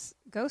his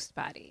ghost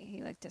body?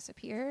 He, like,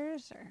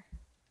 disappears, or...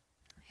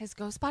 His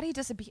ghost body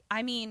disappears?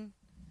 I mean,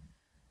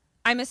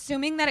 I'm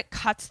assuming that it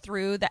cuts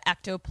through the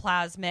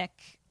ectoplasmic,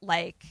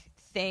 like,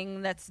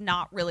 thing that's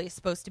not really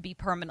supposed to be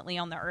permanently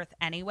on the earth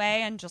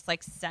anyway, and just,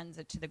 like, sends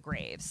it to the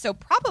grave. So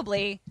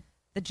probably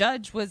the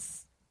judge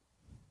was...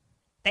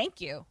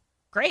 Thank you.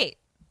 Great.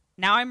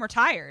 Now I'm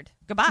retired.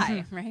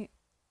 Goodbye. Right.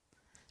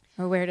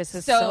 Or where does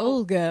his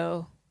soul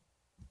go?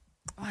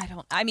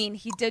 I mean,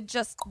 he did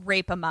just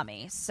rape a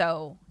mummy,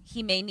 so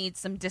he may need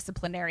some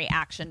disciplinary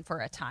action for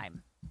a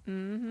time,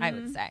 I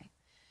would say.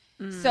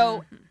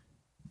 So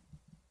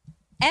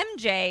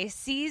MJ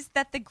sees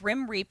that the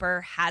Grim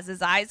Reaper has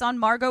his eyes on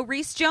Margot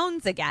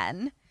Reese-Jones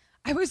again,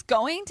 I was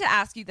going to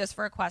ask you this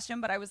for a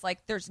question, but I was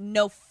like, there's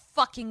no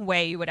fucking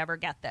way you would ever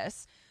get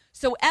this.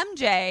 So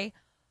MJ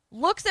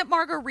looks at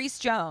Margot Reese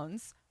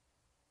Jones,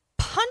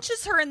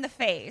 punches her in the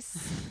face,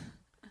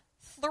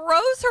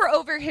 throws her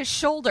over his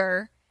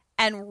shoulder,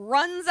 and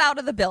runs out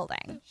of the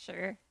building.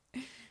 Sure.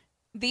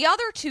 The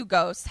other two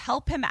ghosts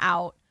help him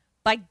out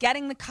by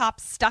getting the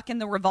cops stuck in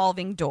the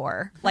revolving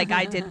door, like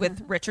I did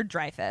with Richard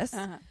Dreyfuss.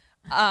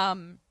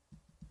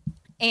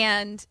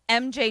 And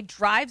MJ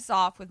drives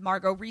off with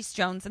Margot Reese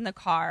Jones in the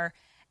car,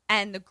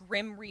 and the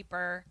Grim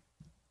Reaper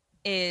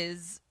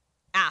is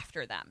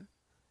after them.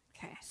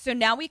 Okay. So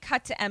now we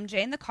cut to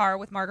MJ in the car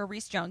with Margot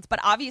Reese Jones, but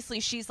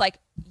obviously she's like,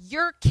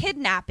 you're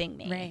kidnapping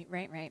me.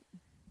 Right.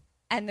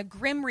 And the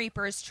Grim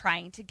Reaper is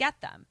trying to get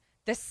them.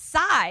 The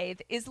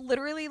scythe is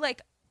literally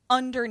like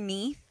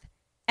underneath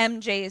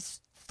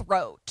MJ's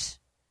throat,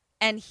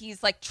 and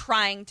he's like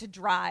trying to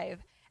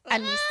drive,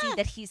 and we see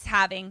that he's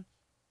having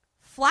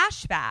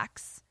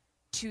flashbacks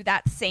to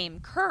that same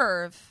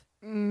curve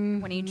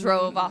when he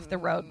drove off the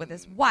road with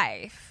his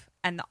wife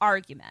and the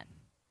argument.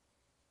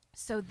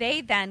 So they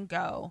then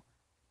go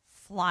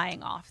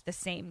flying off the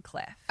same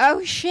cliff.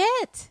 Oh,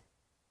 shit.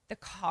 The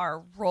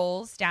car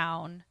rolls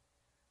down,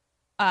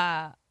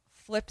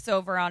 flips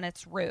over on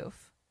its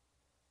roof.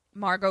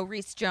 Margot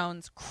Reese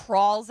Jones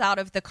crawls out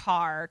of the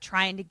car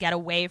trying to get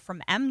away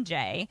from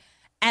MJ.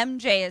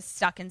 MJ is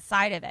stuck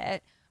inside of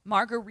it.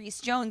 Margot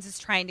Reese Jones is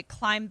trying to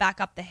climb back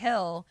up the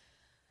hill.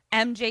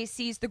 MJ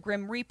sees the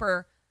Grim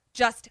Reaper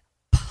just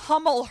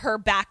pummel her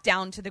back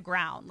down to the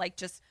ground,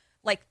 just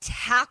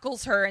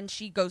tackles her, and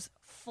she goes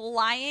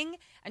flying,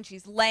 and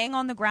she's laying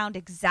on the ground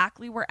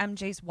exactly where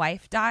MJ's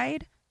wife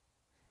died.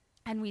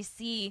 And we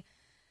see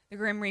the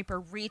Grim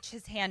Reaper reach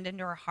his hand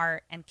into her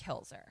heart and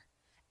kills her.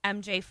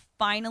 MJ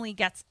finally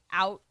gets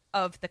out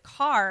of the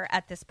car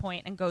at this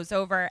point and goes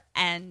over,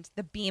 and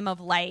the beam of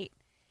light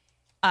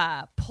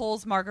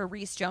pulls Margot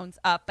Reese Jones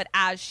up. But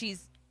as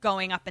she's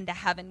going up into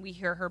heaven, we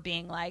hear her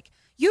being like,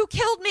 "You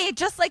killed me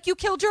just like you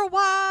killed your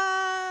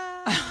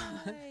wife."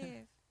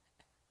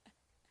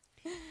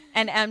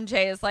 And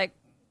MJ is like,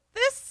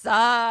 "This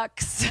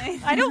sucks.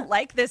 I don't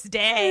like this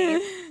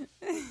day."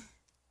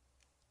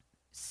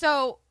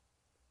 So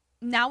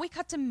now we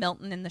cut to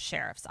Milton in the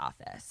sheriff's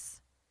office.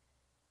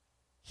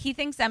 He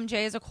thinks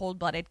MJ is a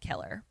cold-blooded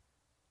killer.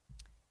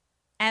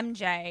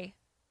 MJ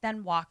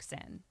then walks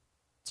in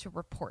to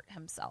report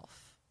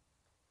himself.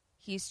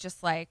 He's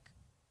just like,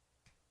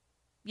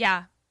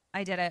 "Yeah,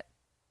 I did it."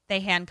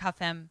 They handcuff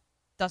him,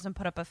 doesn't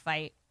put up a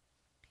fight.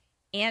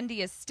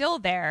 Andy is still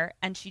there,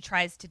 and she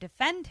tries to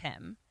defend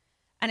him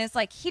and is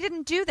like, "He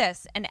didn't do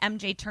this." And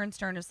MJ turns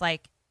to her and is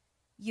like,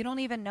 "You don't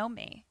even know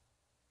me."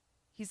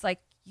 He's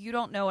like, "You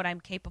don't know what I'm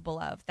capable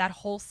of. That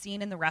whole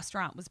scene in the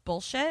restaurant was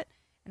bullshit,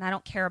 and I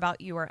don't care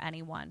about you or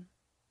anyone."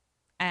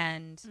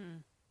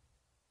 And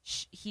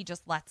he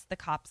just lets the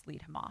cops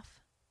lead him off.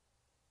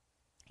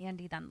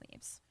 Andy then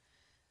leaves.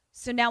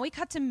 So now we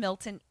cut to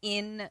Milton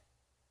in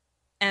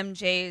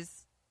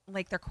MJ's,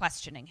 they're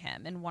questioning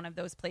him in one of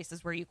those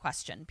places where you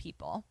question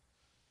people.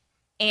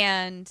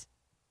 And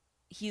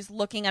he's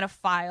looking at a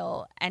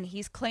file, and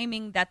he's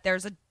claiming that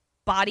there's a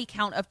body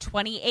count of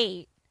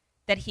 28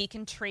 that he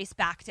can trace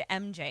back to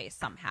MJ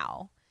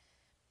somehow.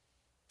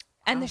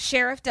 And the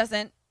sheriff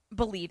doesn't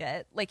believe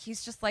it.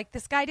 He's just like,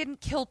 this guy didn't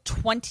kill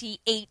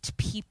 28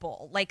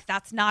 people.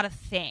 That's not a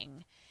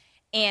thing.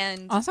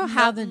 And also,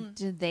 how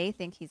do they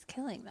think he's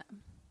killing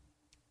them?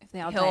 If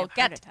they all die of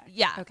heart attack.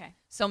 Yeah. Okay.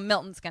 So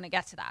Milton's going to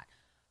get to that.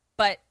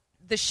 But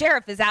the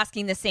sheriff is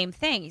asking the same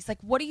thing. He's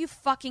like, "What are you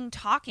fucking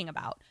talking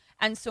about?"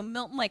 And so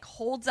Milton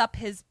holds up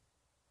his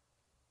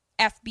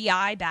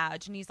FBI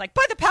badge, and he's like,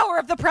 "By the power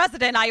of the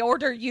president, I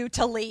order you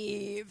to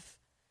leave."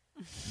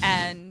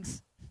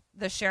 And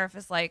the sheriff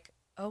is like,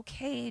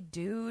 "Okay,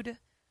 dude,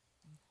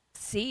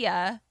 see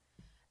ya."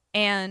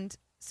 And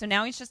so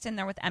now he's just in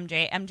there with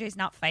MJ. MJ's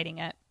not fighting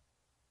it.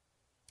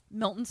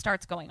 Milton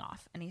starts going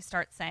off, and he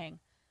starts saying,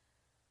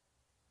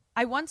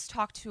 "I once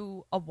talked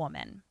to a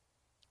woman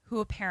who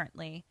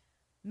apparently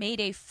made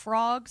a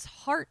frog's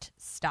heart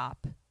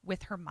stop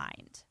with her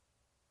mind."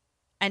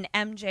 And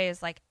MJ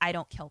is like, "I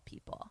don't kill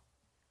people."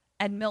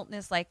 And Milton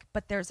is like,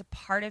 "But there's a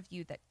part of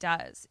you that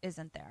does,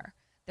 isn't there?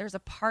 There's a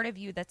part of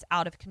you that's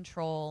out of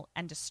control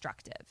and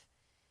destructive."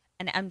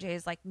 And MJ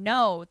is like,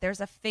 "No,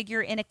 there's a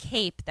figure in a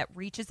cape that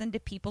reaches into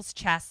people's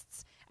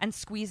chests and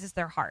squeezes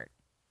their heart."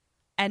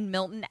 And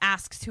Milton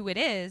asks who it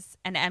is,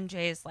 and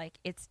MJ is like,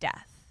 "It's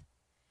death."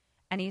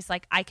 And he's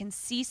like, "I can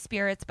see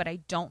spirits, but I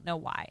don't know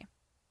why."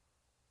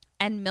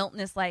 And Milton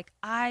is like,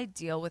 "I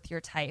deal with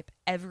your type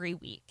every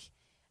week."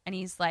 And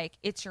he's like,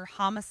 "It's your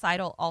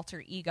homicidal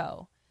alter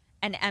ego."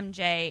 And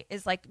MJ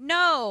is like,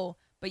 "No."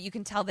 But you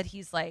can tell that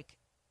he's like,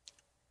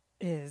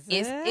 Is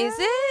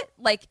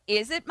it?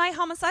 Is it my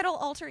homicidal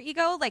alter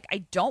ego? I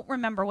don't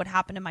remember what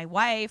happened to my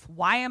wife.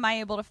 Why am I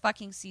able to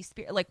fucking see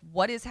spirit?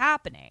 What is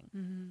happening?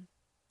 Mm-hmm.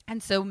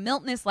 And so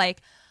Milton is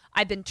like,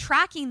 "I've been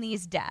tracking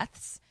these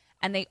deaths,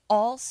 and they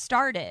all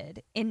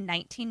started in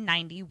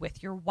 1990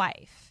 with your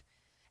wife."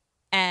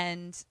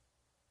 And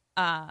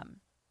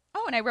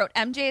Oh, and I wrote,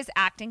 MJ is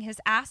acting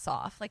his ass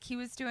off. Like he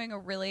was doing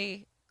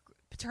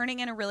turning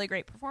in a really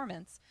great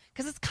performance.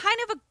 Because it's kind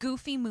of a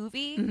goofy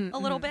movie a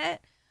little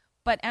bit.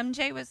 But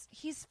MJ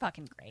he's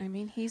fucking great. I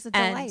mean, he's a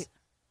delight.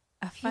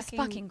 He's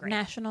fucking great.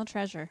 National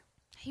treasure.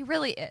 He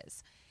really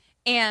is.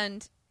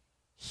 And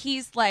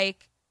he's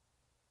like,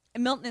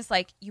 Milton is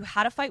like, you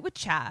had a fight with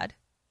Chad,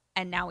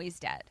 and now he's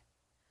dead.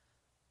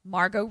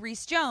 Margot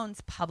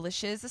Reese-Jones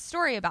publishes a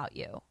story about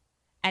you,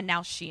 and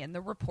now she and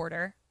the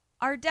reporter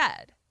are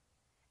dead.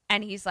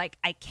 And he's like,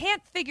 I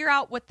can't figure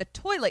out what the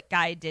toilet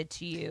guy did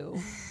to you,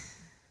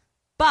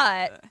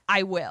 but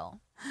I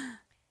will.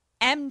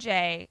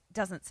 MJ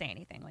doesn't say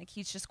anything. Like,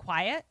 he's just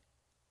quiet.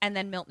 And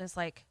then Milton is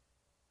like,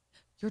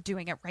 you're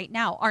doing it right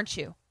now, aren't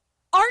you?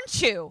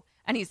 Aren't you?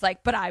 And he's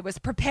like, but I was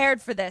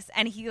prepared for this.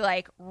 And he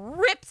like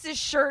rips his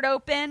shirt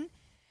open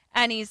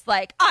and he's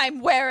like,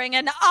 I'm wearing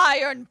an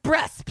iron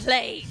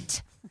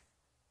breastplate.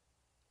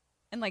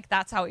 And like,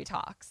 that's how he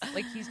talks.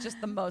 Like, he's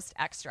just the most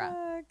extra.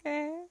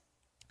 Okay.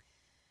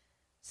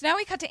 So now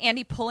we cut to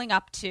Andy pulling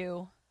up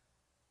to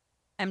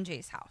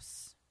MJ's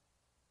house,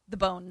 the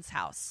Bones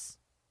house.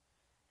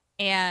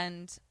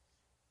 And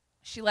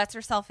she lets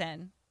herself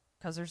in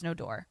because there's no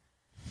door.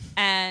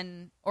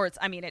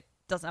 It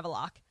doesn't have a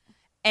lock.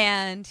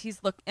 And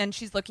she's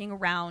looking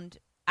around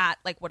at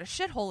like what a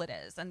shithole it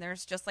is. And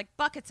there's just like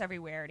buckets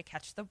everywhere to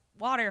catch the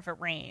water if it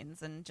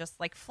rains and just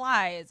like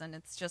flies. And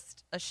it's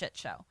just a shit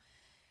show.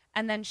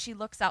 And then she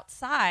looks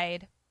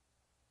outside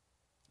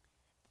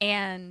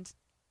and,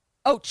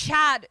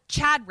 Chad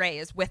Ray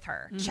is with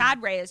her. Mm-hmm.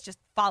 Chad Ray is just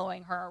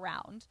following her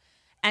around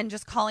and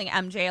just calling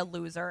MJ a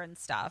loser and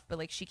stuff. But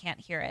like she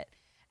can't hear it.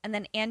 And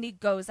then Andy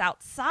goes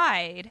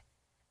outside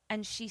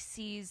and she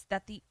sees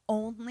that the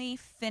only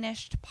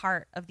finished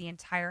part of the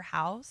entire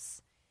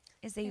house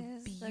is a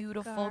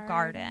beautiful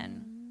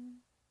garden.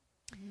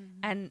 Mm-hmm.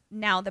 And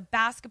now the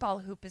basketball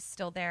hoop is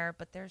still there,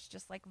 but there's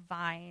just like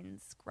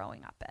vines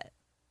growing up it.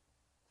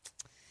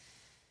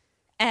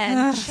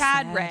 And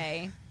Chad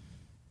Ray,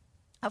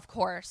 of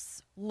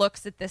course,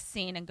 looks at this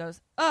scene and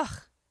goes,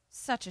 ugh,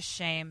 such a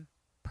shame.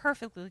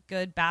 Perfectly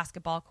good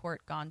basketball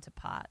court gone to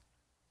pot.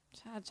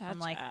 I'm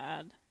like,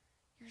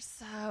 you're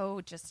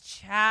so just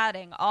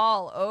chatting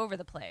all over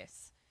the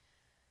place.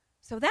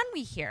 So then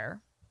we hear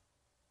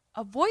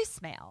a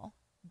voicemail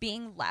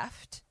being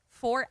left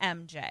for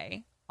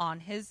MJ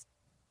on his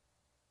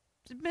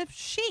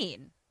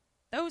machine.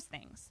 Those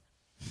things.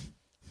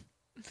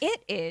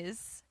 It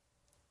is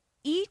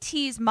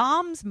E.T.'s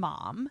mom's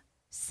mom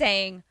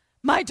saying,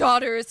 my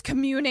daughter is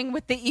communing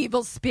with the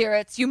evil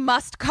spirits. You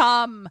must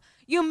come.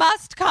 You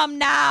must come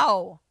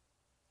now.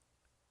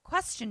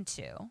 Question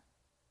 2.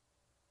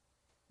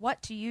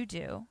 What do you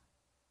do?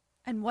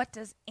 And what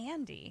does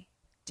Andy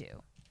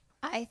do?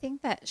 I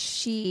think that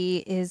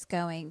she is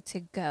going to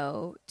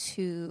go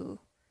to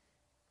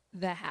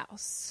the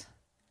house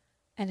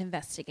and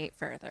investigate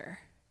further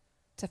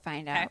to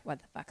find out what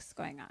the fuck's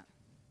going on.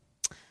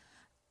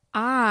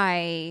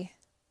 I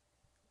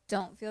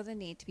don't feel the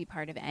need to be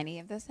part of any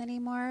of this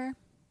anymore.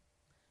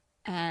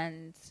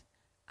 And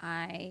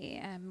I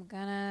am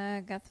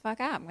gonna get the fuck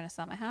out. I'm gonna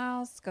sell my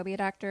house, go be a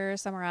doctor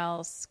somewhere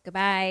else.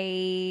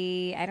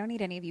 Goodbye. I don't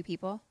need any of you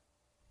people.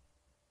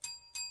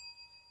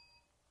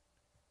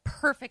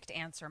 Perfect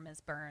answer,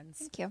 Ms. Burns.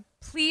 Thank you.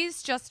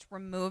 Please just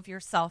remove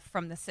yourself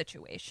from the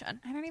situation.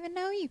 I don't even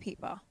know you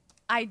people.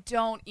 I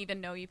don't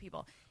even know you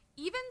people.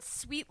 Even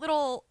sweet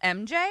little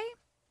MJ,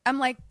 I'm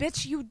like,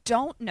 bitch, you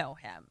don't know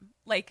him.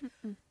 Like,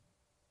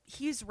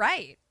 he's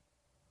right.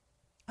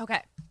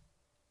 Okay.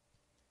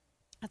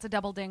 That's a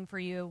double ding for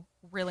you.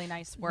 Really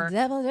nice work.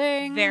 Double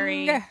ding.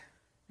 Very,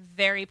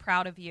 very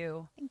proud of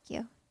you. Thank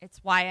you. It's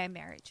why I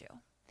married you.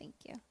 Thank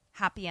you.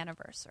 Happy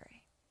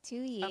anniversary. 2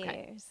 years.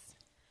 Okay.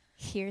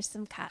 Here's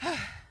some cotton.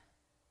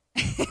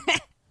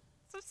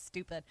 So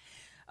stupid.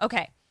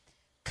 Okay.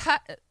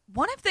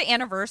 One of the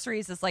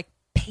anniversaries is like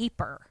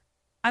paper.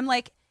 I'm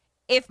like,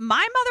 if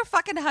my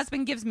motherfucking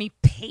husband gives me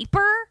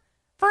paper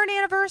for an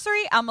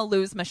anniversary, I'm going to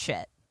lose my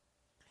shit.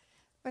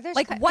 But there's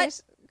like what?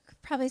 There's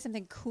probably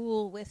something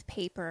cool with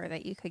paper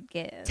that you could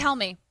give. Tell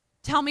me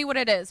what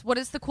it is. What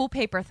is the cool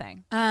paper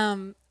thing?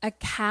 A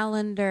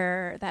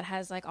calendar that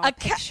has like all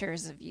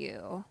pictures of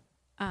you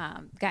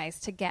guys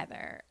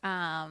together.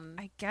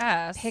 I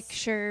guess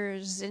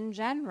pictures in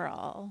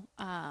general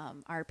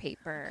are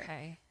paper.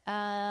 Okay.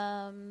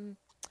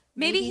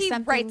 Maybe he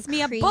writes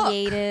me a book.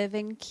 Creative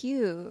and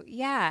cute.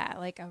 Yeah,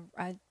 like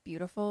a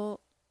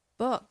beautiful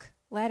book,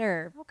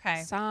 letter,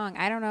 song.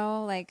 I don't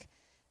know, like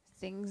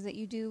things that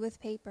you do with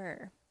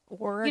paper.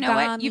 Origami. You know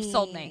what? You've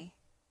sold me.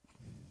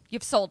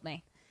 You've sold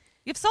me.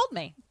 You've sold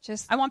me.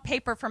 Just I want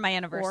paper for my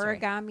anniversary.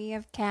 Origami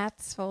of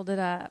cats folded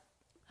up.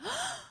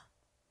 Oh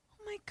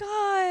my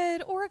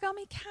God.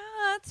 Origami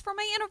cats for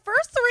my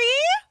anniversary.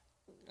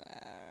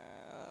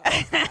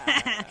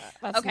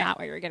 That's not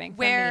what you were getting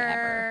from me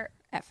ever.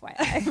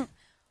 FYI.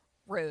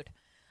 Rude.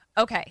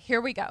 Okay,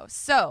 here we go.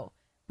 So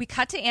we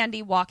cut to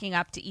Andy walking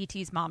up to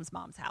E.T.'s mom's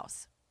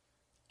house.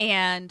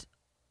 And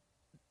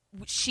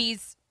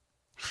she's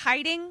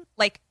hiding,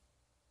 like,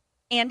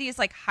 Andy is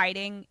like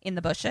hiding in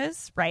the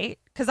bushes, right?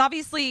 Because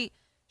obviously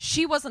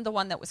she wasn't the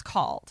one that was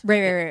called.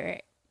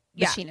 Right.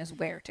 Yeah. But she knows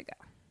where to go.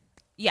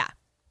 Yeah.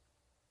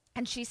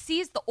 And she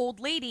sees the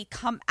old lady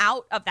come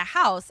out of the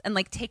house and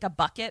like take a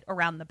bucket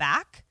around the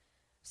back.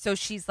 So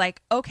she's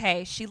like,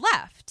 okay, she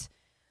left.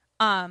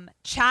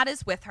 Chad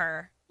is with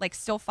her, like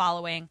still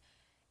following.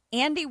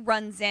 Andy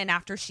runs in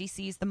after she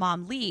sees the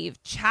mom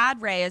leave.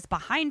 Chad Ray is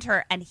behind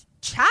her, and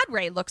Chad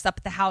Ray looks up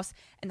at the house,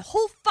 and the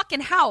whole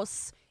fucking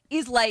house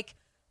is like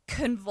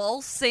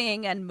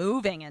convulsing and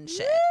moving and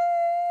shit.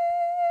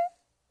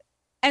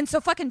 And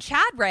so fucking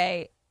Chad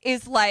Ray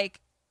is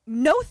like,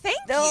 no, thank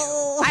you.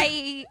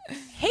 I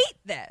hate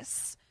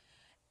this.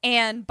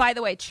 And by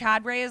the way,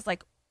 Chad Ray is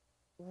like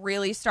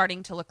really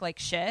starting to look like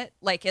shit.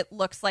 Like it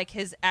looks like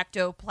his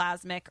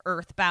ectoplasmic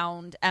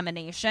earthbound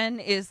emanation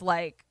is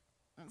like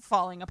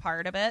falling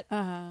apart a bit.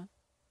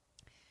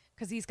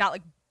 Because he's got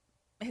like,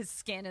 his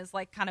skin is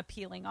like kind of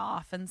peeling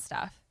off and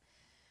stuff.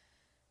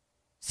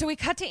 So we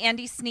cut to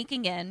Andy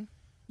sneaking in,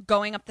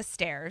 going up the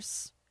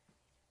stairs.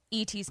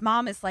 E.T.'s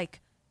mom is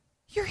like,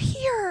 you're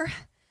here.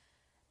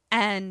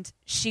 And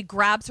she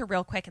grabs her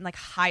real quick and like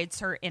hides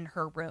her in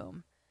her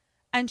room.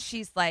 And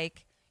she's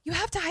like, you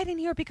have to hide in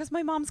here because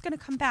my mom's going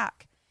to come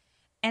back.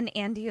 And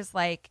Andy is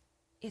like,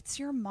 it's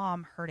your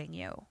mom hurting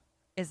you,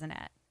 isn't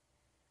it?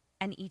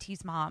 And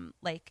E.T.'s mom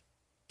like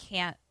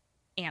can't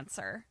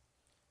answer.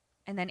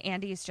 And then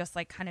Andy is just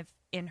like kind of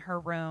in her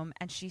room,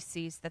 and she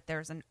sees that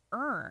there's an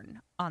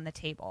urn on the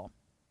table.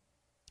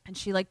 And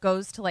she like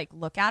goes to like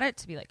look at it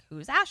to be like,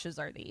 whose ashes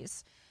are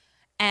these?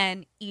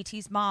 And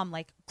E.T.'s mom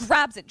like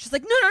grabs it. She's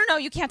like, no,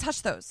 you can't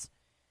touch those.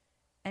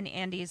 And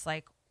Andy's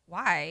like,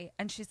 why?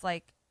 And she's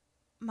like,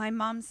 my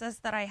mom says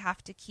that I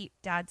have to keep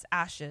Dad's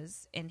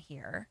ashes in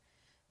here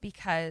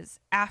because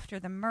after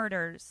the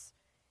murders,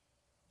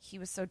 he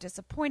was so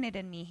disappointed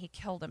in me, he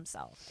killed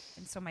himself.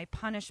 And so my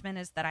punishment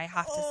is that I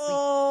have to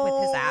sleep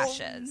with his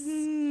ashes.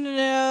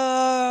 No,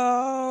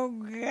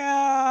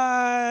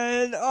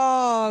 God.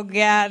 Oh,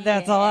 God.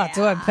 That's a lot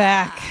to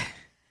unpack.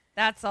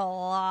 That's a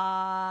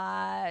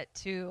lot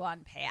to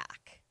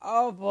unpack.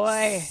 Oh,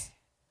 boy.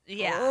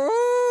 Yeah.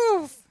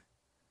 Oof.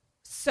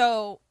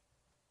 So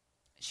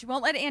she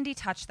won't let Andy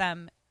touch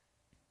them.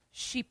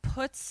 She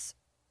puts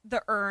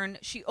the urn,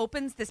 she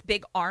opens this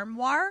big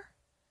armoire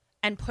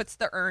and puts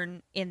the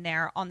urn in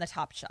there on the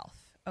top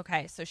shelf.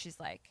 Okay, so she's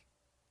like,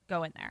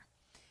 go in there.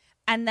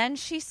 And then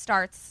she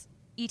starts,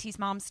 E.T.'s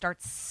mom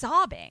starts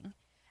sobbing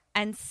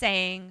and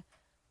saying,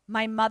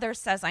 my mother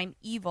says I'm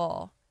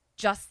evil,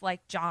 just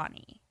like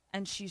Johnny.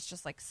 And she's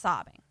just like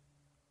sobbing.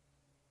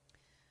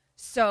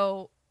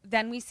 So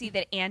then we see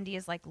that Andy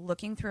is like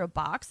looking through a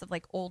box of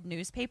like old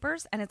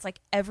newspapers, and it's like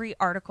every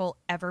article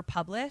ever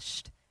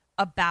published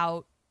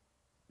about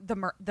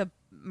the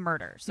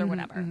murders or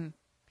whatever. Mm-hmm.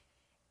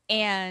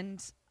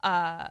 And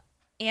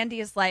Andy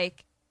is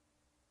like,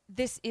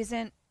 this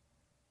isn't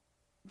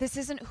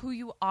who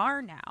you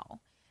are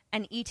now.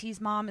 And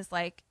E.T.'s mom is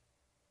like,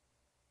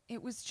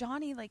 it was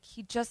Johnny. Like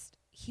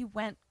he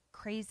went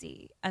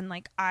crazy, and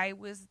like I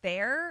was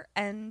there,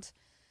 and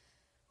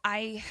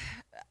I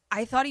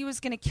thought he was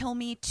going to kill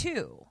me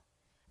too.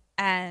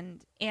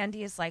 And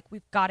Andy is like,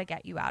 we've got to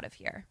get you out of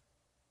here.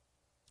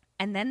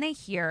 And then they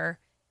hear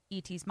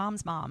E.T.'s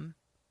mom's mom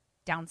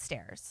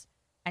downstairs,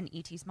 and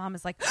E.T.'s mom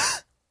is like,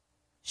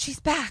 she's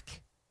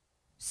back.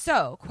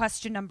 So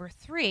question number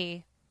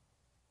 3,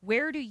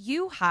 where do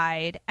you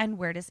hide and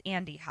where does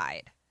Andy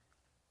hide?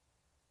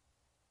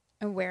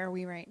 And where are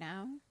we right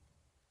now?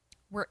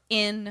 We're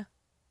in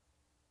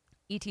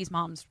E.T.'s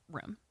mom's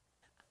room.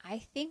 I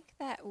think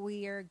that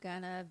we are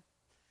gonna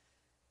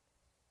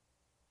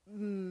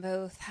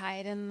both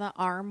hide in the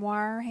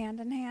armoire hand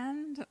in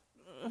hand.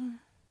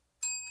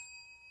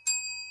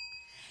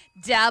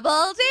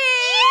 Double D!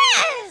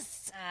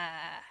 Yes!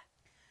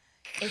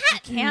 If you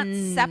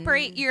can't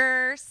separate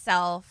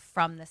yourself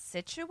from the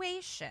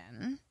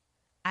situation,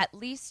 at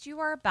least you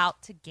are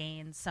about to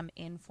gain some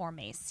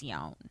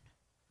information.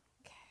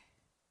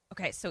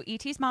 Okay, so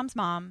E.T.'s mom's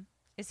mom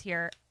is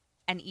here,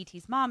 and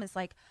E.T.'s mom is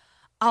like,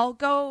 I'll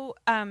go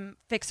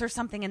fix her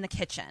something in the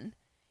kitchen.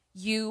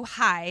 You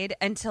hide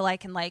until I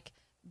can, like,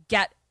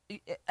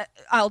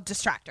 I'll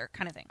distract her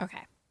kind of thing.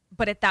 Okay.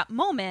 But at that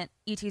moment,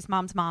 E.T.'s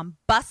mom's mom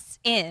busts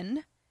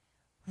in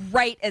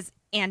right as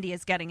Andy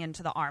is getting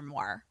into the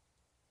armoire.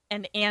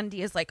 And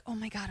Andy is like, oh,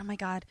 my God, oh, my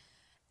God.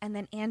 And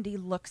then Andy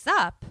looks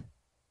up,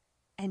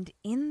 and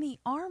in the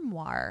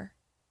armoire,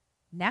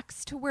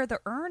 next to where the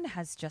urn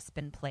has just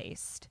been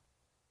placed,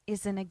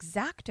 is an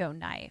X-Acto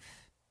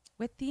knife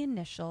with the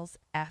initials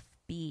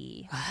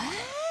FB.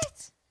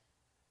 What?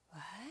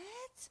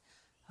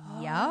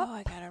 Oh, yep.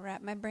 I gotta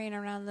wrap my brain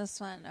around this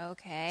one.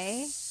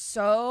 Okay.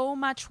 So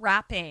much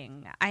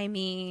wrapping. I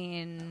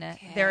mean,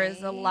 there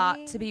is a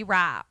lot to be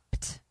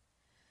wrapped.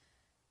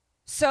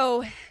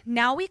 So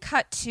now we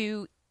cut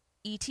to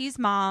E.T.'s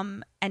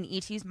mom and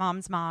E.T.'s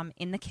mom's mom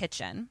in the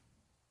kitchen.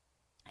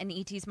 And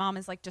E.T.'s mom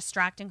is like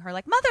distracting her,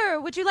 like,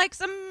 Mother, would you like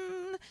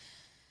some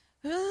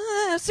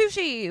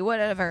sushi?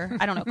 Whatever.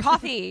 I don't know.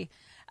 Coffee.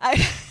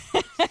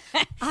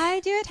 I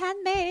do it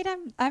handmade.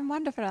 I'm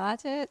wonderful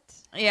at it.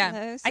 Yeah.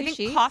 Hello, I think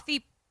sushi.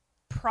 coffee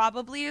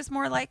probably is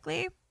more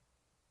likely.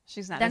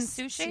 She's not than a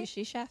sushi?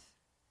 sushi chef.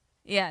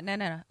 Yeah,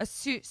 no. A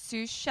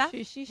sous chef?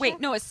 Sushi Wait, chef?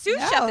 no, a sous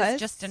No, chef a is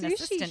just an sushi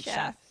assistant chef.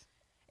 chef.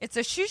 It's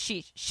a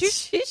sushi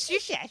chef.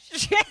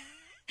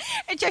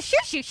 It's a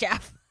sushi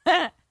chef.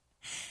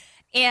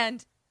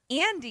 And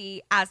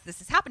Andy, as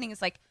this is happening,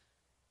 is like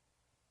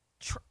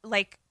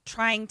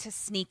trying to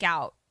sneak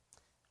out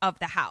of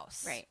the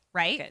house.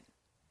 Right? Good.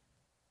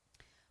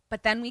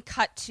 But then we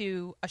cut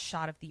to a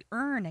shot of the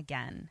urn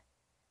again,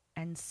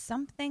 and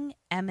something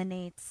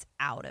emanates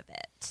out of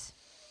it.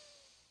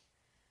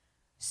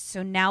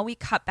 So now we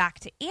cut back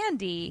to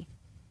Andy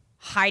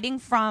hiding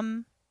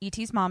from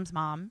E.T.'s mom's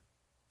mom,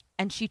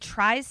 and she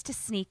tries to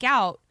sneak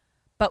out,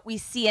 but we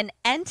see an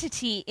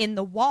entity in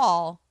the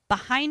wall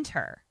behind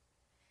her.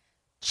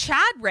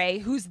 Chad Ray,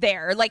 who's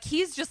there, like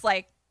he's just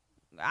like,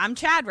 I'm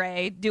Chad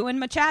Ray doing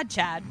my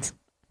Chad.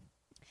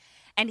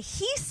 And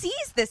he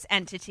sees this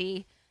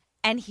entity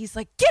and he's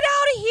like, get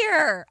out of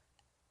here.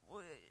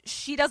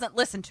 She doesn't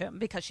listen to him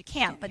because she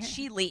can't, but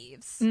she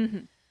leaves.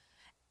 Mm-hmm.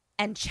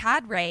 And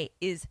Chad Ray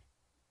is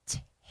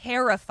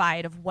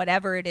terrified of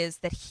whatever it is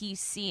that he's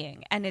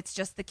seeing. And it's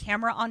just the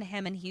camera on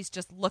him and he's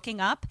just looking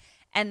up.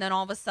 And then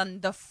all of a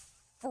sudden the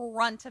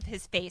front of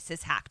his face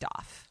is hacked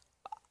off.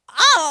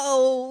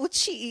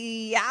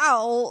 Ouchie,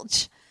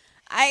 ouch.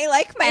 I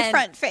like my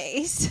front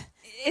face.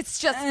 It's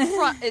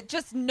just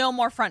just no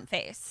more front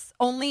face.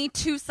 Only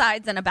two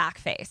sides and a back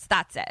face.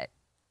 That's it.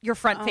 Your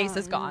front face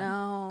is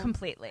gone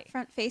completely.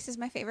 Front face is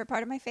my favorite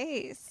part of my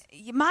face.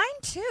 Mine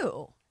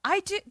too.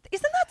 I do.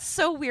 Isn't that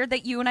so weird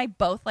that you and I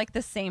both like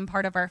the same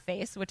part of our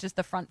face, which is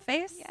the front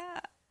face? Yeah.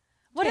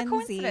 What a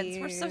coincidence.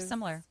 We're so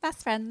similar.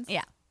 Best friends.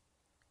 Yeah.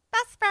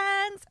 Best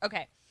friends.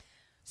 Okay.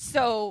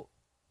 So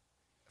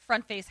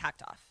front face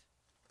hacked off.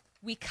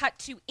 We cut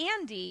to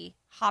Andy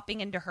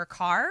hopping into her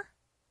car,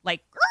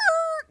 like,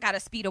 gotta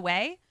speed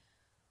away.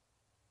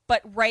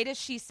 But right as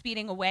she's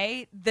speeding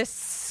away, the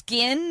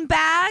skin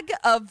bag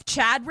of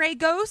Chad Ray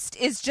Ghost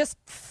is just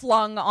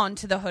flung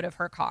onto the hood of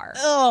her car.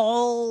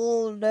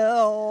 Oh,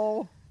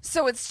 no.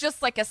 So it's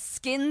just like a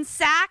skin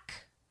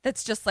sack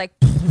that's just like...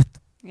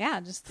 Yeah,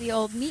 just the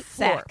old meat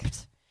sack.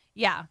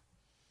 Yeah.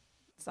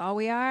 That's all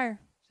we are.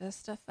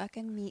 Just a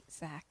fucking meat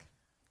sack.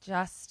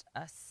 Just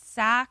a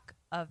sack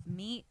of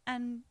meat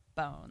and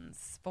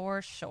bones,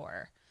 for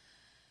sure.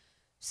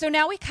 So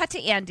now we cut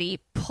to Andy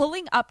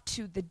pulling up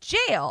to the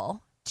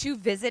jail to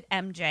visit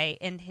MJ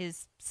in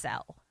his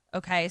cell.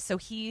 Okay, so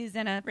he's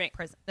in a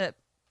prison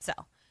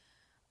cell.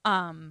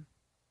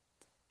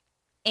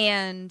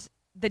 And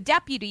the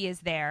deputy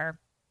is there,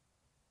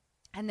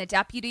 and the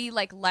deputy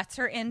like lets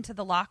her into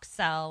the locked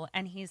cell,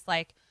 and he's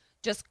like,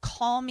 just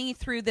call me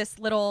through this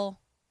little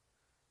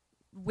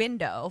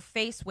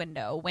face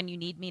window when you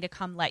need me to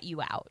come let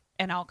you out,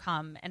 and I'll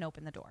come and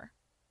open the door.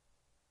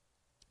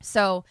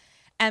 So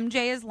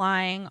MJ is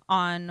lying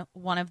on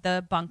one of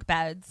the bunk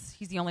beds.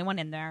 He's the only one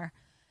in there.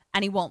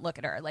 And he won't look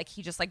at her. Like,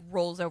 he just, like,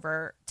 rolls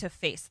over to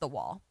face the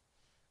wall.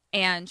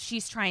 And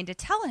she's trying to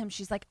tell him,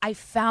 she's like, I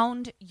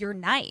found your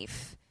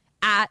knife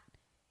at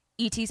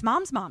E.T.'s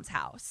mom's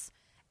house.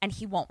 And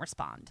he won't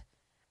respond.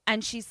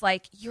 And she's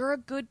like, you're a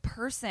good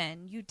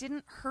person. You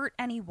didn't hurt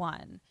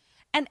anyone.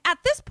 And at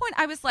this point,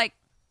 I was like,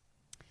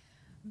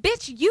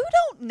 bitch, you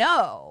don't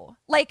know.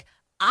 Like,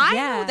 I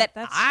know that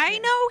I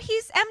know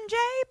he's MJ,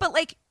 but,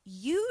 like,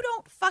 you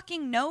don't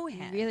fucking know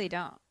him. You really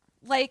don't.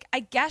 Like, I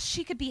guess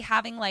she could be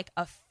having, like,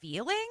 a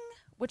feeling,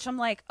 which I'm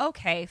like,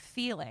 okay,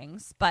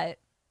 feelings, but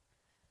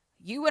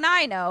you and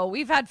I know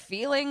we've had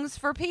feelings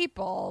for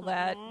people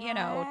that, you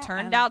know,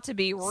 turned out to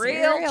be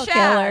real Chads.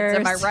 Killers.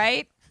 Am I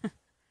right?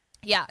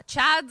 Yeah,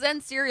 Chads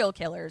and serial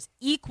killers,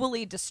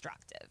 equally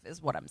destructive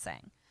is what I'm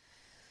saying.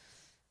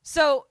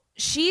 So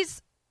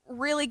she's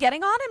really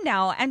getting on him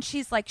now, and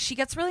she's like, she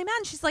gets really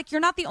mad. She's like,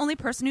 you're not the only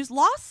person who's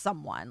lost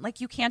someone.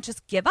 Like, you can't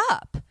just give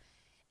up.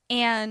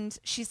 And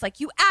she's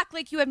like, you act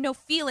like you have no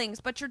feelings,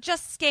 but you're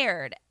just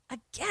scared.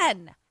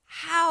 Again,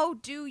 how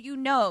do you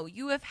know?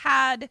 You have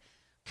had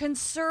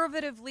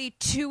conservatively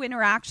 2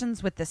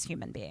 interactions with this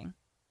human being.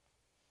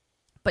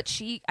 But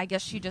I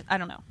guess she just, I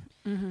don't know.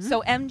 Mm-hmm.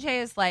 So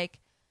MJ is like,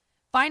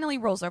 finally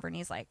rolls over and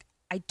he's like,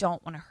 I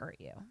don't want to hurt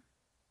you.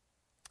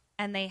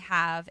 And they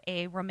have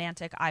a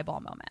romantic eyeball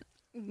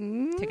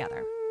moment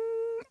together.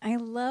 I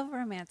love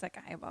romantic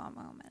eyeball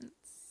moments.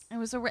 It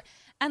was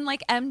and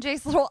like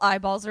MJ's little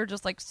eyeballs are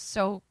just like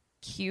so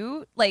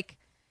cute. Like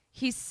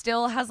he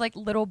still has like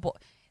little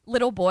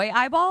boy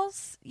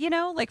eyeballs, you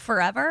know, like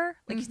forever.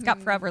 Like he's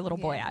got forever little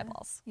boy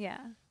eyeballs. Yeah.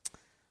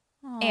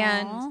 Aww.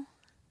 And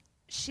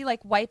she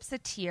like wipes a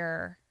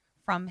tear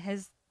from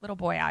his little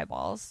boy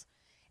eyeballs,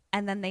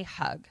 and then they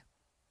hug.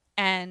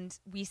 And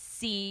we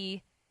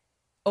see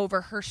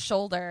over her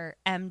shoulder,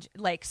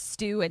 like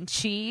Stu and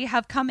Chi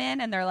have come in,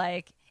 and they're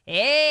like,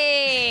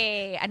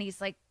 hey, and he's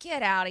like,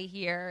 get out of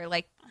here,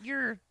 like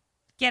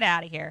get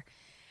out of here.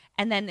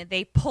 And then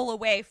they pull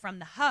away from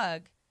the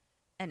hug,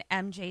 and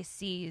MJ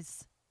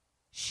sees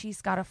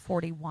she's got a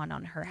 41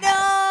 on her head.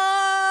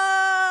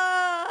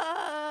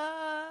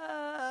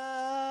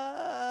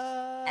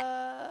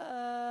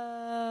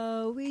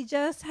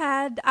 just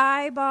had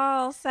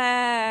eyeball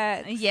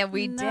sex. Yeah,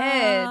 we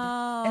did.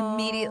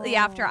 Immediately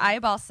after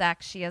eyeball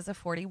sex, she has a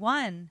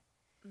 41.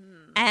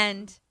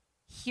 And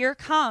here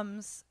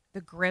comes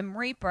the Grim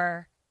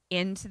Reaper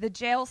into the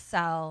jail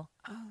cell,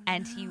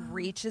 and he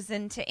reaches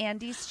into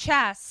Andy's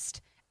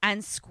chest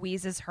and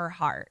squeezes her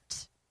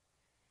heart.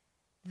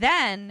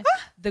 Then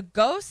the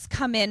ghosts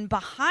come in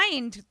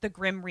behind the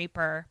Grim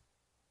Reaper,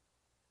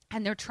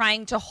 and they're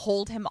trying to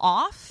hold him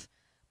off,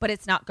 but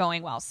it's not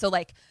going well. So,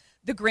 like,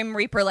 the Grim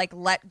Reaper, like,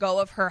 let go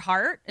of her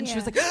heart, and she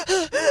was like,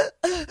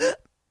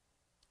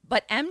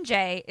 but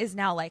MJ is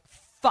now like,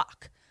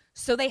 fuck.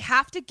 So they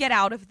have to get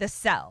out of the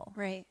cell.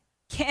 Right.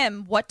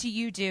 Kim, what do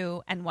you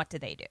do, and what do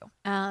they do?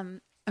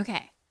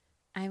 Okay.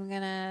 I'm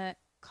going to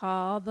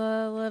call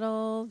the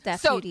little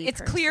deputy So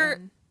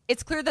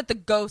it's clear that the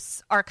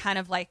ghosts are kind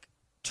of, like,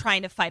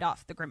 trying to fight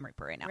off the Grim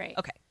Reaper right now. Right.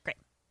 Okay, great.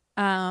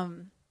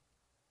 I'm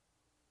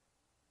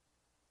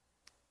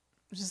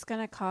just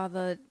going to call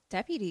the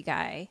deputy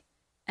guy,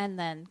 and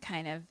then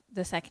kind of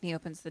the second he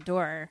opens the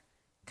door,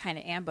 kind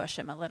of ambush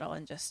him a little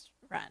and just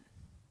run.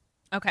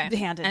 Okay.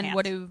 Hand in hand. And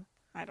what do...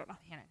 I don't know.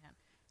 Hand in hand.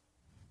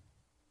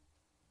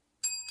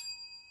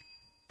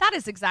 That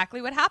is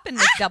exactly what happened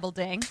with Double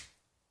Ding.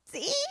 See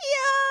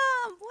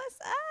ya! What's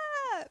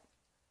up?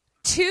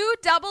 2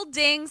 double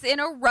dings in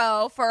a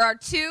row for our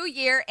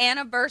 2-year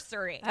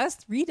anniversary. That was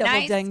 3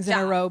 double dings in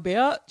a row,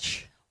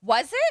 bitch.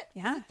 Was it?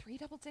 Yeah. Was it 3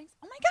 double dings?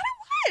 Oh my God,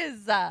 it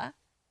was.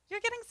 You're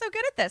getting so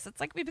good at this. It's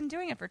like we've been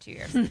doing it for 2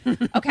 years.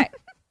 Okay.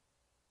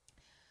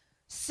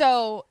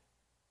 So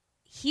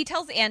he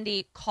tells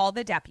Andy, call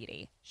the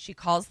deputy. She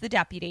calls the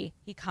deputy.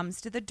 He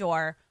comes to the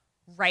door.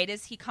 Right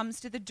as he comes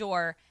to the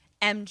door,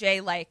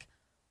 MJ, like,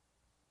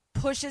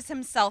 pushes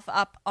himself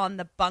up on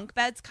the bunk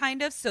beds,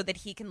 kind of, so that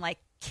he can, like,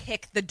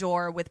 kick the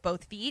door with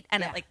both feet,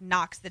 and it, like,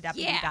 knocks the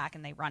deputy back,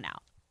 and they run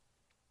out.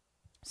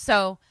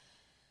 So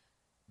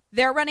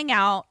they're running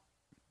out.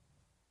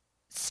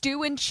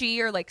 Stu and Chi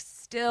are, like,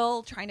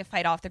 still trying to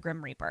fight off the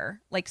Grim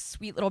Reaper, like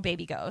sweet little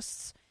baby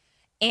ghosts.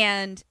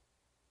 And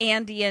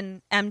Andy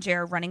and MJ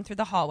are running through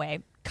the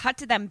hallway. Cut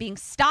to them being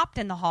stopped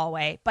in the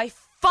hallway by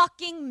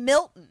fucking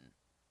Milton.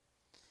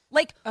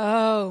 Like,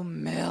 oh,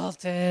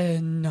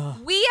 Milton.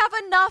 We have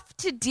enough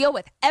to deal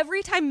with.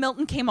 Every time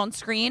Milton came on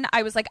screen,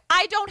 I was like,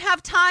 I don't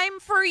have time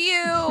for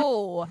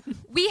you.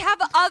 We have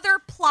other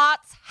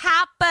plots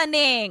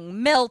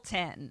happening,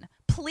 Milton.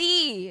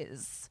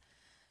 Please.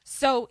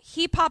 So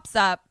he pops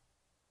up.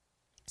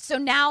 So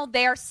now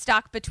they're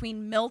stuck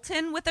between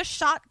Milton with a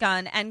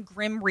shotgun and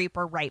Grim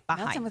Reaper right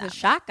behind Milton with them. a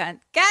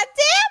shotgun. God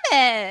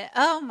damn it.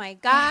 Oh, my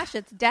gosh.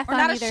 It's death or on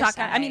not either a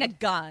shotgun. side. I mean, a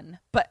gun,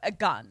 but a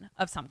gun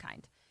of some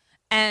kind.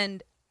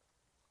 And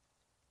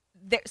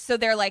so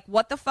they're like,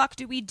 what the fuck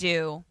do we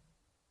do?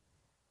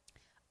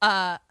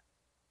 Andy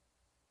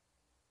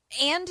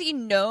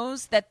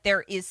knows that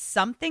there is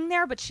something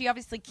there, but she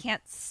obviously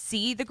can't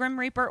see the Grim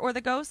Reaper or the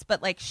ghost.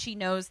 But, like, she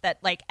knows that,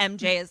 like,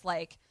 MJ is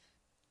like,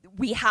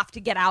 we have to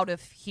get out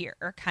of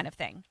here kind of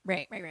thing.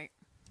 Right.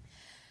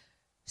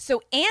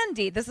 So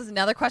Andy, this is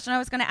another question I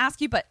was going to ask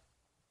you, but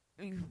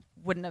you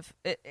wouldn't have.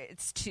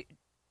 It's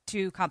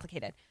too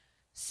complicated.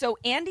 So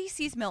Andy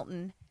sees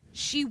Milton.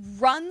 She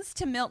runs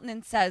to Milton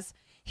and says,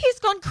 he's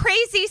gone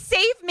crazy.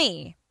 Save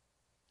me.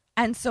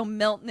 And so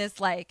Milton is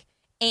like,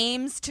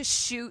 aims to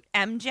shoot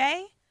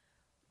MJ.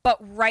 But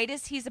right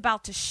as he's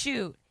about to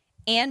shoot,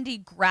 Andy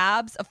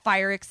grabs a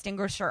fire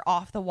extinguisher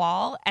off the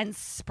wall and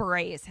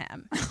sprays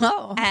him.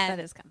 Oh, that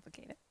is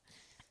complicated.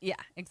 Yeah,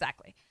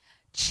 exactly.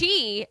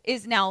 Chi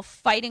is now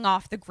fighting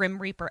off the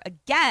Grim Reaper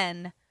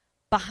again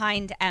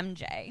behind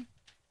MJ.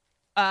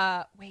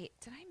 Wait,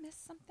 did I miss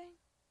something?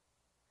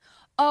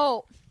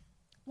 Oh,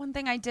 one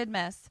thing I did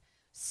miss.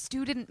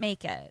 Stu didn't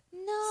make it.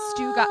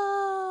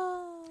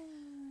 No.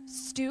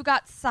 Stu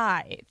got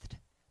scythed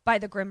by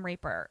the Grim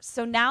Reaper.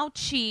 So now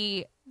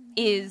Chi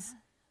is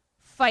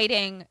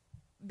fighting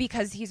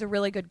because he's a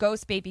really good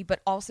ghost baby, but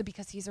also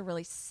because he's a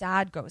really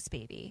sad ghost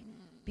baby.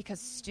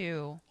 Because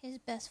Stu, his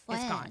best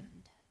friend, is gone.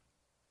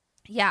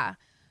 Yeah.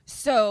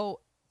 So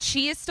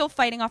Chi is still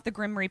fighting off the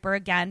Grim Reaper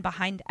again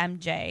behind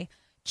MJ.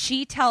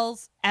 Chi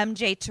tells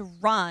MJ to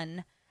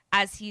run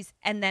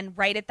and then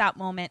right at that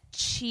moment,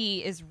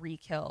 Chi is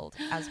re-killed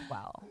as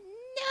well.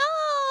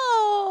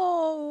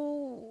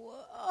 No.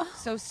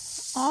 So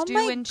Stu all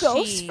my and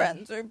ghost Chi,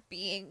 friends are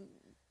being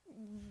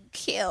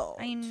killed.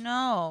 I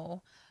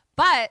know.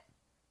 But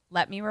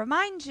let me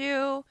remind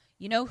you,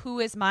 you know who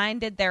has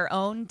minded their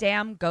own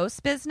damn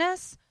ghost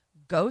business?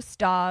 Ghost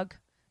Dog.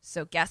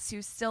 So guess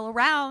who's still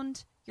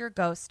around? Your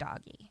ghost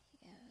doggy.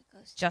 Yeah,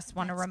 ghost Just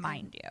want to that's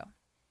remind good. you.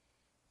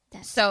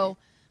 That's So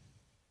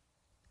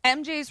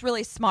MJ's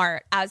really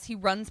smart. As he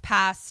runs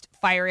past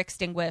fire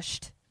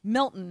extinguished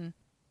Milton,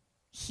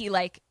 he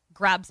like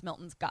grabs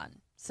Milton's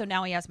gun. So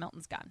now he has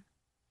Milton's gun.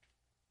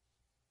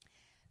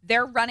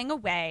 They're running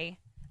away,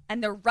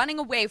 and they're running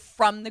away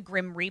from the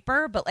Grim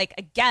Reaper. But like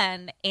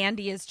again,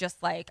 Andy is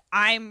just like,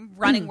 I'm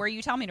running where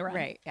you tell me to run.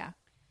 Right, yeah.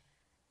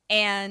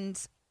 And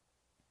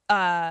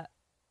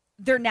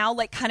they're now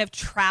like kind of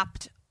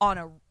trapped on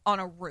a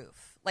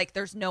roof. Like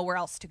there's nowhere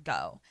else to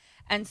go.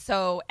 And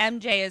so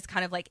MJ is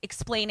kind of like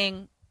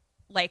explaining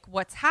like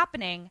what's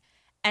happening.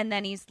 And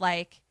then he's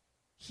like,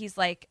 it's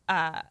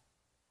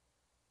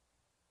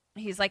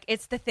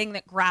the thing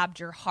that grabbed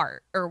your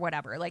heart or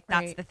whatever. Like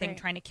that's the thing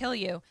trying to kill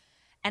you.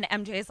 And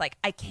MJ is like,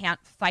 I can't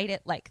fight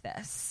it like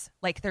this.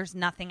 Like there's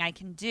nothing I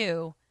can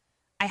do.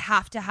 I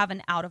have to have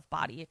an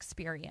out-of-body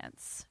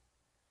experience.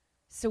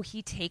 So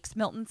he takes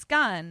Milton's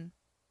gun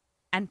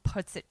and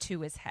puts it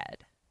to his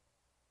head.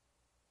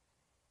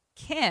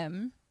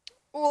 Kim.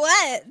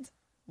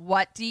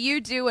 What do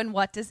you do and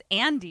what does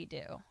Andy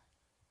do?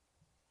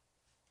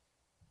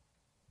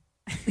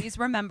 Please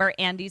remember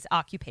Andy's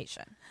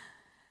occupation.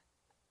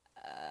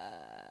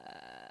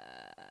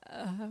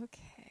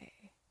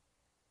 Okay.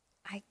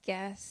 I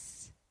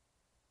guess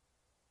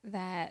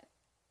that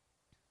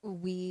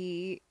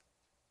we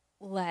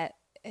let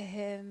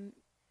him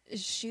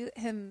shoot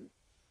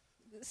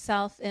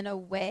himself in a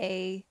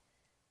way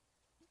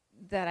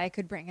that I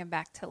could bring him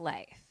back to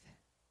life.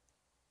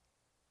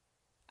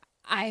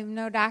 I'm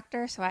no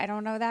doctor, so I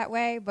don't know that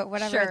way, but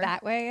whatever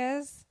that way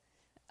is,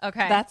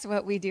 okay, that's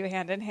what we do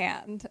hand in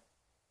hand.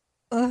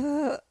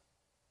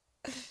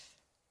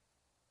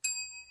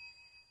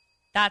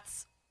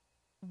 That's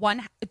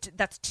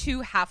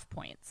 2 half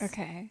points.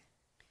 Okay.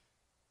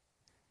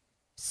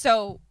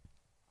 So,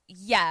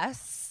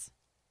 yes,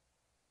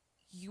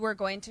 you are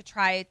going to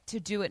try to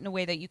do it in a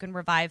way that you can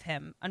revive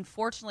him.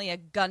 Unfortunately, a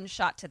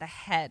gunshot to the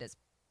head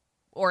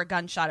or a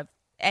gunshot of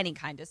any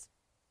kind is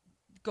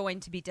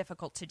going to be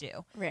difficult to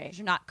do. Right. Because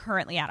you're not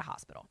currently at a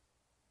hospital.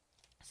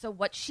 So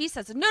what she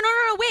says is, no,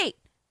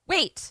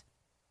 wait.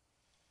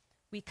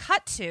 We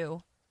cut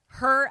to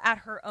her at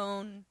her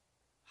own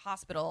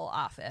hospital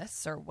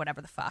office or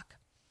whatever the fuck.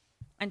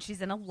 And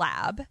she's in a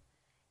lab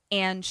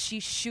and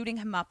she's shooting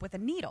him up with a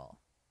needle.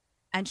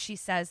 And she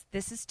says,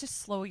 this is to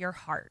slow your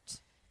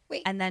heart.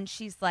 Wait. And then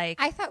she's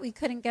like, I thought we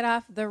couldn't get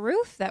off the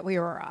roof that we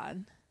were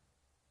on.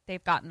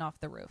 They've gotten off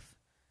the roof.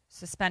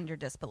 Suspend your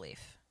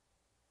disbelief.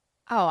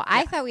 Oh,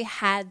 I thought we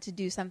had to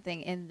do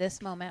something in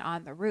this moment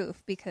on the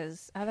roof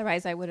because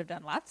otherwise I would have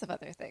done lots of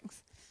other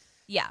things.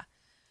 Yeah.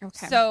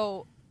 Okay.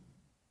 So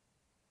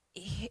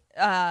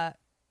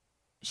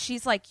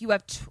she's like, you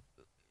have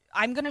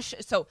I'm going to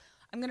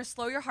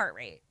slow your heart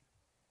rate.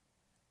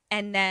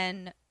 And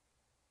then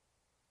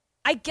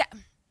I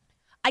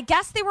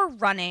guess they were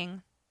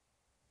running.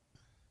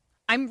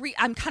 I'm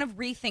kind of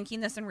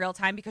rethinking this in real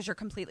time because you're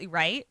completely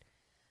right.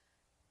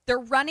 They're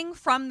running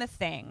from the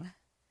thing.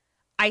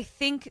 I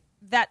think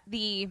that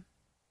the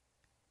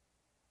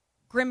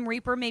Grim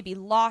Reaper maybe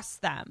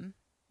lost them.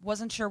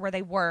 Wasn't sure where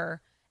they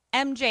were.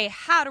 MJ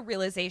had a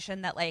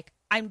realization that, like,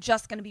 I'm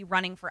just going to be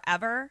running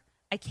forever.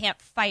 I can't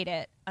fight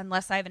it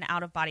unless I have an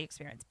out-of-body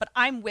experience. But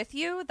I'm with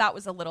you. That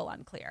was a little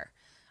unclear.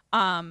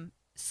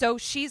 So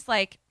she's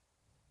like,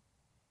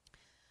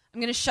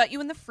 I'm going to shut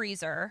you in the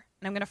freezer,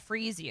 and I'm going to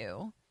freeze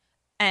you.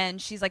 And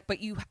she's like,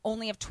 but you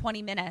only have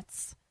 20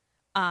 minutes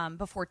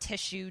before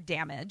tissue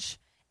damage.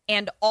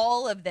 And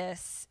all of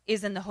this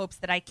is in the hopes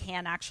that I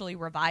can actually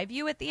revive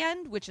you at the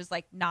end, which is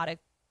like not a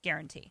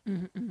guarantee.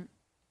 Mm-hmm.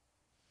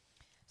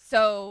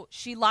 So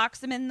she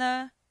locks him in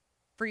the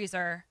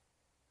freezer.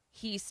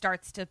 He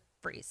starts to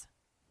freeze.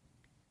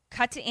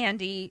 Cut to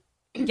Andy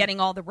getting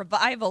all the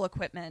revival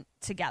equipment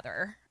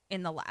together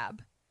in the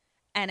lab.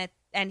 And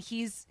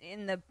he's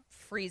in the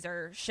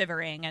freezer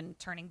shivering and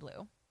turning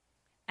blue.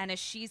 And as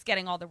she's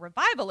getting all the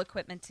revival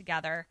equipment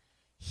together,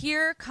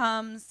 here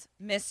comes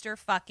Mr.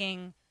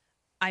 fucking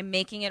I'm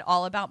making it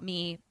all about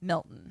me,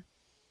 Milton.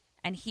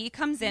 And he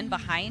comes in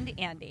behind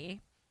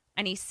Andy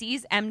and he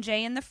sees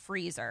MJ in the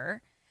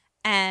freezer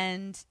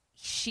and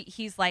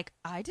he's like,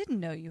 I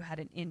didn't know you had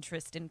an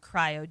interest in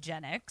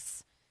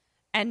cryogenics.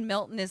 And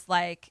Milton is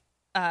like,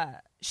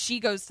 she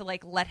goes to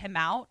like let him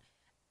out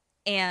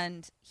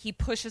and he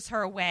pushes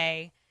her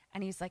away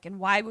and he's like, and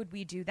why would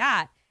we do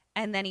that?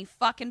 And then he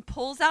fucking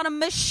pulls out a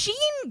machine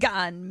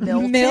gun,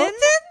 Milton?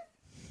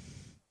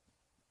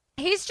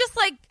 He's just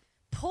like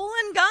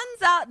pulling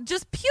guns out,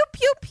 just pew,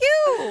 pew,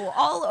 pew,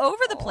 all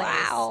over the place.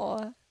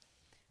 Wow.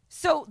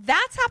 So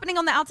that's happening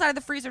on the outside of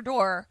the freezer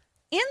door.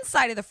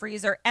 Inside of the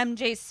freezer,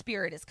 MJ's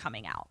spirit is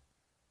coming out.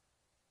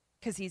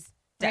 Because he's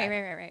dead.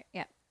 Right.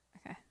 Yeah.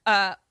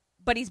 Okay.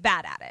 But he's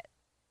bad at it.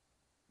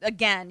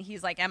 Again,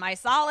 he's like, am I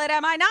solid?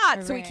 Am I not?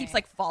 Right. So he keeps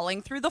like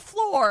falling through the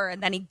floor.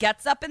 And then he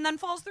gets up and then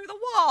falls through the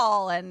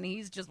wall. And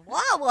he's just,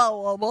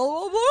 whoa,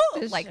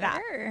 like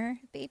that.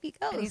 Baby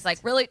ghost. And he's like,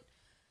 really...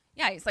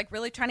 Yeah, he's like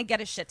really trying to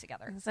get his shit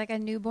together. It's like a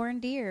newborn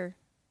deer.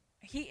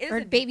 He is or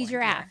a baby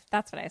giraffe. Deer.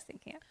 That's what I was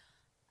thinking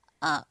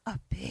of. A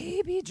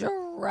baby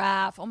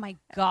giraffe. Oh my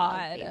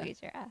god. Baby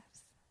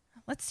giraffes.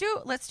 Let's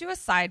do a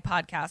side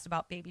podcast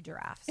about baby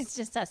giraffes. It's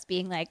just us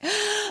being like,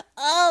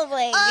 oh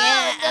my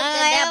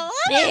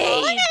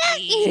god,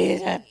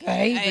 He's a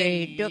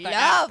baby. Look at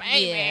that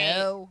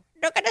baby.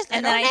 Look at his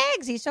little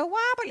legs. He's so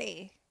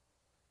wobbly.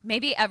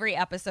 Maybe every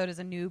episode is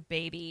a new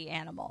baby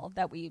animal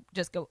that we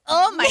just go,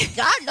 oh my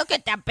god, look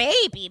at that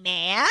baby,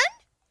 man.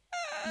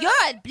 You're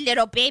a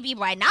little baby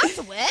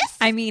rhinoceros.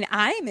 I mean,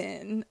 I'm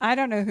in. I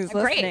don't know who's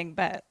listening,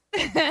 but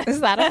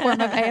is that a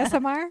form of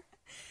ASMR?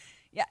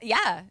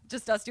 Yeah.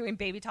 Just us doing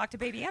baby talk to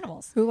baby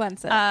animals. Who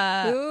wants it?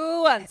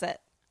 Who wants it?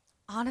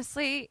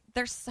 Honestly,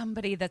 there's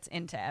somebody that's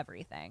into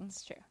everything.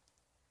 It's true.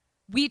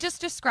 We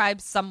just described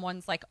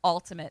someone's like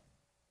ultimate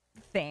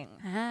thing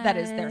that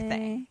is their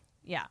thing.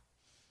 Yeah.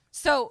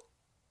 So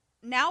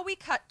now we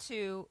cut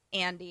to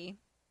Andy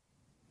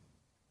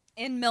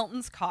in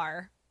Milton's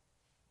car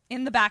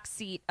in the back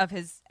seat of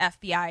his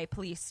FBI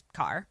police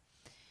car.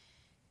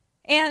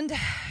 And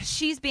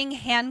she's being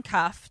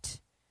handcuffed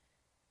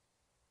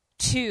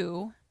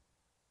to...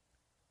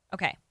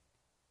 Okay.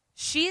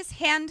 She's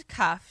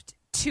handcuffed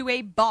to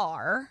a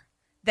bar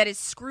that is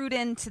screwed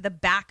into the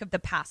back of the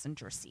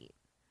passenger seat.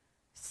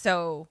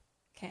 So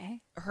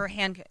okay, her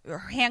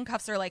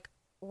handcuffs are like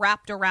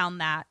wrapped around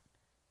that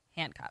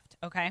handcuffed,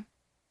 okay?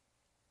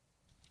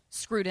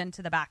 Screwed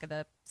into the back of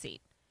the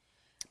seat.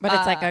 But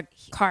it's like a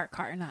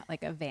car, not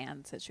like a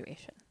van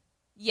situation.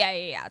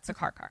 Yeah. It's a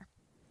car.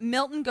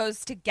 Milton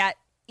goes to get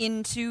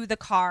into the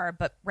car,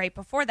 but right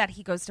before that,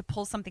 he goes to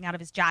pull something out of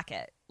his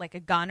jacket, like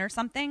a gun or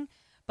something.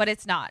 But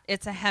it's not.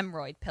 It's a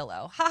hemorrhoid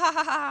pillow. Ha ha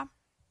ha ha.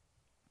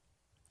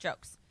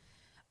 Jokes.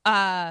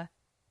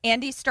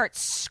 Andy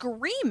starts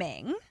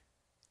screaming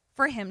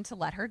for him to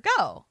let her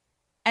go.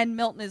 And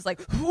Milton is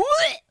like,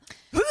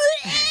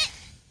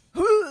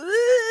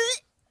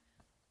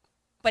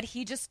 but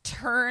he just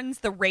turns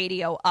the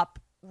radio up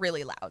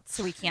really loud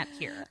so we can't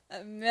hear.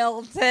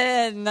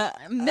 Milton. Go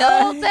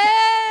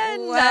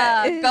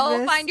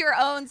find your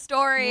own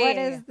story. What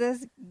is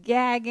this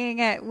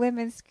gagging at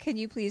women's? Can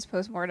you please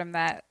postmortem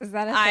that? Is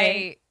that a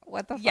thing?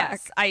 What the fuck?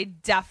 Yes, I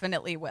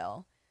definitely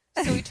will.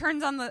 So he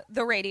turns on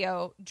the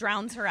radio,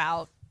 drowns her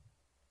out,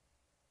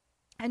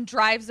 and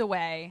drives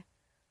away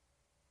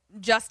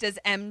just as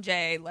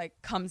MJ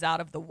like comes out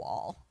of the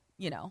wall,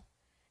 you know.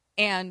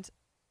 And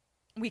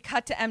we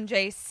cut to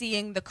MJ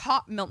seeing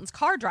Milton's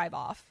car drive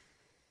off.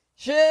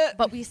 Shit.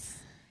 But we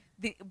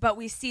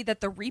see that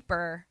the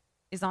Reaper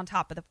is on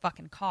top of the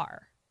fucking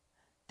car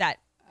that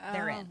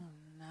they're in.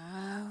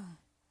 No.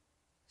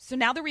 So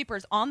now the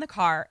Reaper's on the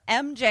car.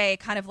 MJ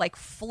kind of like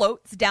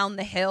floats down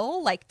the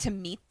hill like to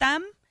meet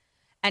them.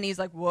 And he's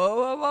like, whoa,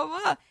 whoa, whoa,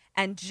 whoa.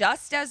 And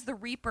just as the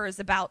Reaper is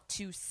about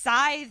to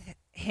scythe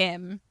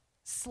him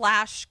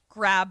 /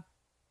 grab,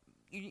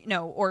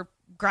 or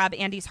grab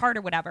Andy's heart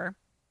or whatever.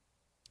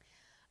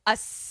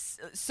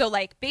 So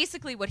like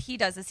basically what he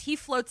does is he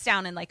floats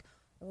down and like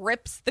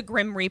rips the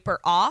Grim Reaper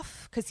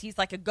off because he's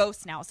like a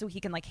ghost now, so he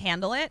can like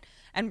handle it.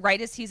 And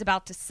right as he's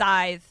about to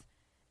scythe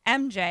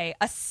MJ,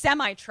 a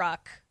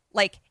semi-truck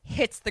like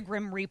hits the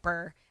Grim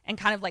Reaper and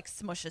kind of like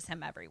smushes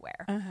him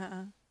everywhere.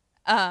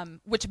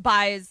 Which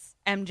buys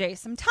MJ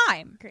some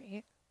time.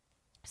 Great.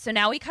 So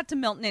now we cut to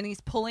Milton and he's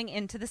pulling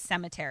into the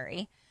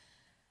cemetery.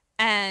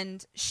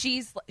 And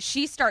she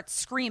starts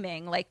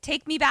screaming, like,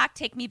 take me back.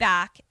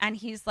 And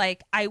he's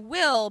like, I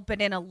will,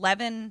 but in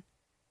 11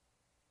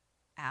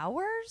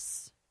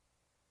 hours?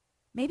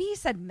 Maybe he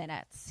said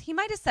minutes. He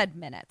might have said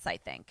minutes, I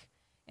think,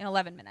 in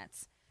 11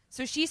 minutes.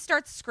 So she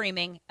starts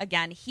screaming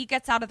again. He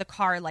gets out of the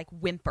car, like,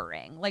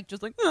 whimpering, like,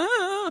 just like,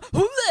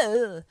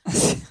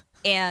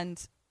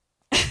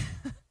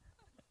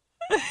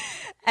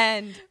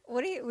 and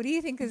what do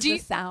you think is the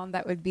sound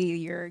that would be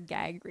your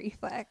gag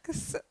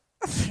reflex?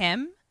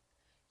 Him?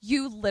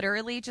 You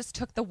literally just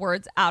took the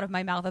words out of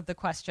my mouth of the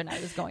question I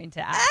was going to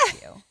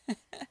ask you.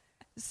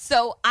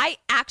 So I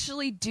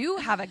actually do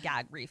have a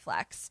gag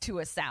reflex to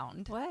a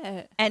sound.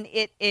 What? And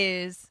it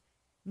is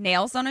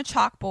nails on a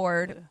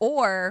chalkboard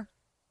or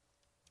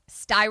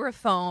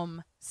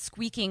styrofoam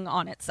squeaking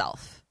on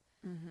itself.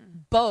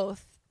 Mm-hmm.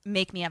 Both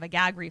make me have a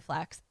gag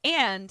reflex.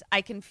 And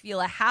I can feel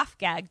a half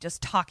gag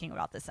just talking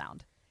about the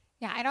sound.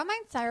 Yeah, I don't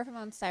mind styrofoam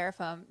on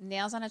styrofoam.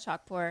 Nails on a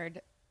chalkboard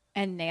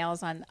and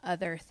nails on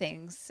other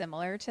things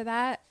similar to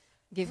that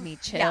give me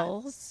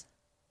chills.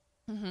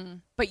 Yeah. Mm-hmm.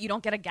 But you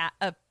don't get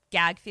a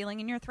gag feeling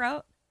in your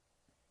throat?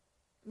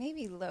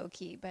 Maybe low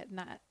key, but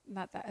not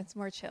that. It's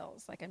more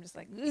chills. Like I'm just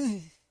like,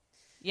 ugh.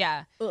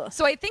 Yeah. Ugh.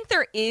 So I think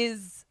there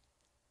is,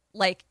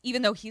 like,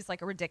 even though he's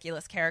like a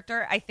ridiculous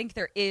character, I think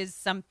there is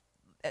some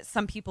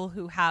people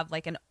who have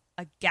like a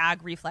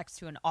gag reflex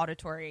to an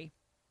auditory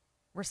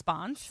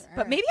response. Sure.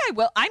 But maybe I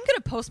will. I'm going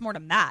to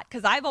postmortem that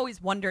because I've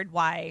always wondered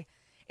why.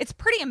 It's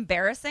pretty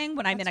embarrassing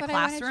when I'm in a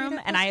classroom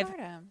and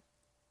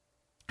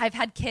I've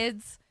had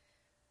kids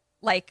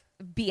like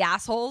be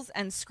assholes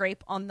and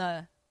scrape on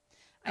the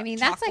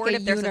that's like a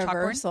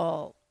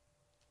universal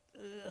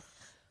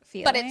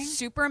feeling. But it's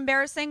super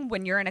embarrassing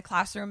when you're in a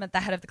classroom at the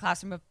head of the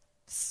classroom of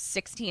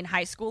 16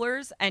 high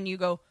schoolers and you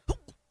go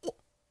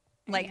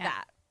like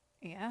that.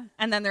 Yeah.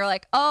 And then they're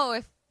like, oh,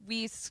 if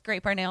we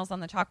scrape our nails on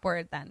the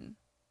chalkboard, then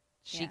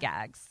she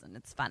gags and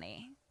it's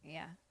funny.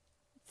 Yeah.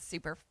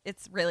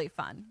 It's really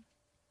fun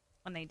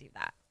when they do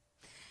that.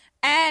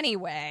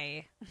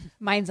 Anyway.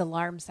 Mine's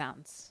alarm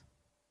sounds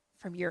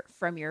from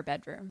your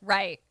bedroom.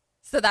 Right.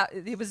 So that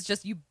it was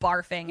just you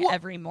barfing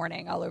every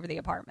morning all over the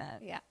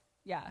apartment. Yeah.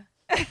 Yeah.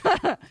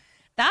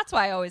 That's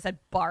why I always had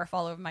barf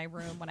all over my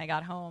room when I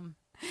got home.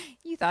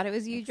 You thought it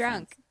was you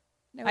drunk.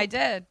 Nope. I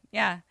did.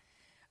 Yeah.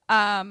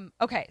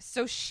 Okay.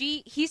 So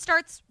he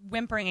starts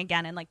whimpering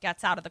again and like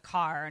gets out of the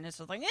car and is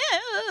just like,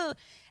 ew.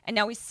 And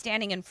now he's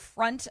standing in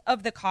front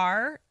of the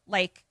car,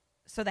 like,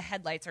 so the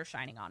headlights are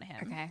shining on him.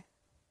 Okay.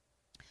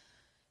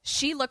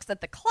 She looks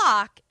at the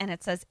clock and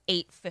it says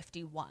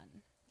 8:51.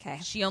 Okay.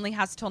 She only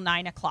has till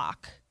 9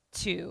 o'clock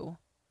to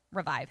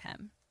revive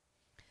him.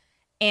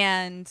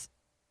 And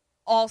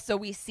also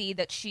we see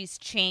that she's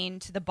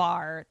chained to the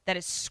bar that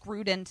is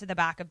screwed into the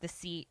back of the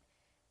seat,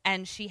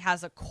 and she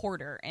has a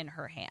quarter in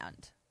her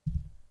hand.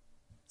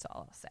 That's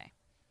all I'll say.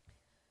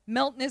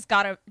 Milton has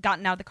gotten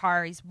out of the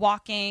car. He's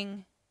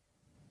walking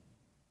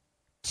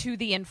to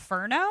the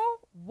inferno.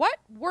 What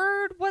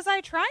word was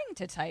I trying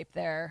to type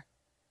there?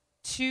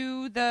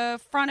 To the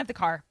front of the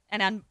car,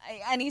 and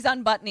he's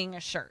unbuttoning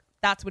his shirt.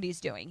 That's what he's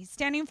doing. He's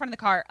standing in front of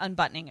the car,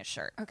 unbuttoning his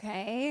shirt.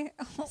 Okay.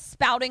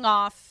 Spouting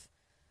off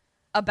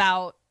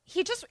about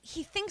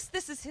he thinks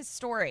this is his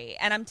story,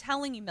 and I'm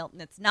telling you,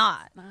 Milton, it's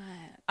not.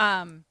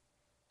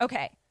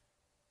 Okay.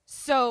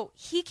 So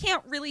he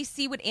can't really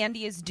see what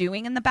Andy is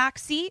doing in the back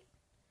seat.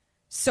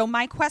 So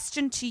my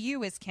question to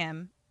you is,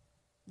 Kim,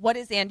 what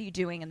is Andy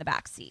doing in the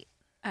back seat?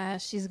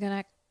 She's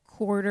gonna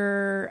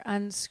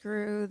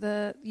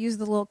use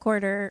the little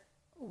quarter.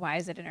 Why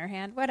is it in her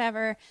hand?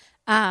 Whatever.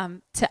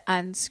 To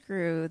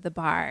unscrew the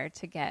bar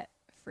to get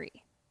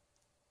free.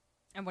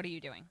 And what are you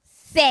doing?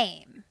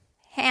 Same.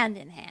 Hand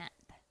in hand.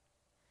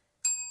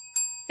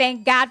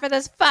 Thank God for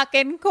this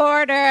fucking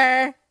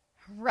quarter.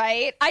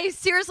 Right? I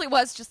seriously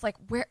was just like,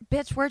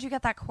 where'd you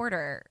get that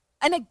quarter?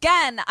 And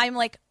again, I'm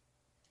like,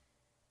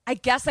 I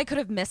guess I could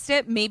have missed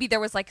it. Maybe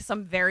there was like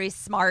some very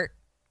smart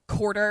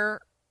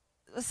quarter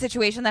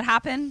situation that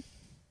happened.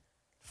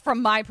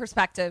 From my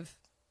perspective,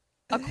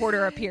 a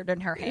quarter appeared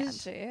in her hand.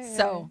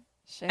 Sure.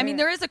 I mean,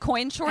 there is a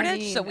coin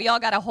shortage, so we all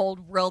got to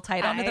hold real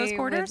tight onto those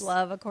quarters. I would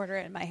love a quarter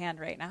in my hand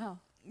right now.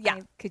 Yeah.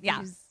 I could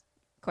use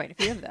quite a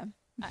few of them.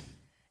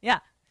 Yeah.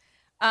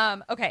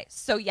 Okay.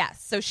 So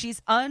yes. So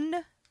she's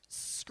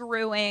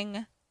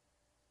unscrewing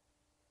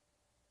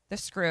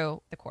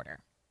the quarter.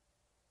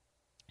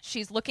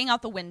 She's looking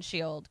out the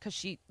windshield because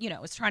she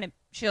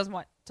doesn't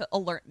want to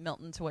alert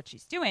Milton to what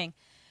she's doing.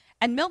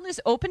 And Milton has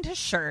opened his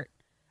shirt,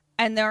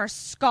 and there are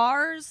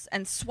scars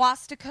and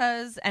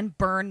swastikas and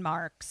burn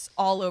marks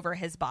all over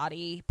his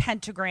body,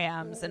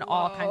 pentagrams and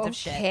all kinds of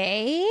shit.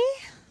 Okay.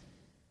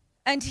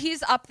 And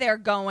he's up there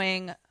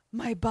going,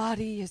 my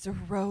body is a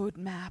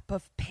roadmap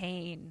of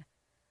pain,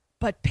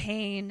 but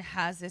pain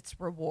has its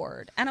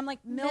reward. And I'm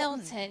like,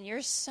 Milton,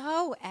 you're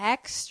so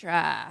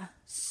extra.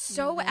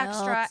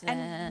 Extra.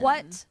 And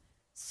what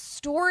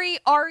story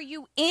are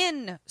you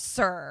in,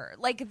 sir?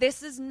 Like,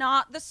 this is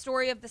not the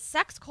story of the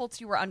sex cults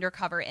you were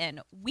undercover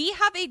in. We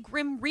have a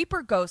Grim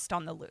Reaper ghost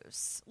on the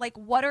loose. Like,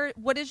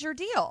 what is your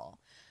deal?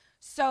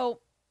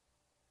 So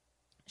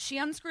she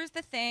unscrews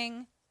the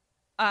thing.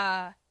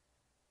 Okay.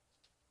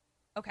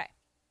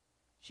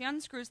 She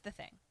unscrews the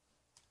thing.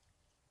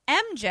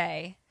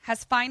 MJ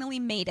has finally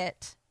made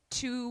it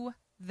to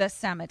the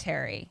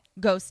cemetery.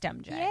 Ghost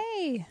MJ.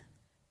 Yay.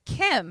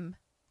 Kim,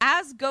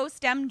 as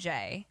Ghost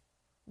MJ,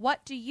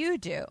 what do you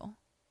do?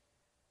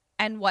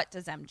 And what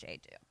does MJ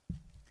do?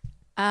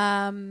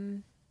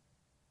 I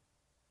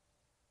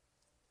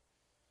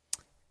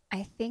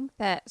think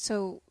that,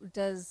 so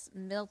does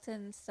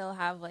Milton still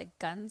have like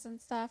guns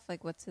and stuff?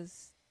 Like, what's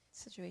his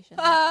situation?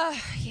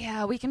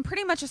 Yeah, we can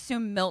pretty much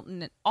assume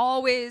Milton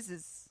always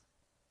is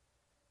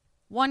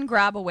one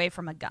grab away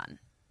from a gun.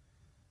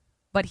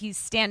 But he's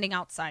standing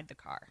outside the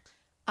car.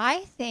 I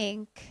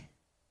think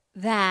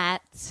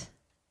that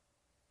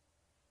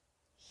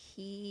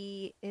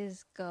he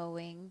is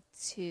going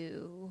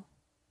to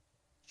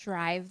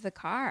drive the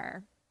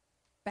car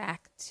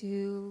back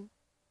to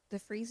the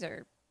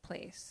freezer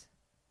place.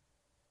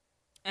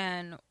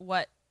 And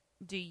what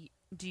do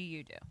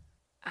you do?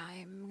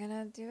 I'm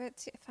gonna do it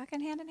too.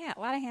 Fucking hand in hand. A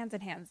lot of hands in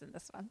hands in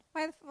this one.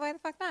 Why the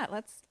fuck not?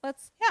 Let's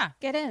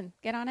get on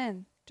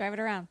in, drive it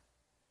around.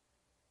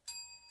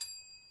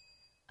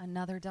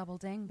 Another double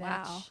ding,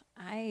 bitch. Wow,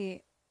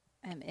 I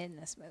am in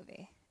this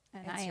movie,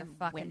 and it's I your am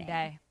fucking winning.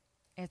 day.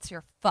 It's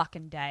your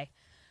fucking day.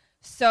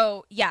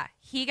 So yeah,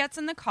 he gets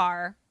in the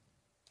car,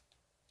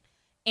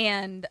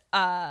 and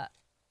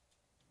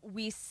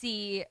we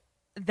see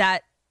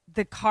that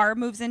the car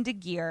moves into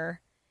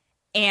gear,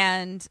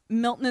 and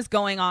Milton is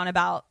going on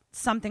about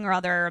something or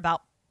other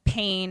about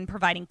pain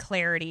providing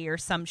clarity or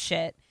some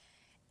shit,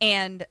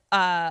 and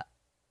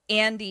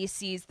Andy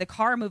sees the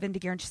car move into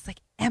gear, and she's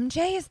like,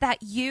 "MJ, is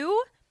that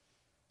you?"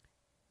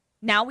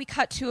 Now we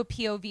cut to a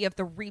POV of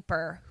the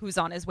Reaper, who's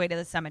on his way to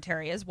the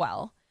cemetery as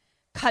well.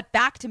 Cut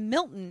back to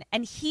Milton,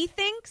 and he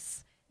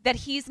thinks that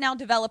he's now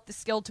developed the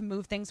skill to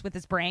move things with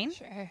his brain.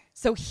 Sure.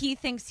 So he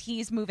thinks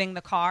he's moving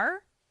the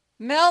car.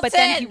 Milton! But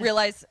then he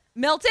realized,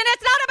 Milton,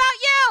 it's not about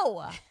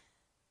you!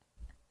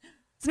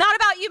 It's not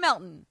about you,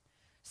 Milton.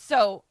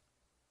 So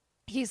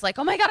he's like,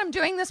 oh my God, I'm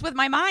doing this with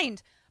my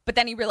mind. But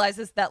then he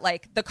realizes that,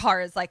 like, the car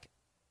is, like,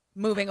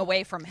 moving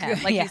away from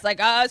him. Like he's like,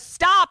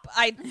 stop.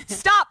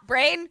 Stop,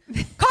 brain.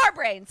 Car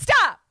brain,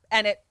 stop.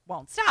 And it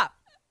won't stop.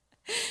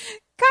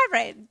 Car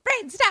brain,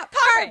 stop.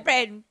 Car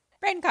brain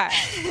car.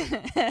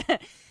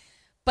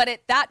 But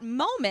at that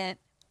moment,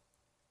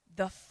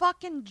 the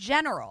fucking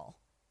general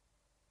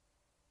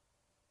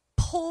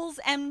pulls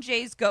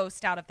MJ's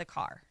ghost out of the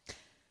car.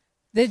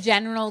 The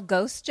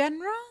ghost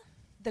general?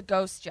 The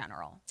ghost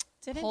general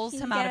pulls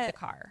him out of the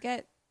car.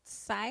 Get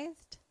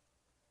scythed?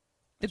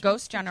 The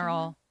ghost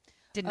general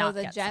did not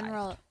the get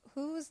general. scythed.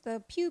 Who's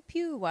the pew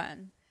pew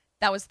one?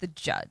 That was the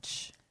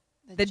judge.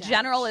 The judge.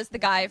 general is the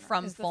guy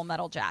from Full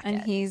Metal Jacket.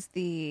 And he's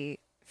the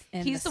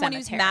one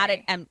who's mad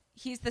at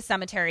he's the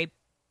cemetery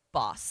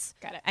boss.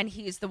 Got it. And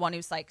he's the one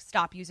who's like,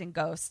 stop using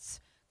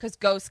ghosts because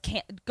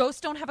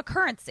ghosts don't have a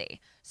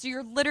currency. So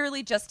you're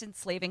literally just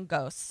enslaving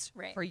ghosts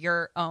for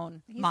your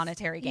own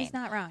monetary gain. He's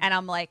not wrong. And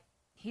I'm like,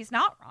 he's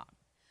not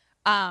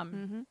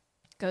wrong.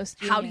 Ghost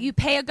How do union. you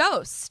pay a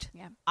ghost?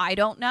 Yeah. I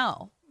don't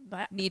know.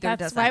 But Neither that's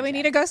does why we MJ.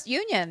 need a ghost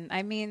union.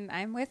 I mean,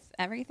 I'm with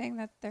everything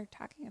that they're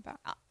talking about.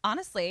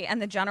 Honestly,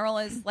 and the general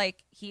is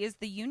like, he is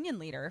the union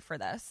leader for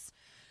this.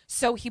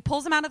 So he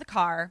pulls him out of the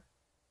car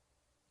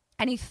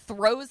and he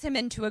throws him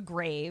into a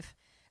grave,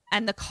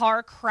 and the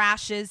car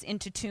crashes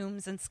into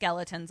tombs and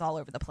skeletons all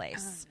over the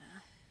place. Oh, no.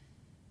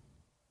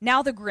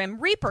 Now the Grim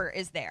Reaper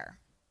is there.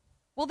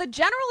 Well, the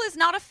general is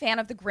not a fan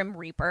of the Grim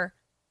Reaper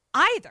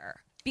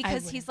either,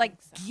 because he's like,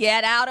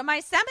 get out of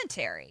my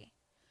cemetery.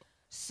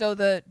 So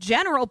the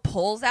general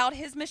pulls out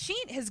his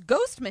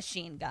ghost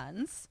machine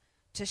guns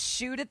to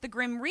shoot at the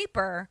Grim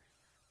Reaper.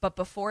 But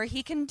before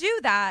he can do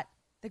that,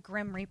 the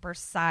Grim Reaper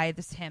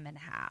scythes him in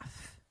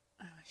half.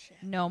 Oh,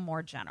 shit. No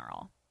more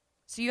general.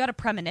 So you had a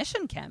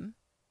premonition, Kim,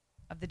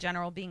 of the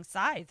general being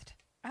scythed.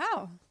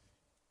 Oh.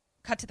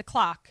 Cut to the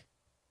clock,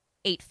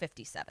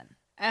 8:57.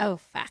 Oh,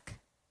 fuck.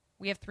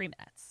 We have 3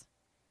 minutes.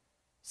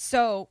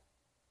 So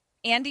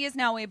Andy is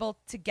now able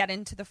to get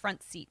into the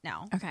front seat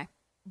now. Okay.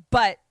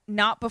 But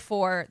not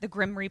before the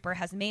Grim Reaper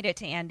has made it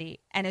to Andy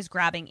and is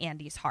grabbing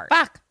Andy's heart.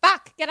 Fuck.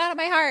 Get out of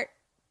my heart.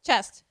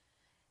 Chest.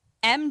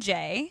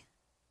 MJ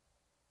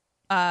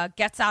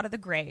gets out of the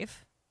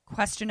grave.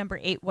 Question number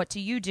 8, what do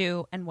you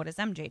do and what does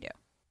MJ do?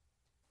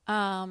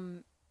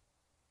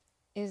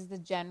 Is the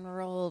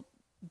general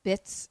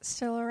bits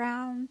still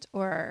around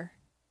or?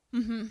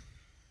 Mm-hmm.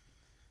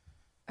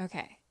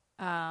 Okay.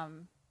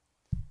 I'm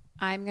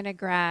going to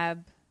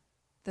grab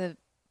the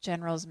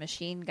general's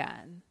machine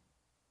gun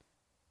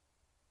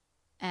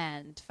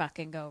and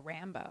fucking go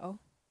Rambo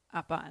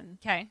up on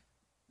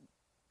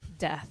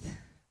death,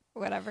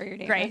 whatever your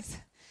name is.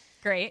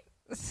 Great.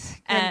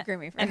 Grim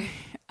Reaper.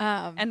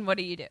 And what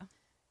do you do?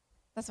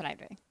 That's what I'm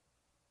doing.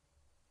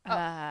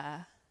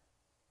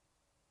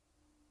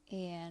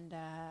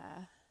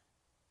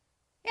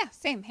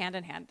 Same, hand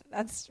in hand.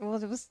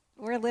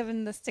 We're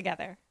living this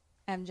together,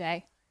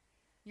 MJ.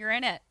 You're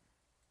in it.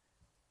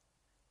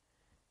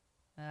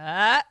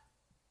 Double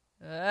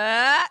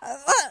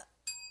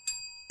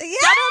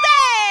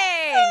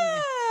ding!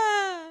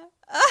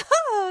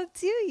 Oh,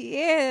 2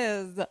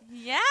 years.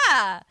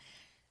 Yeah.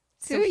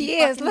 2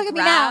 years. Look at me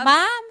now,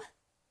 Mom.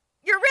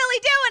 You're really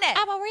doing it.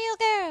 I'm a real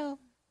girl.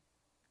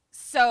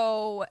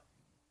 So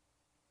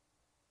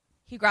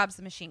he grabs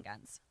the machine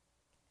guns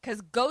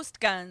because ghost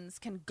guns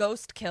can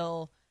ghost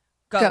kill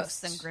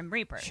ghosts and Grim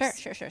Reapers. Sure.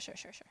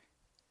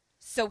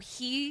 So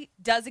he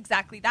does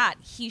exactly that.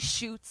 He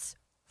shoots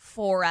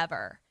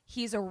forever.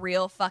 He's a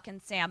real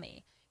fucking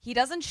Sammy. He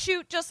doesn't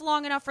shoot just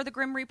long enough for the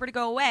Grim Reaper to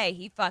go away.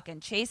 He fucking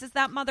chases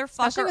that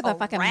motherfucker Especially with a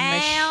fucking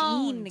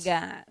machine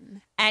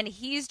gun. And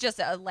he's just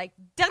like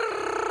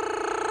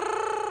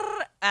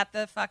at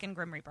the fucking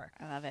Grim Reaper.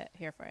 I love it.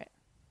 Here for it.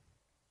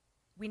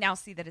 We now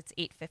see that it's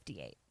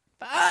 8:58.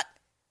 Fuck.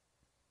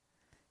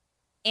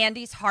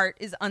 Andy's heart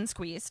is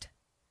unsqueezed.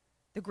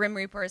 The Grim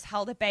Reaper is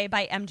held at bay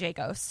by MJ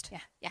Ghost.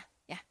 Yeah.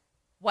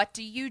 What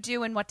do you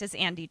do and what does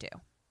Andy do?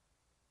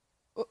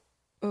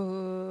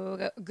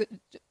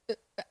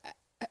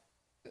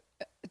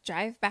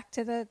 Drive back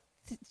to the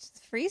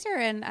freezer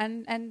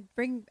and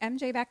bring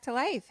MJ back to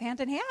life, hand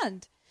in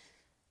hand.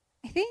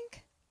 I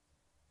think.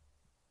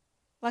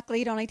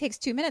 Luckily, it only takes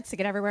 2 minutes to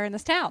get everywhere in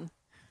this town.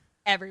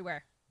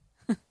 Everywhere.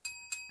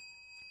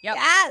 Yep.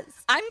 Yes.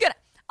 I'm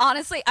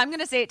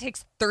gonna say it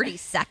takes 30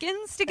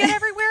 seconds to get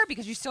everywhere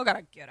because you still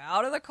gotta get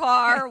out of the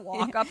car,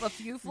 walk up a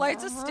few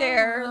flights of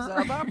stairs.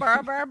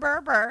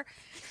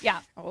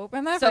 Yeah.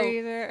 Open the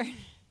freezer.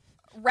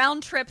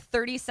 Round trip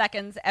 30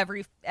 seconds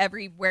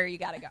everywhere you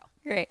gotta go.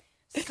 Great.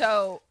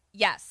 So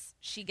yes,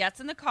 she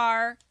gets in the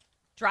car,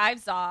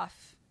 drives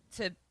off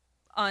to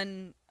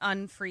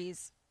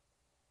unfreeze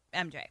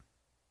MJ.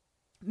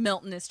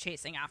 Milton is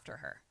chasing after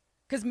her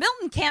because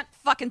Milton can't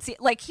fucking see.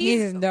 Like he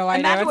has no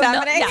idea what's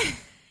happening.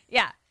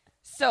 Yeah.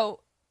 So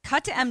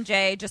cut to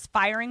MJ just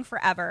firing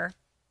forever,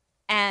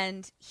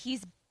 and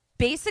he's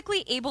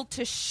basically able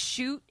to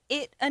shoot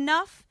it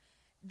enough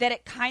that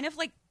it kind of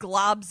like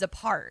globs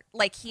apart.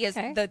 Like he is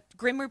the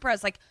Grim Reaper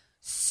has like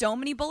so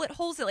many bullet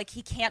holes that like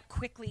he can't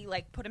quickly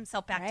like put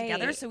himself back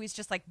together. So he's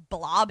just like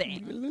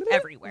blobbing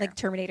everywhere. Like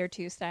Terminator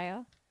 2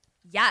 style.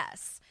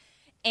 Yes.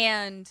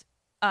 And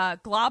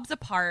globs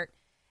apart,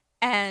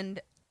 and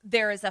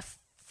there is a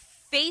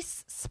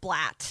face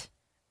splat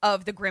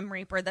of the Grim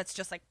Reaper that's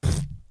just like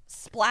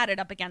splatted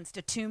up against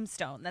a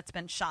tombstone that's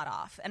been shot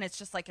off. And it's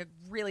just like a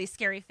really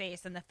scary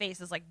face, and the face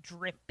is like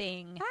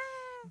dripping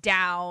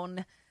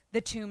down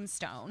the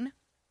tombstone.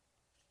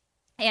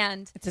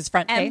 And it's his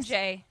front face.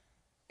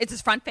 It's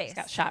his front face. He's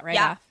got shot right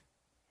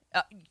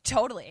off.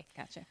 Totally.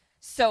 Gotcha.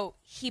 So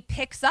he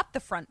picks up the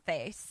front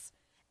face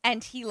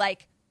and he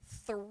like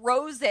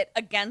throws it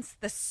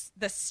against the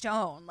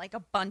stone like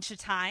a bunch of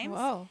times.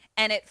 Whoa.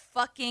 And it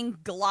fucking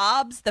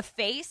globs the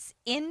face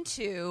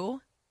into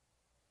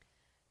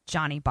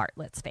Johnny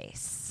Bartlett's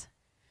face.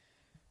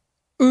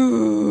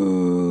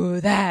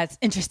 Ooh, that's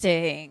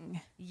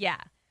interesting.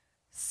 Yeah.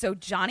 So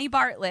Johnny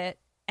Bartlett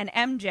and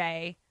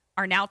MJ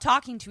are now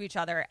talking to each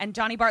other, and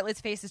Johnny Bartlett's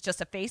face is just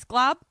a face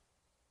glob.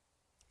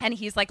 And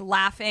he's like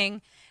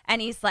laughing,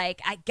 and he's like,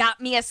 I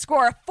got me a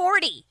score of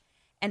 40.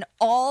 And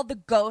all the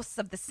ghosts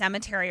of the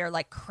cemetery are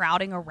like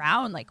crowding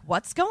around, like,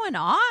 what's going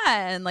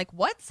on? Like,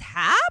 what's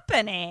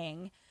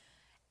happening?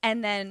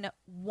 And then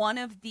one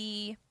of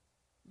the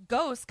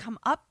ghosts comes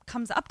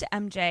up to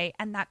MJ,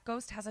 and that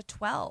ghost has a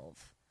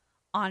 12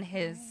 on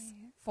his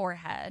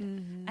forehead.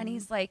 Mm-hmm. And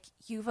he's like,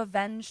 you've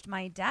avenged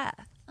my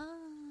death.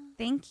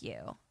 Thank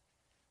you.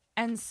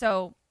 And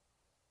so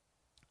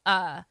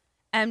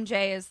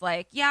MJ is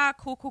like, yeah,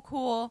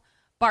 cool.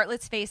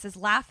 Bartlett's face is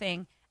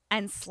laughing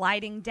and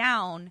sliding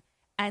down.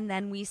 And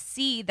then we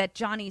see that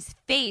Johnny's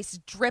face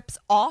drips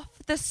off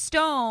the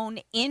stone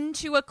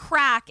into a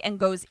crack and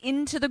goes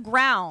into the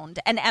ground.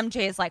 And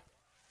MJ is like,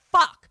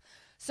 fuck.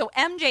 So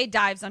MJ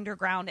dives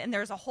underground, and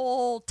there's a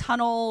whole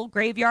tunnel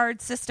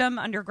graveyard system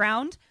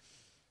underground.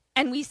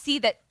 And we see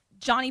that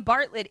Johnny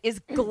Bartlett is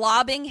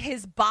globbing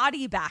his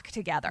body back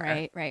together.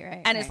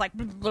 Right. And it's like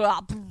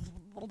blah,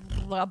 blah,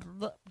 blah,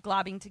 blah,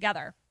 globbing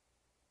together.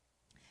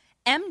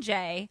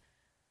 MJ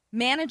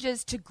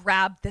manages to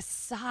grab the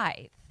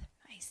scythe.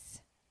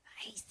 Nice.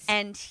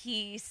 And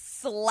he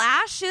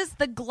slashes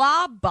the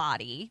glob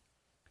body,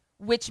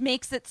 which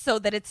makes it so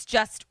that it's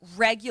just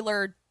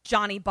regular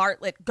Johnny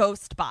Bartlett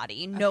ghost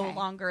body, no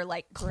longer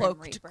like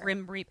cloaked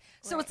Grim Reaper.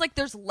 So it's like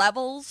there's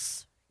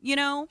levels, you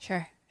know?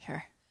 Sure.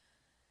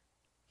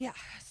 Yeah.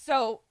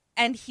 So,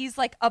 and he's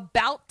like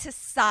about to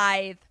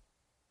scythe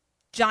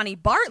Johnny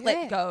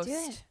Bartlett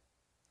ghost.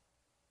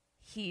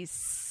 He's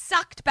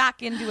sucked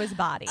back into his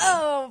body.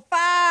 Oh,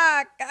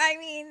 fuck. I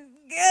mean,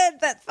 good,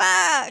 but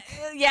fuck.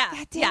 Yeah.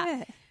 God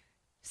damn it.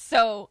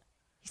 So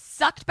he's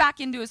sucked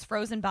back into his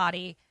frozen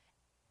body.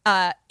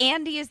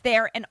 Andy is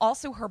there, and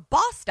also her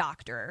boss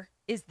doctor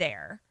is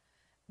there,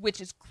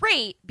 which is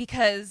great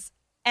because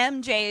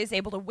MJ is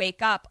able to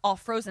wake up all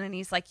frozen, and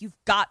he's like, you've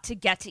got to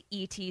get to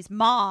E.T.'s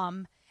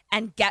mom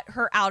and get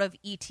her out of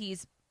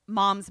E.T.'s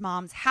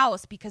mom's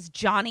house because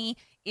Johnny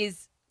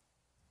is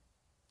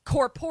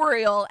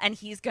corporeal and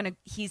he's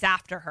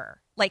after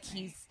her. Like,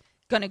 he's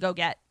going to go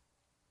get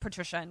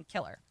Patricia and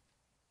kill her.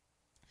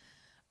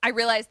 I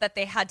realized that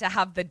they had to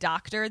have the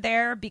doctor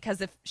there because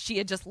if she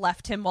had just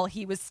left him while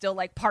he was still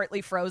like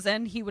partly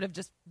frozen, he would have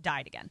just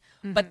died again.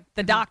 Mm-hmm. But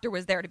the doctor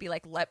was there to be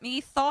like, let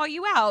me thaw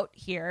you out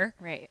here.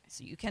 Right.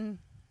 So you can,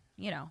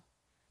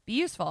 be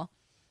useful.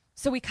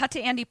 So we cut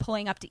to Andy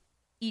pulling up to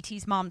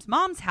E.T.'s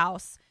mom's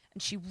house,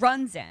 and she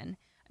runs in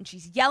and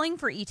she's yelling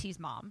for E.T.'s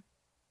mom.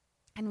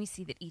 And we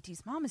see that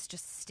E.T.'s mom is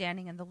just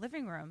standing in the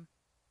living room,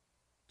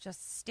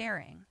 just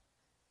staring.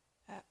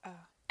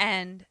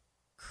 And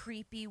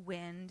creepy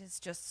wind is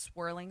just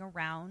swirling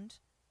around.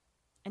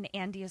 And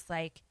Andy is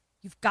like,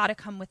 you've got to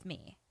come with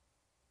me.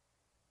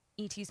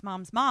 E.T.'s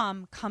mom's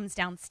mom comes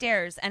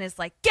downstairs and is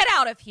like, get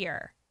out of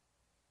here.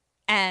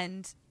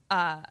 And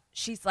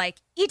she's like,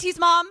 E.T.'s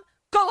mom,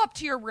 go up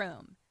to your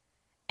room.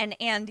 And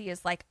Andy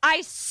is like,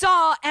 I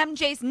saw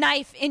MJ's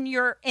knife in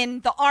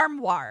the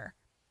armoire.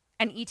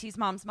 And E.T.'s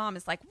mom's mom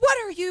is like, what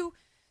are you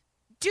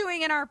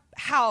doing in our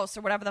house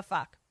or whatever the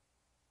fuck?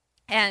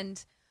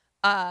 And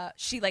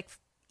she like,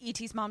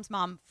 E.T.'s mom's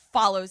mom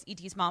follows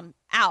E.T.'s mom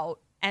out,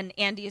 and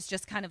Andy is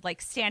just kind of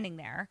like standing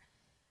there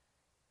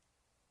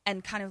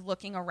and kind of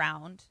looking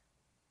around.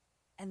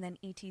 And then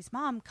E.T.'s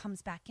mom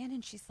comes back in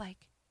and she's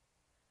like,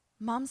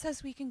 Mom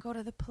says we can go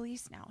to the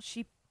police now.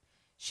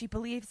 She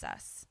believes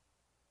us.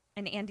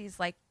 And Andy's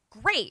like,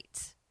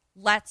 great,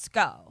 let's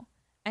go.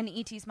 And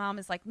E.T.'s mom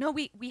is like, no,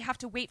 we have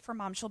to wait for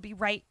Mom. She'll be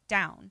right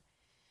down.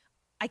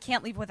 I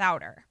can't leave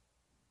without her.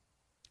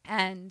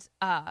 And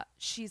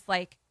she's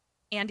like,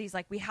 Andy's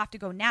like, we have to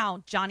go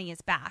now. Johnny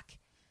is back.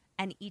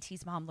 And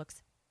E.T.'s mom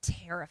looks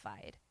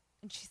terrified.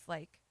 And she's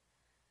like,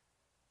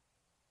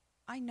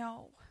 I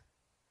know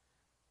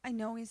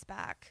he's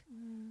back.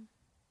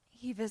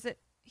 He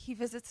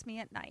visits me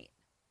at night.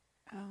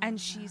 And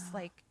she's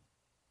like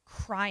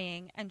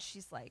crying. And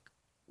she's like,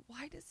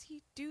 why does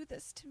he do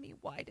this to me?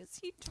 Why does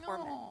he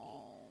torment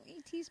me?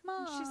 E.T.'s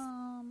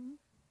mom.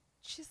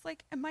 She's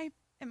like, am I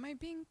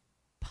being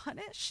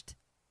punished?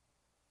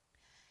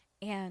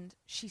 And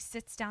she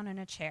sits down in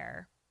a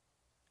chair,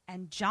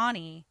 and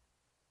Johnny,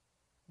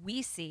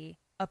 we see,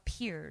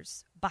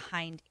 appears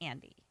behind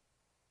Andy.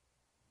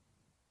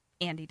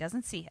 Andy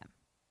doesn't see him.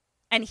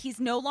 And he's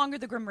no longer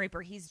the Grim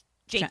Reaper. He's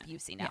Jake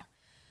Busey now.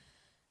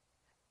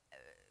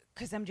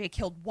 Because MJ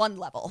killed one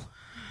level.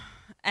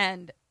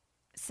 And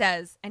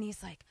says, and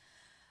he's like,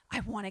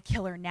 I want to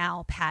kill her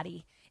now,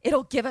 Patty.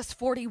 It'll give us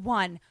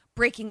 41,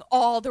 breaking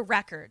all the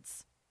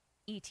records.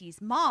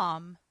 E.T.'s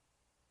mom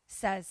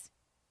says,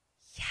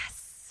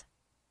 yes.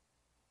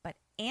 But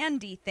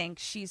Andy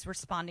thinks she's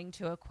responding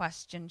to a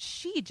question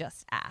she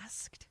just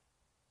asked.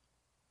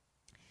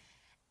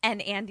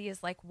 And Andy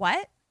is like,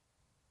 what?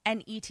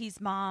 And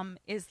E.T.'s mom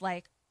is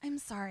like, I'm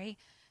sorry,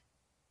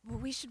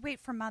 we should wait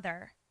for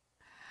Mother.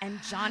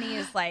 And Johnny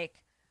is like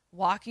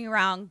walking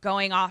around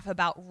going off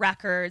about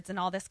records and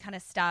all this kind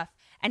of stuff.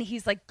 And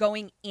he's like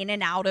going in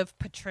and out of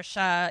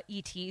Patricia,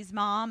 E.T.'s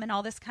mom, and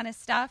all this kind of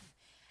stuff.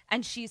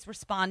 And she's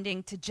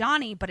responding to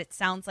Johnny, but it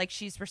sounds like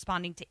she's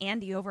responding to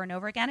Andy over and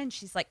over again. And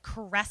she's like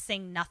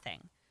caressing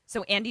nothing.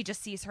 So Andy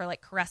just sees her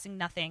like caressing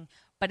nothing,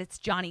 but it's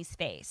Johnny's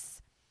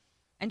face.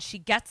 And she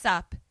gets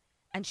up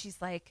and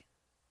she's like,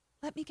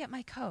 let me get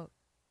my coat.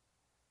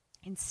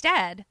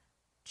 Instead,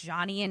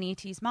 Johnny and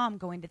E.T.'s mom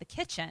go into the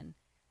kitchen,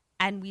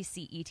 and we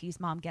see E.T.'s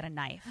mom get a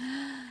knife.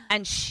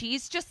 And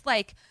she's just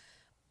like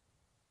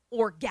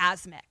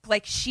orgasmic.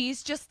 Like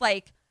she's just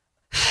like,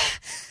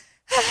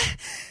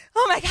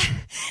 oh my God,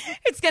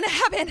 it's going to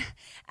happen.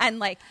 And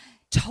like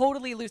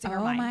totally losing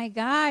her mind. Oh my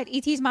God.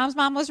 E.T.'s mom's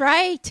mom was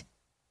right.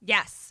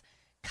 Yes.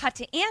 Cut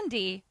to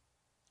Andy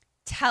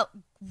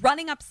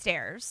running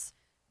upstairs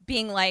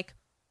being like,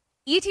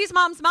 E.T.'s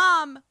mom's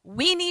mom,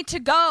 we need to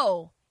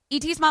go.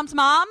 E.T.'s mom's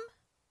mom?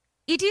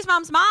 E.T.'s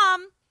mom's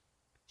mom?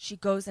 She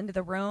goes into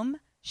the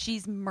room.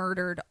 She's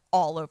murdered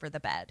all over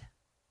the bed.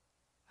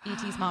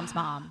 E.T.'s mom's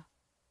mom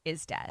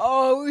is dead.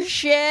 Oh,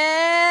 shit.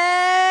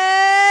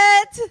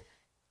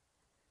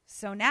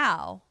 So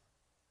now,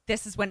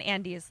 this is when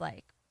Andy is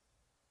like,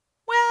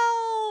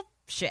 well,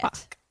 shit.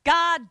 Fuck.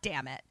 God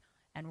damn it.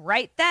 And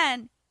right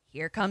then,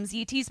 here comes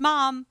E.T.'s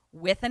mom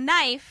with a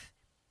knife.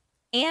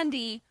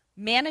 Andy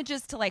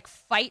manages to like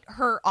fight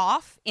her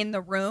off in the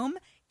room,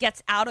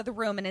 gets out of the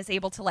room, and is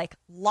able to like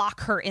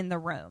lock her in the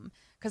room.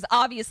 Because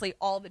obviously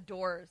all the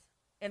doors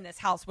in this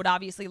house would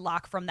obviously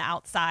lock from the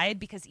outside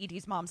because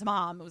E.T.'s mom's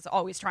mom was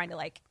always trying to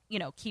like, you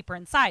know, keep her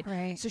inside.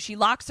 Right. So she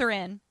locks her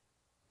in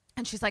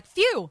and she's like,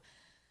 phew.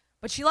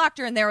 But she locked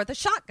her in there with a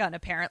shotgun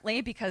apparently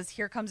because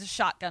here comes a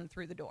shotgun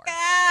through the door.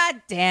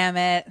 God damn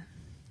it.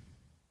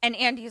 And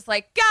Andy's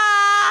like,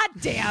 God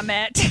damn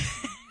it.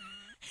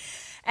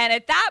 And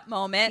at that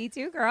moment, Me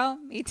too, girl.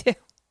 Me too.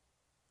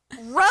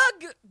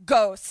 Rug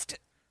Ghost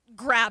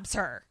grabs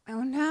her.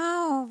 Oh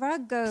no,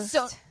 Rug Ghost.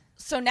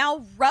 So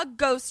now Rug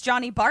Ghost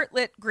Johnny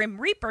Bartlett,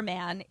 Grim Reaper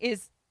man,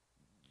 is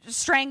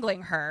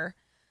strangling her.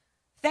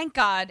 Thank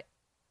God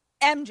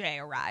MJ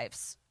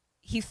arrives.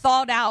 He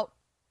thawed out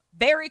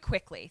very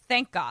quickly.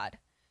 Thank God.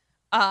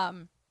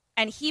 And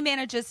he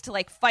manages to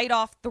like fight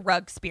off the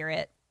Rug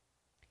spirit.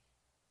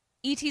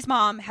 E.T.'s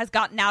mom has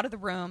gotten out of the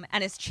room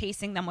and is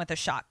chasing them with a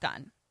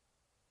shotgun.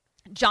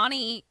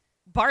 Johnny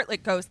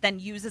Bartlett Ghost then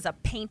uses a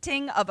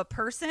painting of a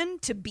person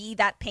to be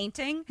that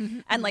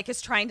painting and like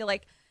is trying to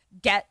like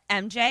get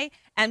MJ.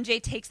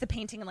 MJ takes the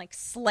painting and like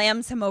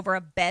slams him over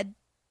a bed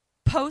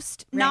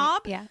post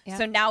knob. Yeah.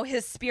 So now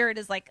his spirit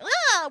is like,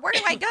 where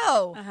do I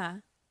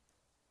go?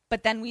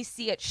 But then we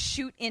see it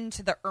shoot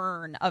into the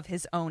urn of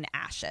his own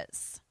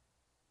ashes.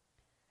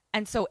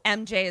 And so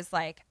MJ is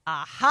like,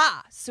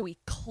 aha. So he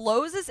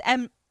closes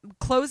him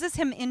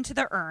into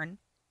the urn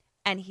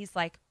and he's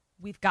like,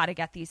 we've got to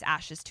get these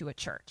ashes to a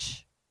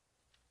church.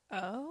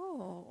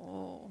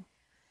 Oh.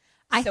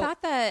 I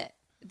thought that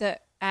the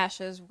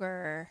ashes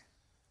were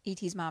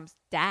E.T.'s mom's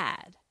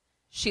dad.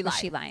 She lied. Was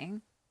she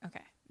lying?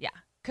 Okay. Yeah.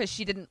 Because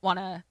she didn't want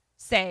to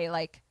say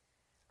like.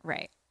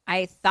 Right.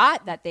 I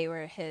thought that they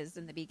were his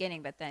in the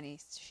beginning, but then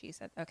she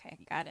said, okay,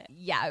 got it.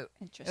 Yeah.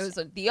 Interesting. It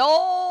was the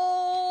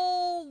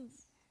old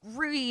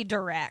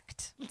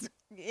redirect.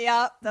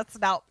 Yeah, that's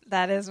about.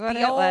 That is what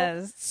it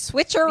was.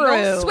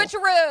 Switcheroo.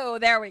 Switcheroo.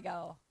 There we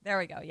go.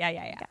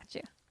 Yeah. Got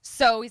you.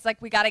 So he's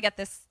like, we got to get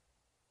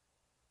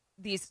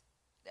these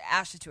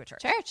ashes to a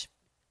church.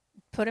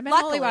 Put him in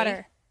Luckily, holy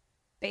water.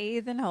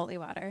 Bathe in holy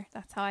water.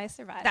 That's how I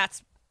survived.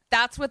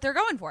 That's what they're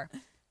going for.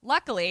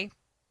 Luckily,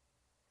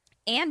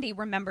 Andy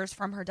remembers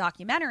from her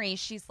documentary,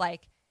 she's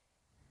like,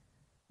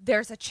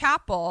 there's a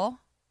chapel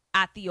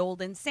at the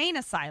old insane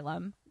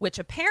asylum, which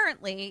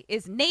apparently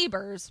is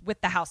neighbors with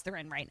the house they're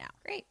in right now.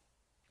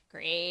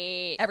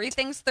 Great.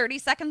 Everything's 30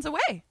 seconds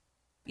away,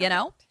 you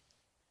know?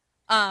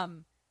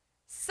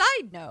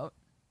 Side note,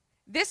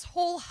 this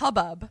whole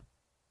hubbub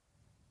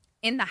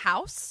in the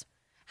house,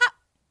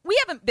 we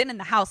haven't been in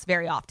the house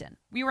very often.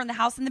 We were in the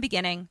house in the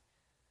beginning.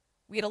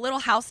 We had a little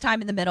house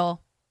time in the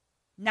middle.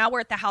 Now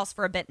we're at the house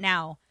for a bit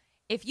now.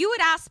 If you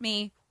had asked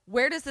me,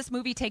 where does this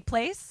movie take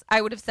place?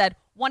 I would have said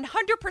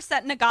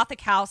 100% in a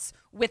Gothic house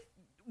with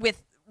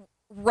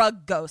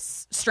rug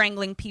ghosts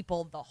strangling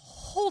people the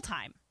whole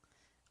time.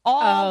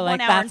 All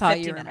 1 hour and 50 that's all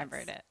you minutes.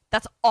 remembered it.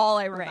 That's all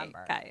I remember.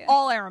 Right, got you.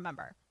 All I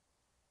remember.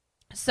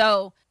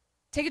 So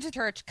take it to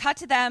church, cut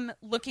to them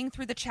looking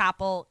through the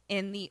chapel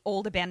in the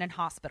old abandoned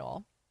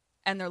hospital,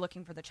 and they're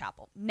looking for the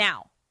chapel.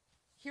 Now,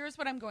 here's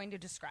what I'm going to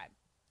describe.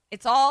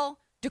 It's all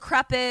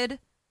decrepit,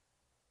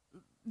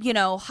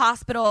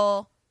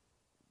 hospital,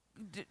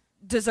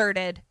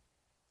 deserted.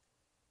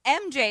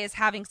 MJ is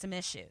having some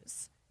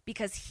issues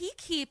because he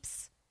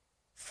keeps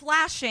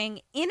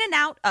flashing in and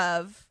out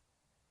of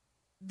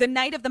the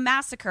night of the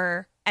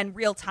massacre and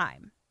real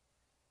time.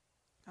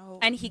 Oh,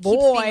 and he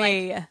keeps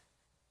being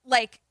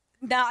like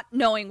not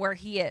knowing where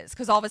he is,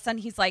 because all of a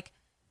sudden he's like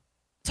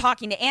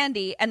talking to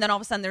Andy, and then all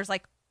of a sudden there's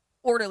like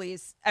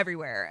orderlies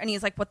everywhere, and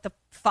he's like, what the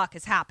fuck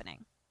is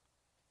happening?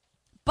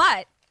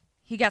 But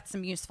he gets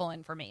some useful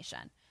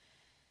information.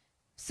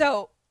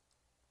 So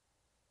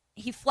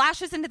he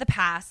flashes into the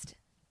past,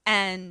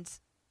 and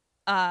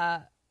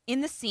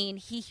in the scene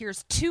he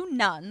hears two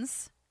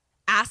nuns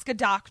ask a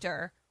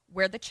doctor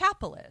where the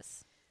chapel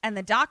is, and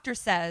the doctor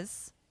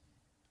says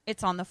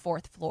it's on the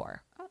 4th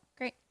floor. Oh,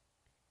 great.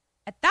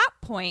 At that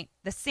point,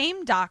 the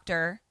same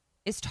doctor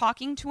is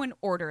talking to an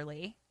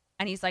orderly,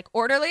 and he's like,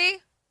 orderly,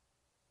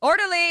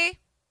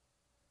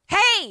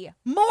 hey,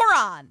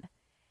 moron.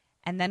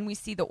 And then we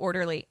see the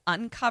orderly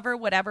uncover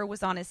whatever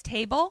was on his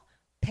table,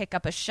 pick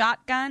up a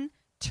shotgun,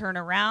 turn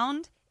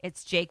around.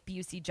 It's Jake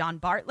Busey, John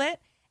Bartlett,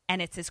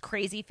 and it's his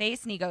crazy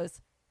face, and he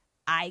goes,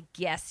 I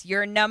guess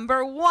you're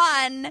number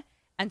one.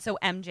 And so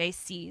MJ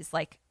sees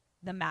like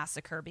the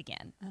massacre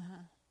begin.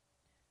 Uh-huh.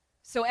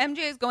 So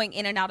MJ is going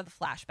in and out of the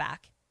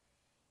flashback.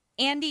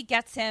 Andy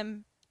gets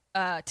him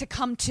to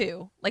come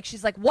to. Like,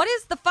 she's like,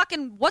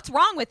 what's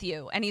wrong with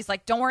you? And he's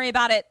like, don't worry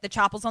about it. The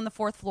chapel's on the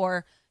 4th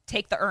floor.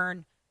 Take the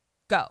urn.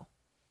 Go.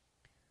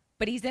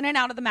 But he's in and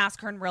out of the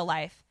massacre in real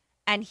life.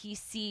 And he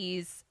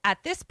sees,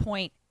 at this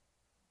point,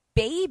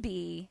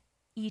 baby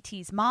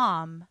E.T.'s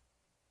mom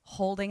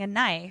holding a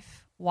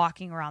knife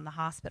walking around the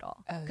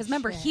hospital. Because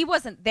remember, he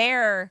wasn't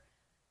there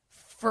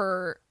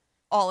for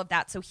all of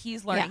that. So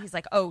he's learning. Yeah. He's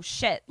like, oh,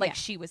 shit. Like,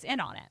 she was in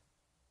on it.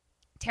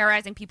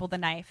 Terrorizing people with the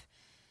knife.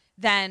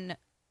 Then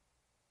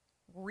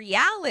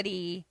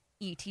reality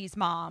E.T.'s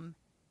mom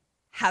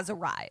has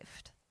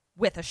arrived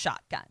with a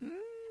shotgun.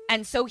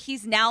 And so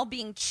he's now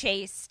being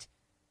chased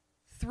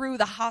through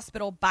the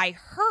hospital by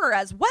her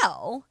as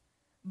well.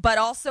 But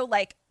also,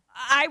 like,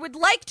 I would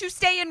like to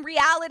stay in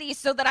reality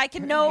so that I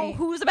can know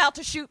who's about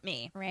to shoot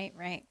me.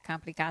 Right.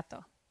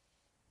 Complicado.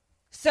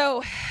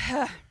 So,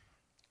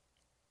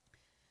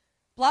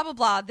 blah, blah,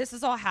 blah. This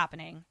is all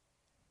happening.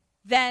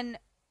 Then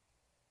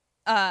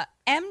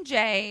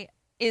MJ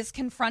is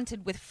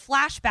confronted with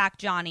flashback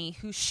Johnny,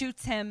 who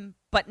shoots him,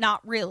 but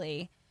not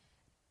really.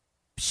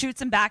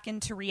 Shoots him back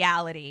into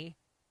reality.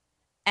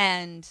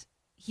 And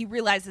he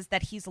realizes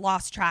that he's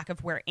lost track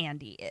of where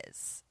Andy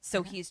is.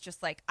 So he's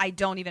just like, I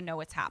don't even know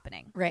what's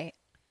happening. Right.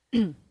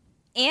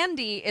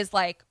 Andy is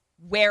like,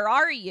 where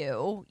are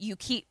you? You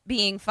keep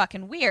being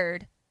fucking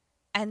weird.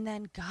 And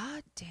then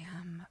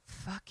goddamn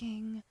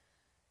fucking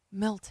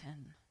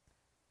Milton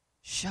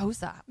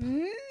shows up.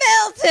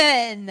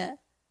 Milton!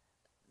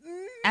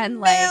 And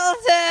like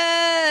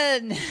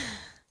Milton!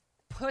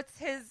 puts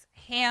his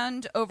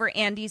hand over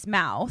Andy's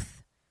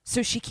mouth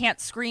so she can't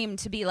scream,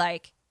 to be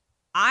like,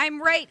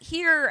 I'm right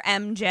here,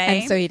 MJ.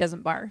 And so he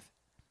doesn't barf.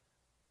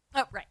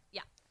 Oh, right.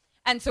 Yeah.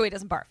 And so he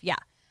doesn't barf. Yeah.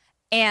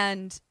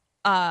 And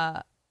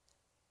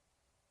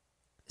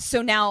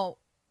so now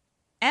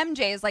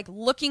MJ is like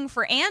looking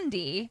for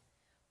Andy,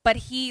 but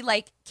he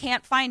like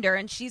can't find her.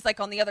 And she's like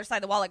on the other side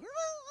of the wall, like,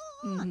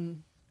 mm-hmm.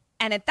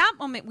 And at that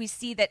moment we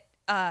see that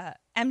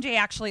MJ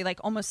actually like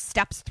almost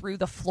steps through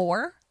the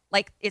floor.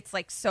 Like, it's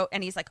like, so,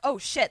 and he's like, oh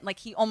shit. Like,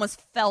 he almost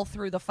fell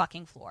through the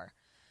fucking floor.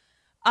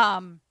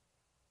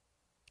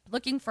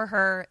 Looking for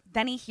her.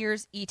 Then he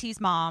hears E.T.'s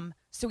mom,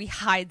 so he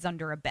hides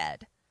under a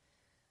bed.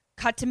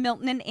 Cut to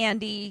Milton and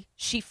Andy.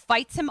 She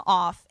fights him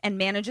off and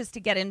manages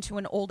to get into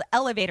an old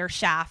elevator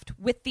shaft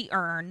with the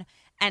urn,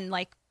 and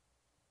like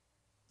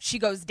she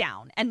goes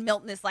down, and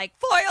Milton is like,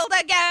 foiled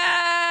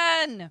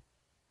again.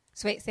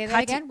 So wait, say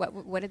that again.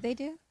 What did they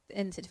do?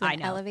 Into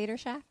an elevator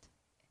shaft?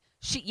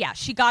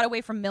 She got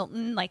away from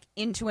Milton, like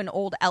into an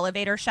old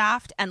elevator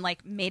shaft, and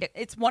like made it.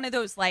 It's one of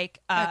those like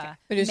but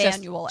it was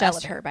manual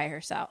just her by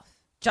herself.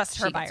 Just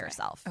her by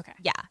herself. Okay.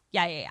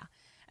 Yeah.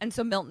 And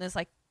so Milton is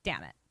like,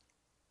 damn it.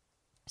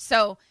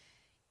 So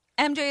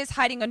MJ is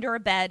hiding under a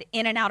bed,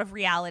 in and out of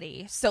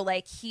reality. So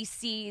like he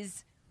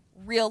sees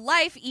real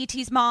life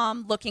E.T.'s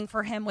mom looking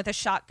for him with a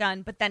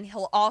shotgun, but then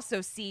he'll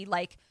also see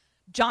like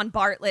John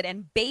Bartlett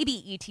and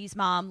baby E.T.'s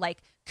mom like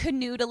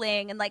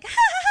canoodling and like,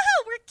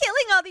 we're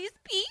killing all these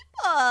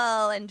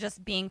people, and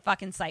just being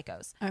fucking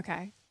psychos.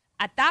 Okay.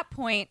 At that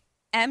point,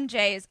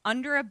 MJ is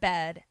under a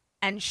bed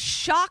and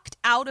shocked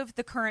out of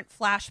the current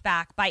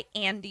flashback by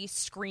Andy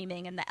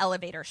screaming in the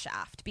elevator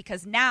shaft,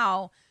 because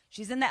now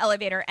she's in the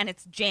elevator and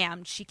it's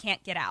jammed. She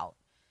can't get out.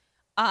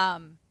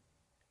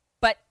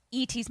 But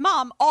E.T.'s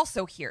mom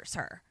also hears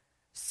her.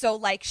 So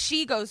like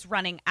she goes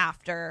running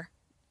after,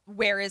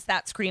 where is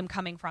that scream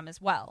coming from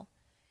as well?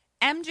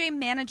 MJ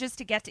manages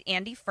to get to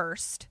Andy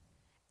first,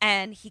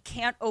 and he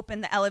can't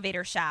open the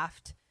elevator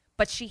shaft,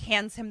 but she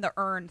hands him the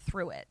urn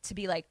through it to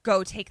be like,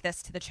 go take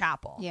this to the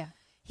chapel. Yeah.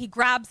 He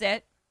grabs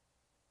it,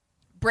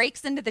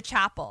 breaks into the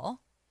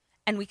chapel,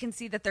 and we can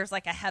see that there's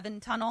like a heaven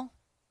tunnel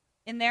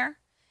in there.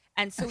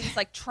 And so he's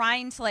like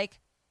trying to like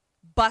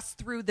bust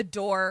through the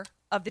door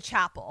of the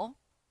chapel.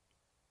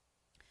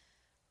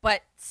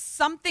 But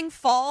something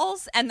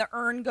falls and the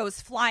urn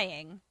goes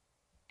flying.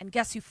 And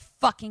guess who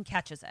fucking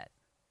catches it?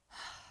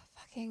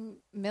 Fucking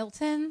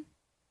Milton?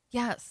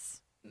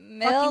 Yes.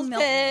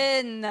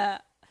 Milton.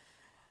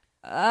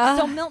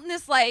 So Milton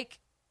is like,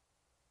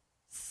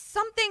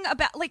 something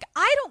about, like,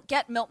 I don't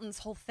get Milton's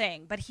whole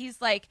thing, but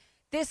he's like,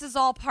 this is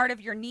all part of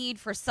your need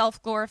for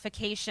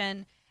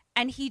self-glorification.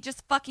 And he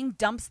just fucking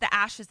dumps the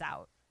ashes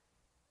out.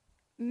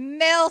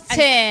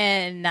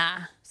 Milton.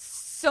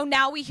 So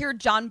now we hear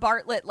John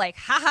Bartlett like,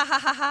 ha ha ha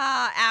ha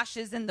ha,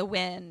 ashes in the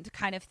wind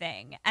kind of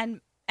thing.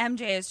 And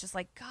MJ is just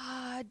like,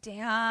 God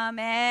damn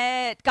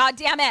it. God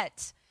damn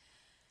it.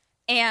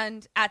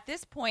 And at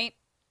this point,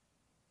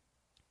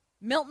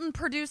 Milton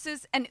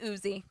produces an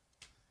Uzi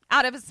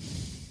out of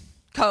his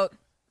coat.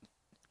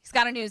 He's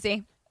got an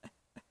Uzi.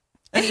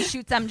 And he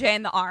shoots MJ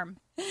in the arm.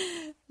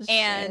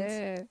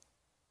 And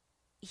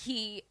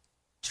he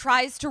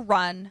tries to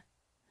run.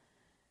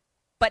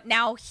 But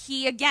now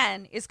he,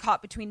 again, is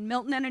caught between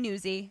Milton and an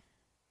Uzi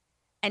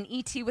and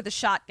E.T. with a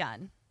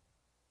shotgun.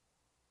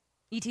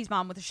 E.T.'s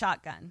mom with a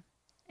shotgun.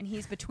 And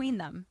he's between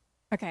them.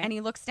 Okay. And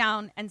he looks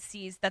down and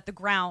sees that the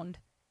ground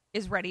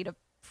is ready to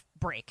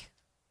break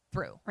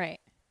through. Right.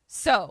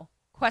 So,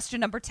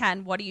 question number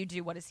 10, what do you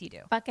do? What does he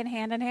do? Fucking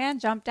hand in hand,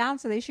 jump down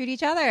so they shoot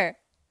each other.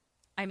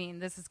 I mean,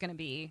 this is going to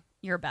be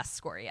your best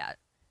score yet.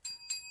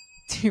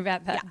 Too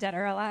bad that Dead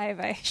or Alive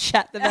I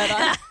shut the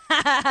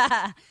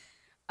bed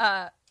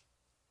on.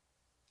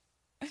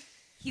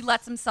 He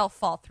lets himself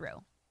fall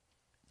through.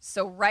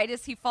 So right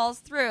as he falls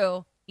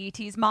through,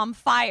 E.T.'s mom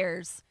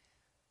fires,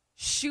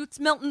 shoots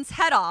Milton's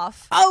head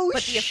off. Oh,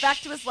 but the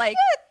effect was like,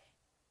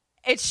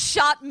 it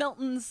shot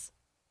Milton's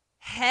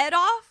head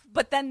off,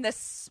 but then the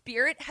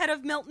spirit head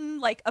of Milton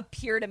like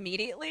appeared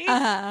immediately.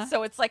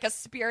 So it's like a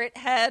spirit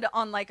head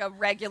on like a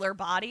regular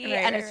body,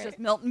 and it's just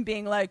Milton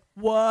being like,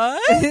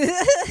 what?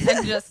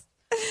 And just,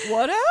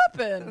 what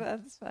happened?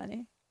 That's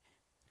funny.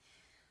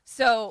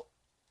 So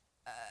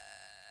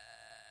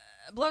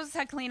blows his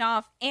head clean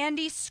off.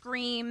 Andy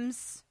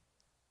screams.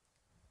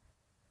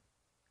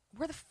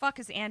 Where the fuck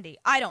is Andy?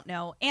 I don't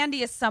know.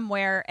 Andy is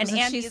somewhere, and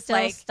Andy is still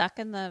like stuck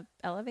in the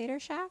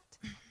elevator shaft.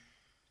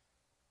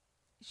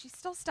 She's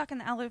still stuck in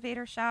the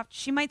elevator shaft.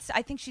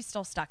 I think she's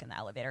still stuck in the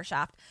elevator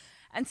shaft.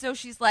 And so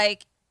she's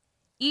like,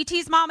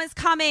 E.T.'s mom is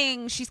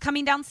coming. She's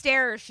coming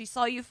downstairs. She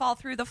saw you fall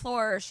through the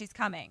floor. She's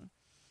coming.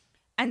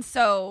 And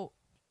so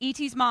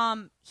E.T.'s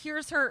mom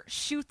hears her,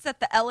 shoots at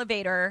the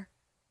elevator,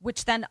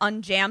 which then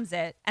unjams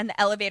it. And the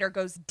elevator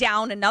goes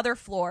down another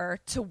floor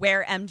to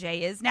where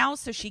MJ is now.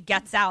 So she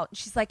gets out. And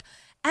she's like,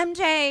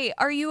 MJ,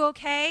 are you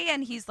okay?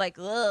 And he's like,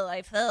 ugh,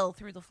 I fell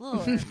through the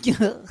floor.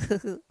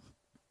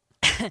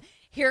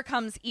 Here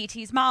comes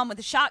E.T.'s mom with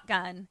a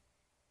shotgun,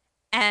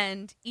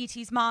 and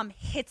E.T.'s mom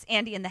hits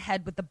Andy in the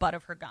head with the butt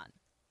of her gun.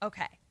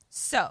 Okay,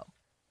 so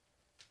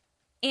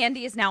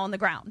Andy is now on the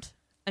ground,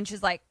 and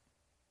she's like,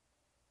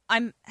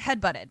 I'm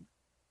headbutted.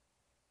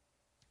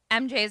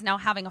 MJ is now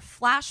having a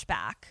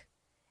flashback,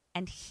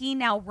 and he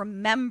now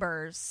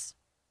remembers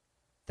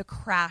the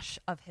crash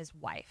of his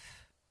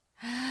wife.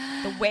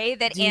 The way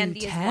that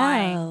Andy is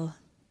lying.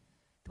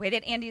 The way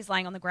that Andy is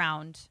lying on the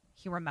ground,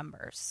 he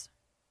remembers.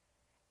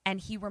 And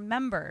he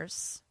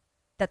remembers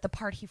that the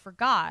part he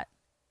forgot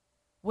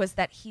was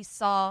that he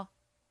saw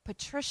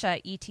Patricia,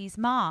 E.T.'s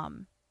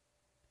mom,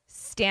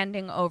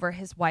 standing over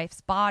his wife's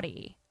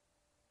body.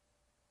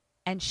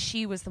 And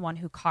she was the one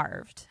who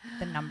carved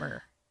the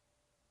number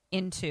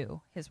into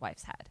his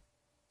wife's head.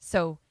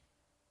 So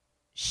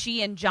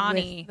she and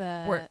Johnny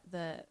were...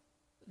 the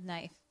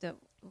knife.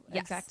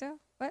 Yes. X-Acto?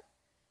 What?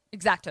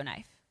 X-Acto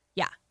knife.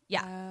 Yeah,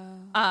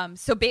 yeah.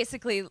 So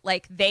basically,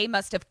 like, they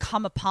must have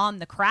come upon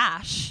the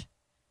crash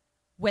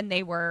when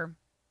they were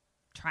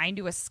trying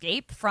to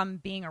escape from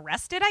being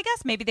arrested, I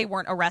guess. Maybe they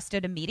weren't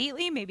arrested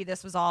immediately. Maybe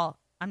this was all,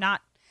 I'm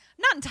not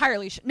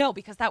entirely sure. No,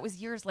 because that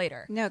was years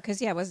later. No, because,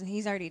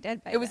 he's already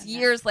dead by It was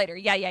years later.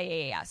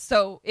 Yeah.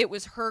 So it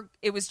was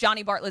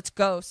Johnny Bartlett's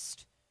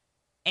ghost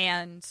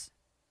and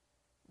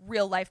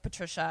real life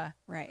Patricia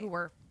who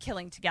were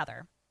killing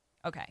together.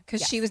 Okay.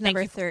 Because she was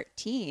number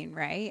 13,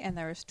 right? And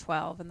there was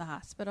 12 in the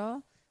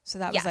hospital. So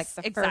that was like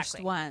the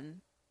first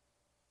one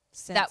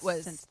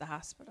since the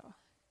hospital.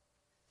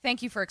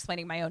 Thank you for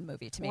explaining my own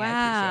movie to me.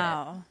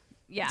 Wow.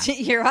 I appreciate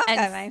it. Yeah. You're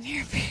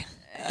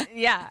welcome.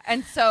 Yeah.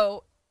 And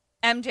so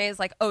MJ is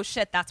like, oh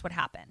shit, that's what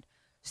happened.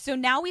 So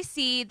now we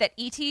see that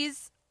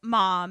E.T.'s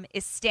mom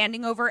is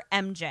standing over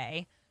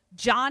MJ.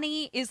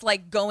 Johnny is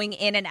like going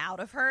in and out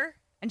of her,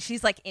 and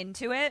she's like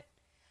into it.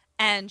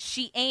 And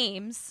she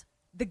aims,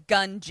 the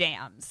gun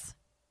jams.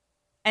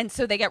 And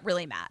so they get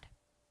really mad.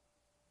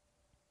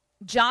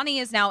 Johnny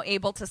is now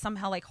able to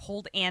somehow like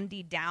hold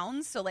Andy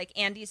down. So like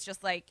Andy's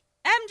just like,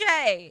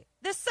 MJ,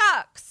 this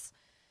sucks.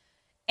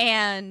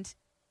 And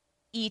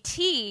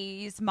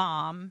E.T.'s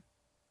mom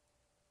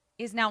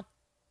is now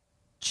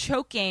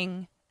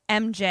choking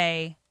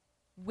MJ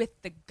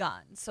with the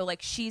gun. So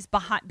like she's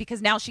behind,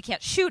 because now she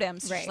can't shoot him.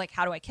 So she's like,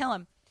 how do I kill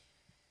him?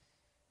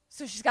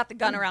 So she's got the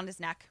gun around his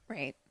neck.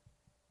 Right.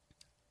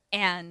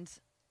 And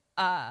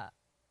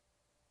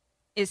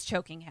is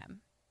choking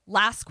him.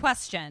 Last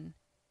question.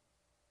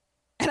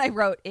 And I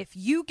wrote, if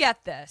you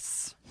get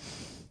this,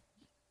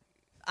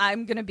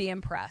 I'm going to be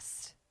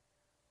impressed.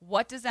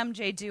 What does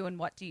MJ do and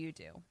what do you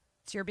do?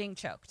 So you're being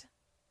choked.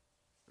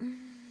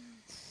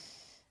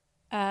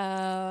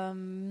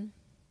 I'm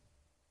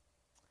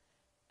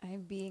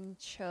being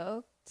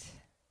choked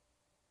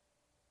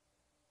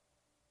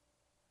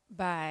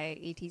by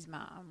E.T.'s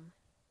mom.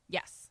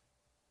 Yes.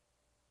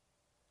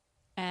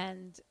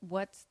 And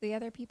what's the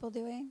other people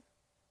doing?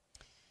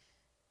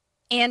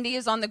 Andy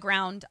is on the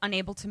ground,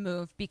 unable to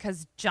move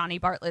because Johnny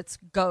Bartlett's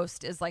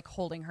ghost is like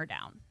holding her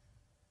down.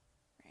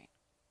 Right.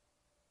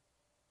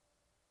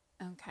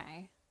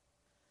 Okay.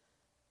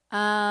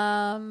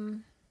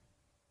 I'm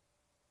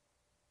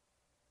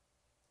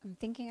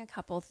thinking a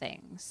couple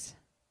things.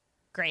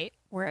 Great.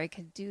 Where I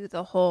could do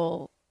the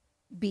whole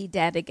be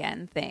dead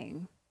again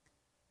thing.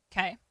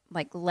 Okay.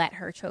 Like let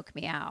her choke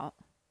me out.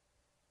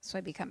 So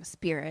I become a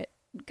spirit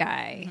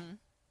guy. Mm-hmm.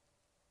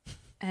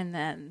 And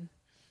then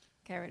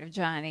get rid of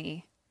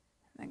Johnny.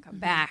 And then come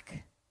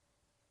back.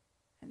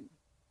 And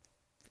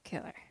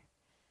kill her.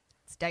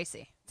 It's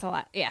dicey. It's a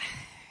lot. Yeah.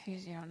 You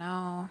don't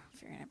know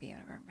if you're going to be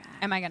able to come back.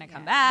 Am I going to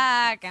come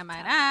back? Am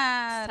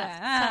I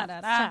not?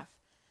 Tough.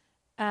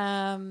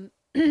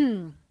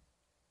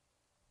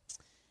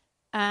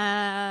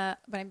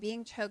 But I'm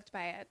being choked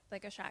by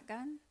a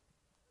shotgun.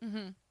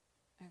 Mm-hmm.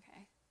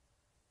 Okay.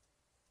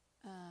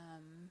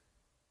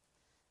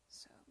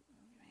 So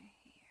right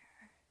here.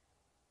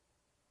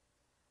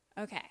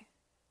 Okay.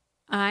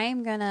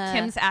 I'm gonna.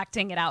 Kim's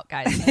acting it out,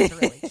 guys. It's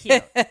really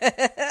cute.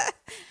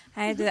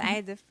 I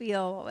had to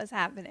feel what was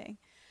happening.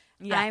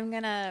 Yeah. I'm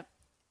gonna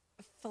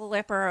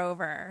flip her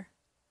over.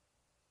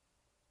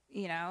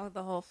 You know,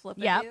 the whole flip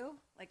do.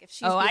 Like if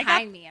she's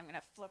behind me, I'm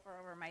gonna flip her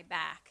over my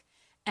back,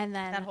 and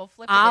then that whole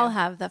flip I'll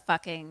have the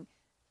fucking.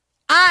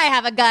 I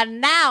have a gun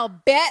now,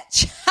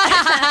 bitch.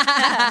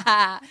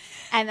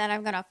 And then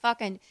I'm gonna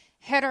fucking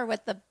hit her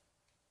with the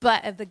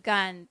butt of the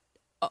gun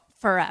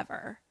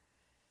forever.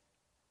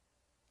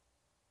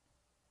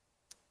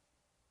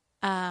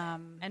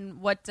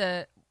 And what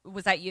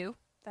was that you?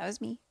 That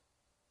was me.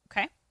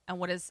 Okay. And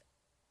what does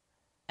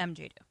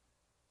MJ do?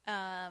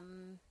 I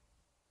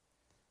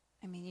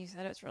mean, you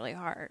said it's really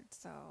hard,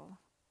 so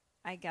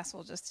I guess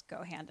we'll just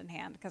go hand in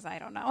hand because I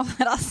don't know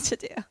what else to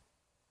do.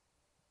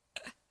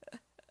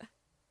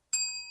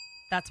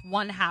 That's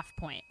 1/2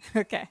 point.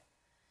 Okay.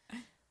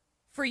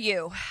 For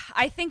you,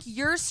 I think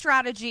your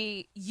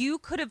strategy, you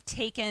could have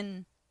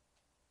taken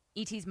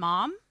E.T.'s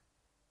mom,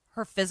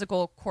 her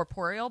physical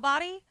corporeal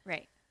body.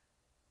 Right.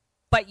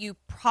 But you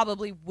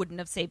probably wouldn't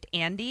have saved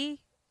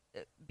Andy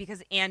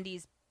because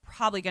Andy's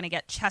probably going to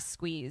get chest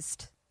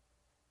squeezed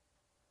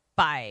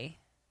by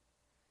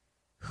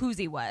who's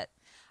he what.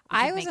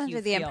 I was under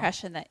the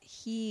impression that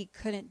he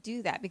couldn't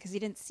do that because he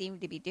didn't seem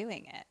to be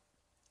doing it.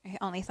 I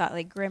only thought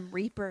like Grim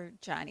Reaper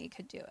Johnny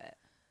could do it.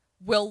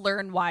 We'll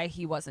learn why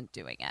he wasn't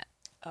doing it.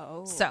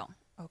 Oh. So.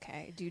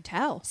 Okay. Do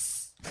tell.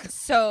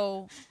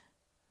 So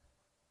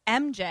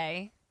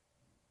MJ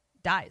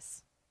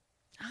dies.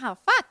 Oh,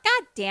 fuck.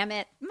 God damn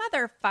it.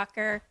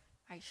 Motherfucker.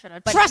 I should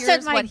have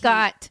trusted my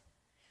gut.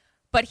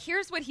 But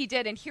here's what he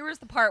did. And here was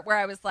the part where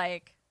I was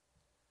like,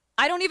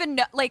 I don't even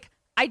know. Like,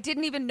 I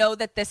didn't even know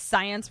that this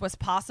science was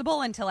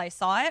possible until I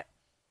saw it.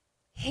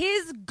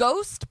 His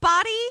ghost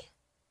body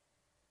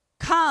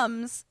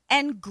comes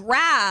and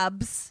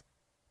grabs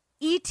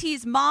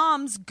E.T.'s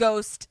mom's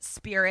ghost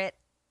spirit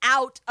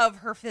out of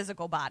her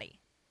physical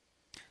body.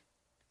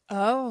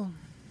 Oh.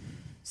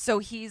 So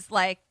he's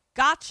like,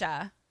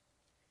 gotcha.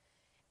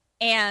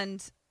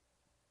 And,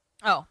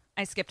 oh,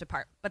 I skipped a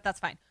part, but that's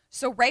fine.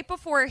 So right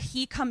before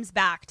he comes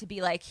back to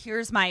be like,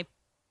 here's my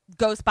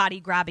ghost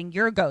body grabbing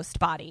your ghost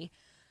body,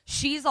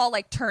 she's all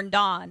like turned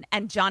on.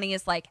 And Johnny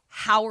is like,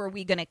 how are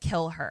we going to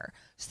kill her?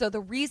 So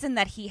the reason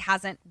that he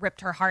hasn't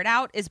ripped her heart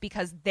out is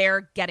because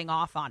they're getting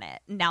off on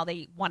it. Now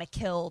they want to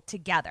kill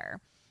together.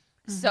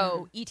 Mm-hmm.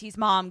 So E.T.'s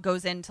mom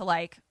goes into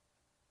like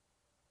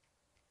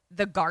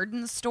the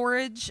garden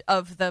storage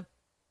of the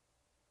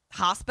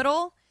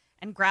hospital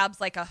and grabs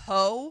like a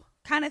hoe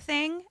kind of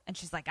thing. And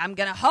she's like, I'm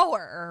going to hoe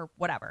her or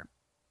whatever.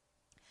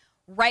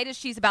 Right as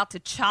she's about to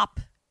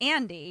chop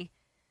Andy,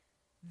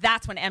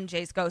 that's when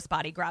MJ's ghost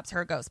body grabs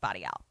her ghost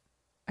body out.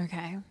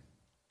 Okay.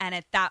 And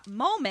at that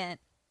moment,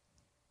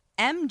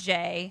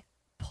 MJ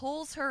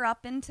pulls her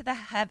up into the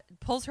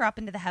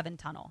heaven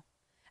tunnel.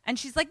 And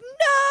she's like,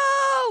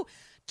 no,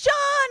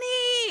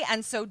 Johnny.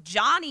 And so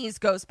Johnny's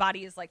ghost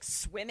body is like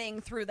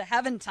swimming through the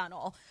heaven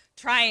tunnel,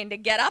 trying to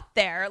get up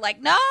there.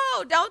 Like, no,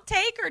 don't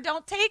take her.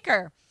 Don't take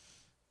her.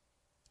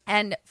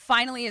 And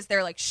finally, as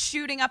they're like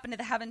shooting up into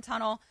the heaven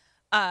tunnel,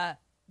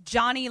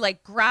 Johnny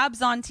like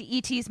grabs onto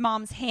E.T.'s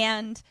mom's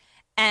hand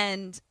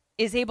and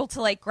is able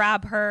to like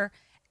grab her.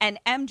 And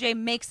MJ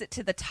makes it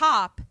to the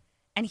top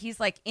and he's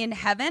like in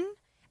heaven.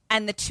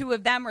 And the two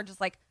of them are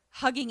just like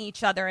hugging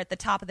each other at the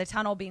top of the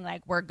tunnel, being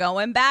like, we're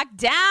going back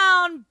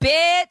down,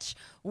 bitch.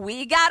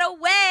 We got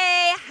away.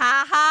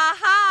 Ha, ha,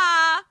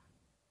 ha.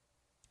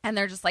 And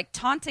they're just like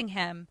taunting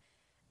him.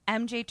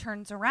 MJ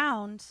turns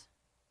around.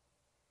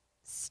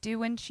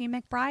 Stu and Chi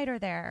McBride are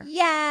there.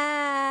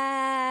 Yes.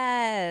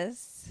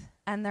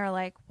 And they're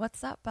like,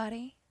 what's up,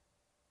 buddy?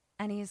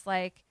 And he's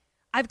like,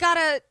 I've got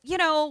to, you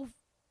know,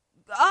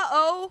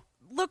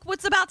 look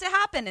what's about to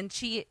happen. And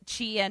Chi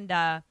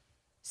and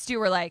Stu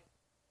were like,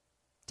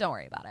 don't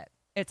worry about it.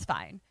 It's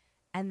fine.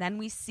 And then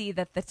we see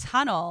that the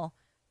tunnel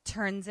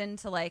turns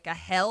into like a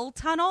hell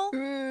tunnel,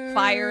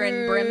 fire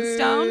and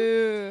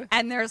brimstone.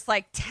 And there's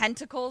like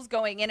tentacles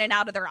going in and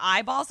out of their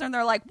eyeballs. And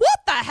they're like, what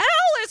the hell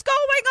is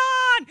going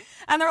on?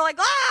 And they're like,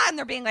 ah, and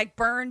they're being like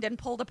burned and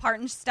pulled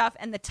apart and stuff.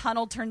 And the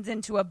tunnel turns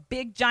into a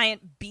big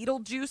giant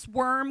Beetlejuice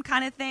worm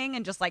kind of thing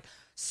and just like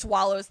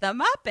swallows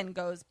them up and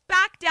goes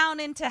back down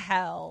into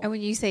hell. And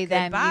when you say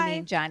them, you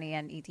mean Johnny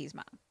and E.T.'s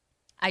mom.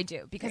 I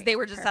do, because they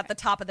were just at the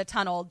top of the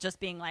tunnel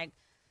just being like,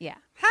 yeah,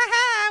 ha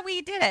ha,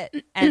 we did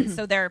it. And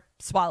so they're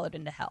swallowed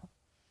into hell.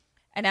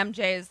 And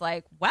MJ is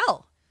like,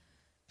 well,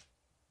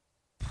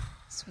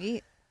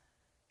 sweet.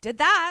 Did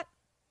that.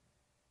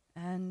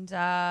 And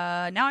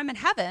now I'm in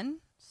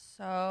heaven.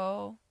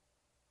 So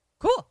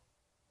cool.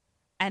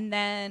 And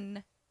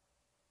then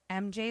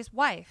MJ's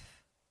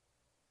wife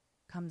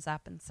comes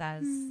up and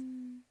says,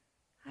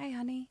 hi,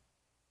 honey.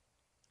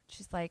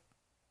 She's like,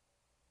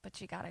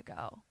 but you gotta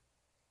go.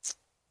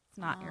 It's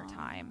not your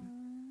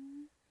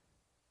time.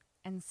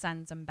 And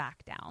sends him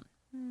back down.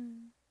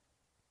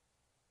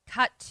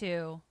 Cut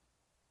to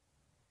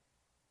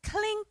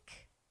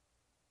clink.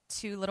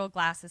 Two little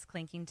glasses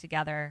clinking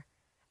together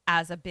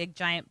as a big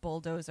giant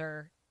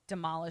bulldozer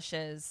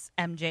demolishes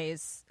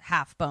MJ's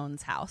Half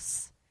Bones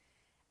house.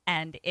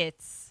 And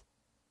it's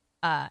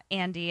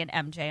Andy and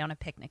MJ on a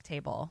picnic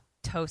table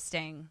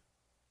toasting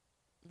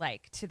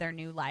like to their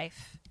new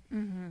life.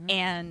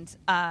 And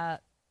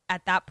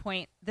at that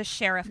point, the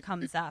sheriff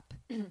comes up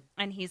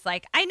and he's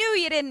like, I knew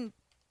you didn't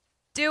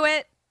do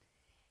it.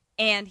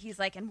 And he's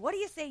like, and what do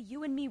you say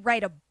you and me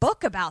write a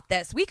book about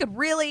this? We could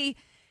really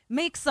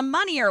make some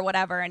money or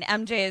whatever. And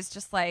MJ is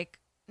just like,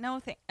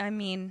 no,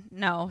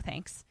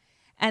 thanks.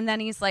 And then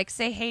he's like,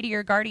 say hey to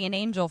your guardian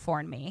angel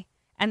for me.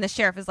 And the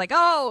sheriff is like,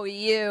 oh,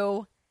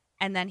 you.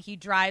 And then he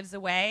drives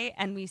away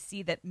and we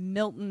see that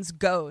Milton's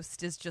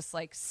ghost is just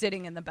like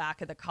sitting in the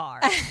back of the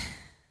car.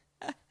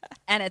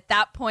 And at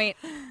that point,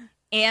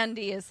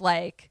 Andy is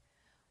like,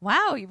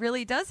 wow, he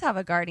really does have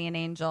a guardian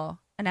angel.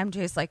 And MJ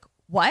is like,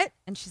 what?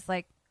 And she's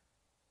like,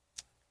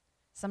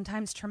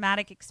 sometimes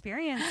traumatic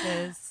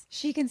experiences.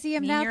 She can see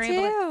him now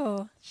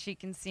too. She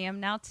can see him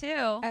now too.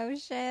 Oh,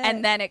 shit.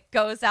 And then it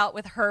goes out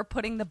with her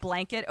putting the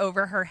blanket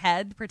over her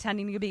head,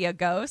 pretending to be a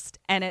ghost.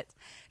 And it's,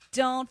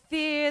 don't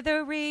fear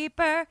the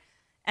Reaper.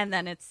 And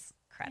then it's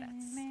credits.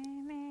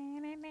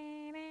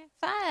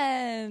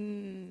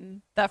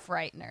 Fun. The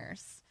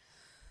Frighteners.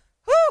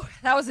 Whew,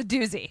 that was a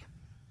doozy.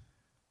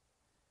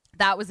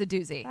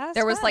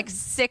 There was like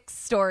 6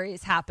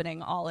 stories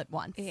happening all at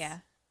once. Yeah.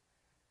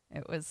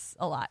 It was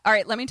a lot. All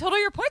right, let me total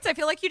your points. I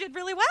feel like you did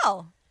really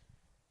well.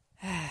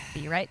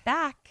 Be right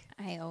back.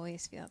 I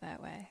always feel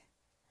that way.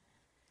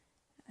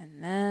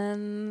 And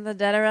then the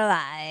Dead or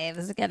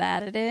Alive get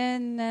added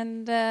in,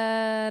 and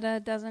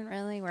that doesn't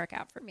really work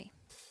out for me.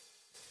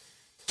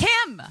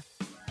 Kim,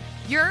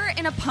 you're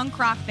in a punk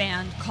rock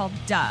band called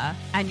Duh,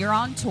 and you're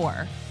on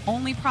tour.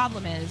 Only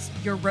problem is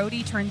your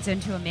roadie turns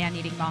into a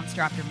man-eating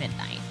monster after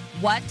midnight.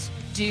 What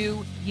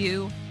do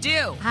you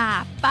do?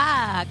 Ah,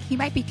 fuck. He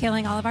might be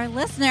killing all of our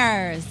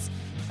listeners.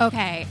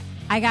 Okay,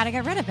 I gotta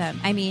get rid of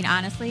him. I mean,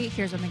 honestly,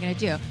 here's what I'm gonna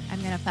do.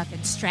 I'm gonna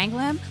fucking strangle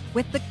him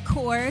with the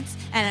cords,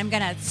 and I'm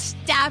gonna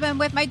stab him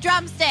with my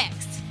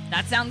drumsticks.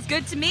 That sounds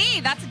good to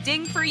me. That's a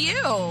ding for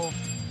you.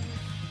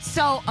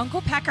 So,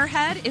 Uncle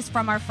Peckerhead is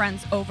from our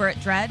friends over at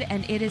Dread,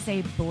 and it is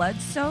a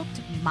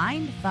blood-soaked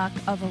mindfuck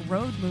of a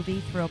road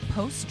movie through a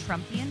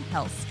post-Trumpian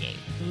hellscape.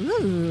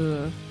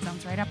 Ooh.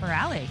 Sounds right up our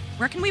alley.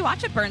 Where can we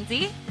watch it,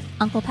 Bernsey?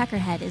 Uncle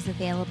Peckerhead is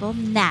available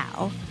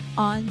now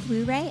on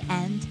Blu-ray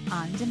and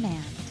on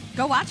demand.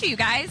 Go watch it, you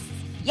guys.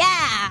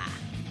 Yeah!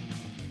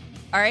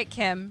 All right,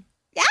 Kim.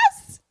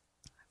 Yes!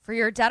 For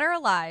your Dead or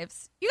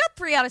Alives, you got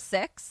 3 out of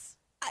 6.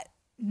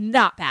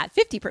 Not bad.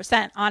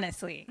 50%,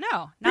 honestly.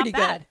 No, not pretty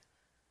bad. Good.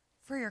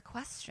 For your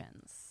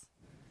questions,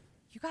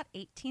 you got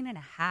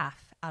 18.5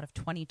 out of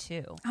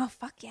 22. Oh,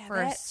 fuck yeah, for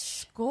a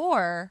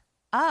score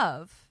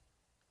of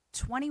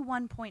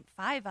 21.5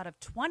 out of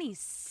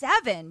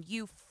 27.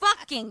 You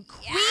fucking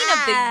queen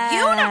of the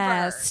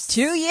universe.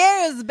 2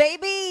 years,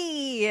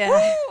 baby.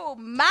 Oh,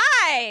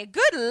 my.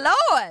 Good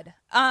Lord.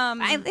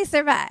 Finally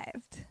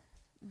survived.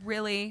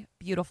 Really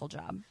beautiful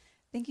job.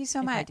 Thank you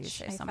so much. I do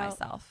say so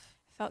myself.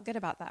 Felt good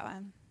about that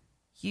one.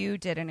 You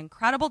did an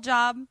incredible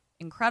job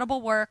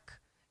incredible work.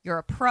 You're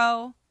a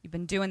pro. You've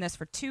been doing this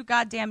for 2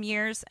 goddamn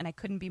years, and I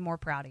couldn't be more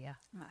proud of you.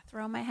 I'm going to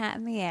throw my hat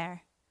in the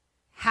air.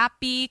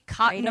 Happy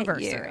cotton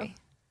anniversary.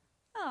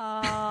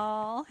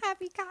 Oh,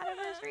 happy cotton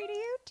anniversary to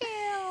you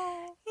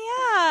too.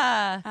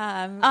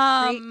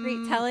 Yeah.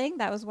 Great telling.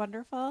 That was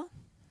wonderful.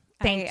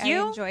 Thank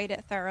you. I enjoyed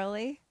it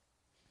thoroughly.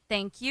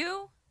 Thank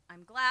you.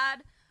 I'm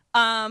glad.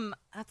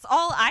 That's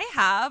all I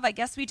have. I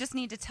guess we just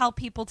need to tell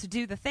people to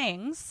do the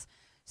things.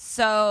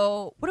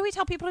 So what do we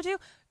tell people to do?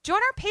 Join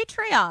our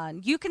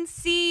Patreon. You can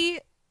see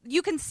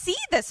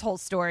this whole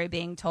story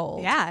being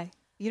told. Yeah.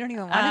 You don't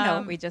even want to know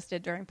what we just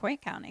did during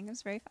point counting. It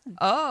was very fun.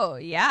 Oh,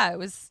 yeah. It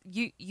was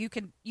you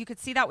could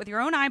see that with your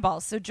own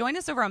eyeballs. So join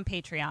us over on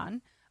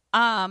Patreon.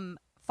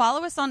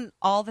 Follow us on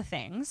all the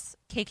things.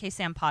 KK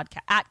Sam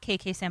Podcast at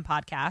KK Sam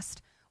Podcast.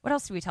 What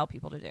else do we tell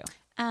people to do?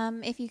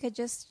 If you could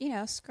just,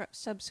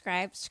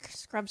 subscribe,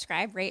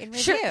 rate and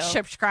review.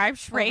 Subscribe,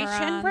 rate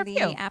and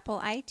review. The Apple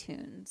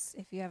iTunes.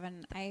 If you have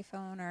an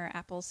iPhone or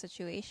Apple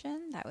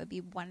situation, that would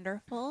be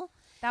wonderful.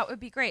 That would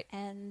be great.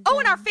 And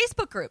and our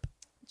Facebook group.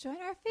 Join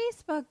our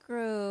Facebook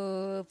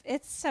group.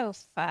 It's so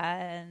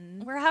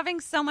fun. We're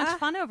having so much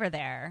fun over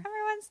there.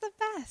 Everyone's the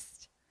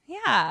best.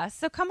 Yeah,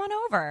 so come on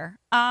over.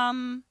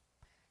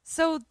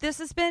 So this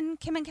has been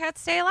Kim and Kat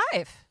Stay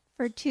Alive.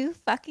 For 2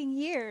 fucking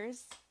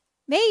years.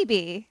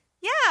 Maybe.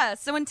 Yeah,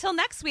 so until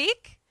next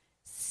week,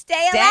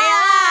 stay alive.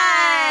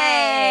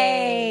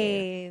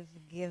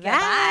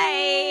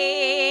 Goodbye.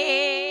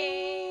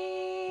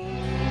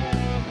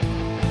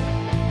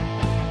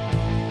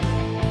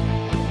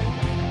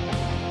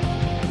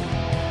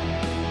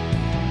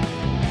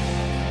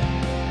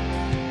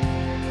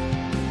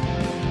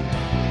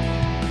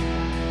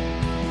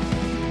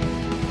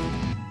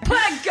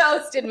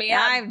 Ghosted me.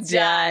 I'm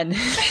done.